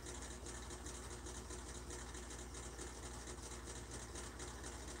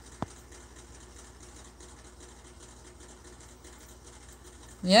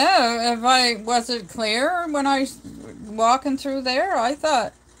 Yeah, was it clear when I was walking through there? I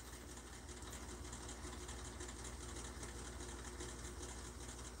thought...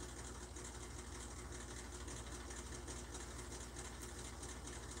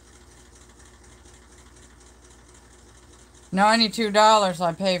 $92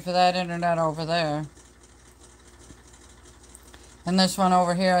 I pay for that internet over there. And this one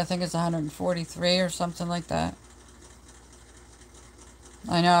over here, I think it's 143 or something like that.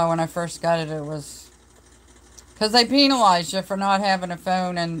 I know, when I first got it, it was... Because they penalize you for not having a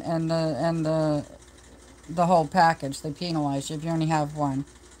phone and the whole package. They penalize you if you only have one.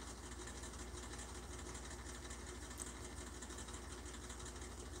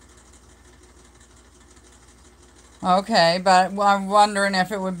 Okay, but I'm wondering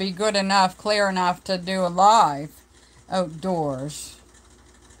if it would be good enough, clear enough to do a live outdoors.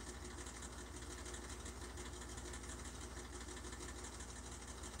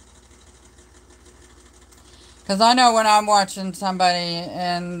 Because I know when I'm watching somebody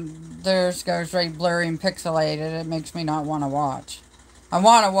and theirs goes right blurry and pixelated, it makes me not want to watch. I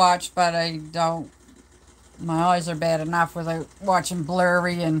want to watch, but I don't. My eyes are bad enough without watching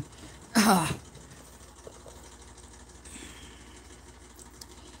blurry and...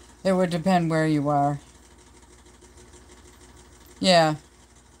 It would depend where you are. Yeah.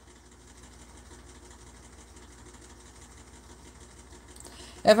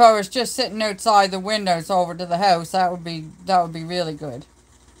 If I was just sitting outside the windows over to the house, that would be really good.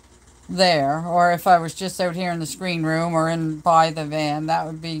 There. Or if I was just out here in the screen room or in by the van, that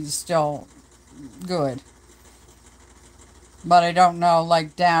would be still good. But I don't know,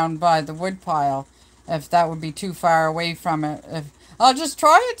 like down by the woodpile, if that would be too far away from it. I'll just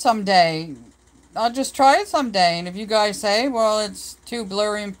try it someday. And if you guys say, well, it's too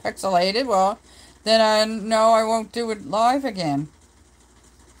blurry and pixelated, well, then I know I won't do it live again.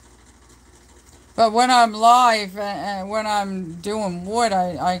 But when I'm live, when I'm doing wood,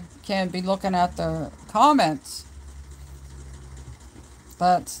 I can't be looking at the comments.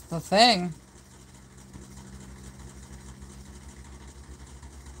 That's the thing.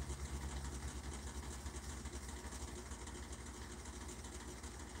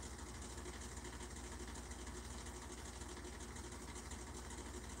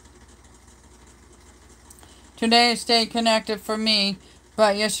 Today stayed connected for me,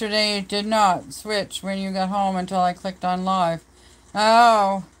 but yesterday it did not switch when you got home until I clicked on live.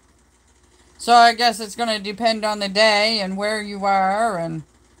 Oh. So I guess it's going to depend on the day and where you are and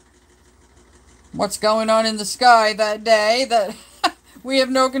what's going on in the sky that day that we have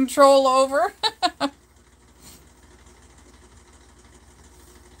no control over.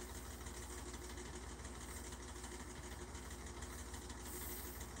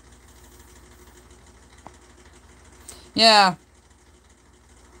 Yeah.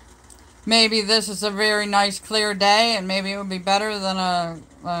 Maybe this is a very nice clear day and maybe it would be better than a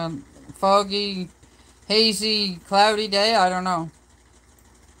foggy, hazy, cloudy day. I don't know.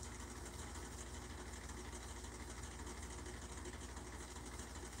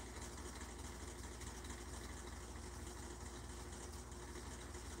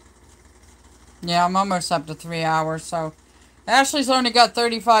 Yeah, I'm almost up to 3 hours, so Ashley's only got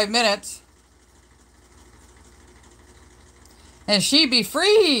 35 minutes. And she be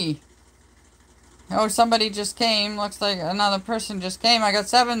free. Oh, somebody just came. Looks like another person just came. I got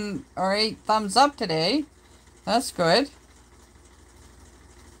 7 or 8 thumbs up today. That's good.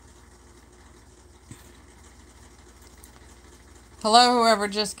 Hello, whoever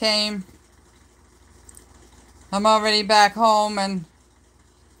just came. I'm already back home, and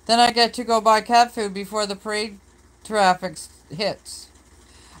then I get to go buy cat food before the parade traffic hits.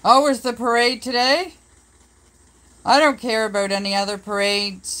 Oh, is the parade today? I don't care about any other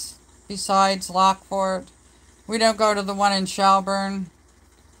parades besides Lockport. We don't go to the one in Shelburne.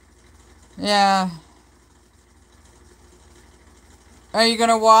 Yeah. Are you going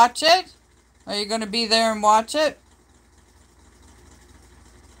to watch it? Are you going to be there and watch it?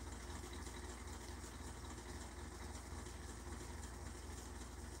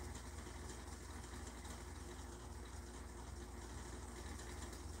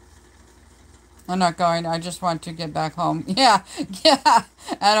 I'm not going. I just want to get back home. Yeah, yeah.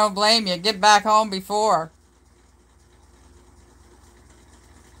 I don't blame you. Get back home before.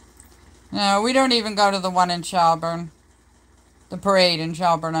 No, we don't even go to the one in Shelburne. The parade in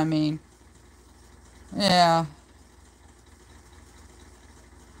Shelburne, I mean. Yeah.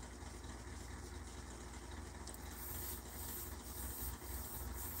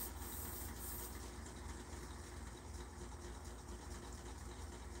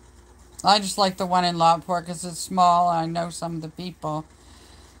 I just like the one in Lockport because it's small. I know some of the people.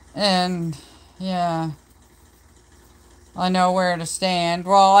 And, yeah. I know where to stand.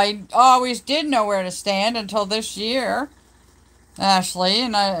 Well, I always did know where to stand until this year, Ashley.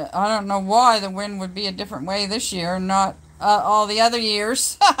 And I don't know why the wind would be a different way this year and not all the other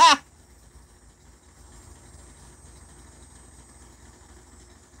years.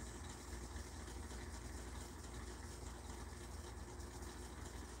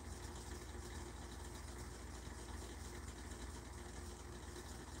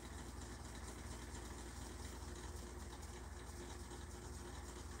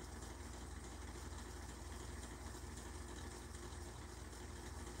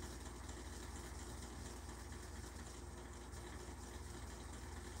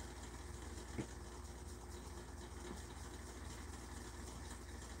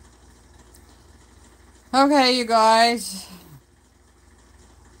 Okay, you guys.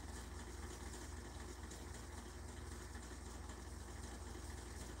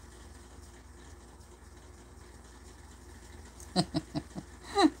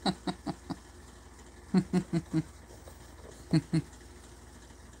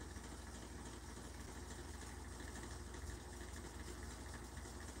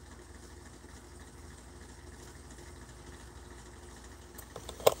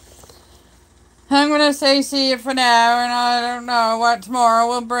 I'm going to say see you for now, and I don't know what tomorrow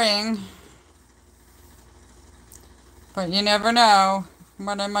will bring. But you never know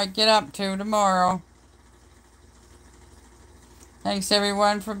what I might get up to tomorrow. Thanks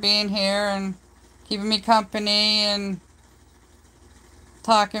everyone for being here and keeping me company and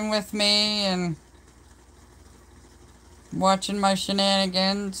talking with me and watching my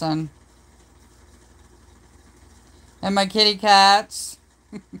shenanigans and my kitty cats.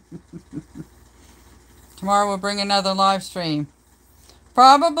 Tomorrow we'll bring another live stream.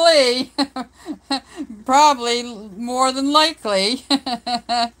 Probably. Probably more than likely.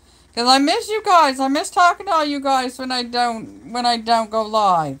 Because I miss you guys. I miss talking to all you guys when I don't go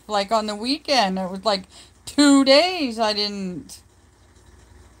live. Like on the weekend. It was like 2 days I didn't.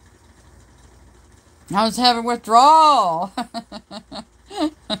 I was having withdrawal.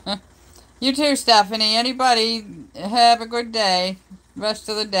 You too, Stephanie. Anybody have a good day. Rest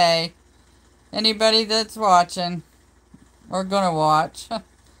of the day. Anybody that's watching or gonna watch. I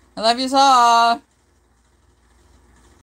love you all.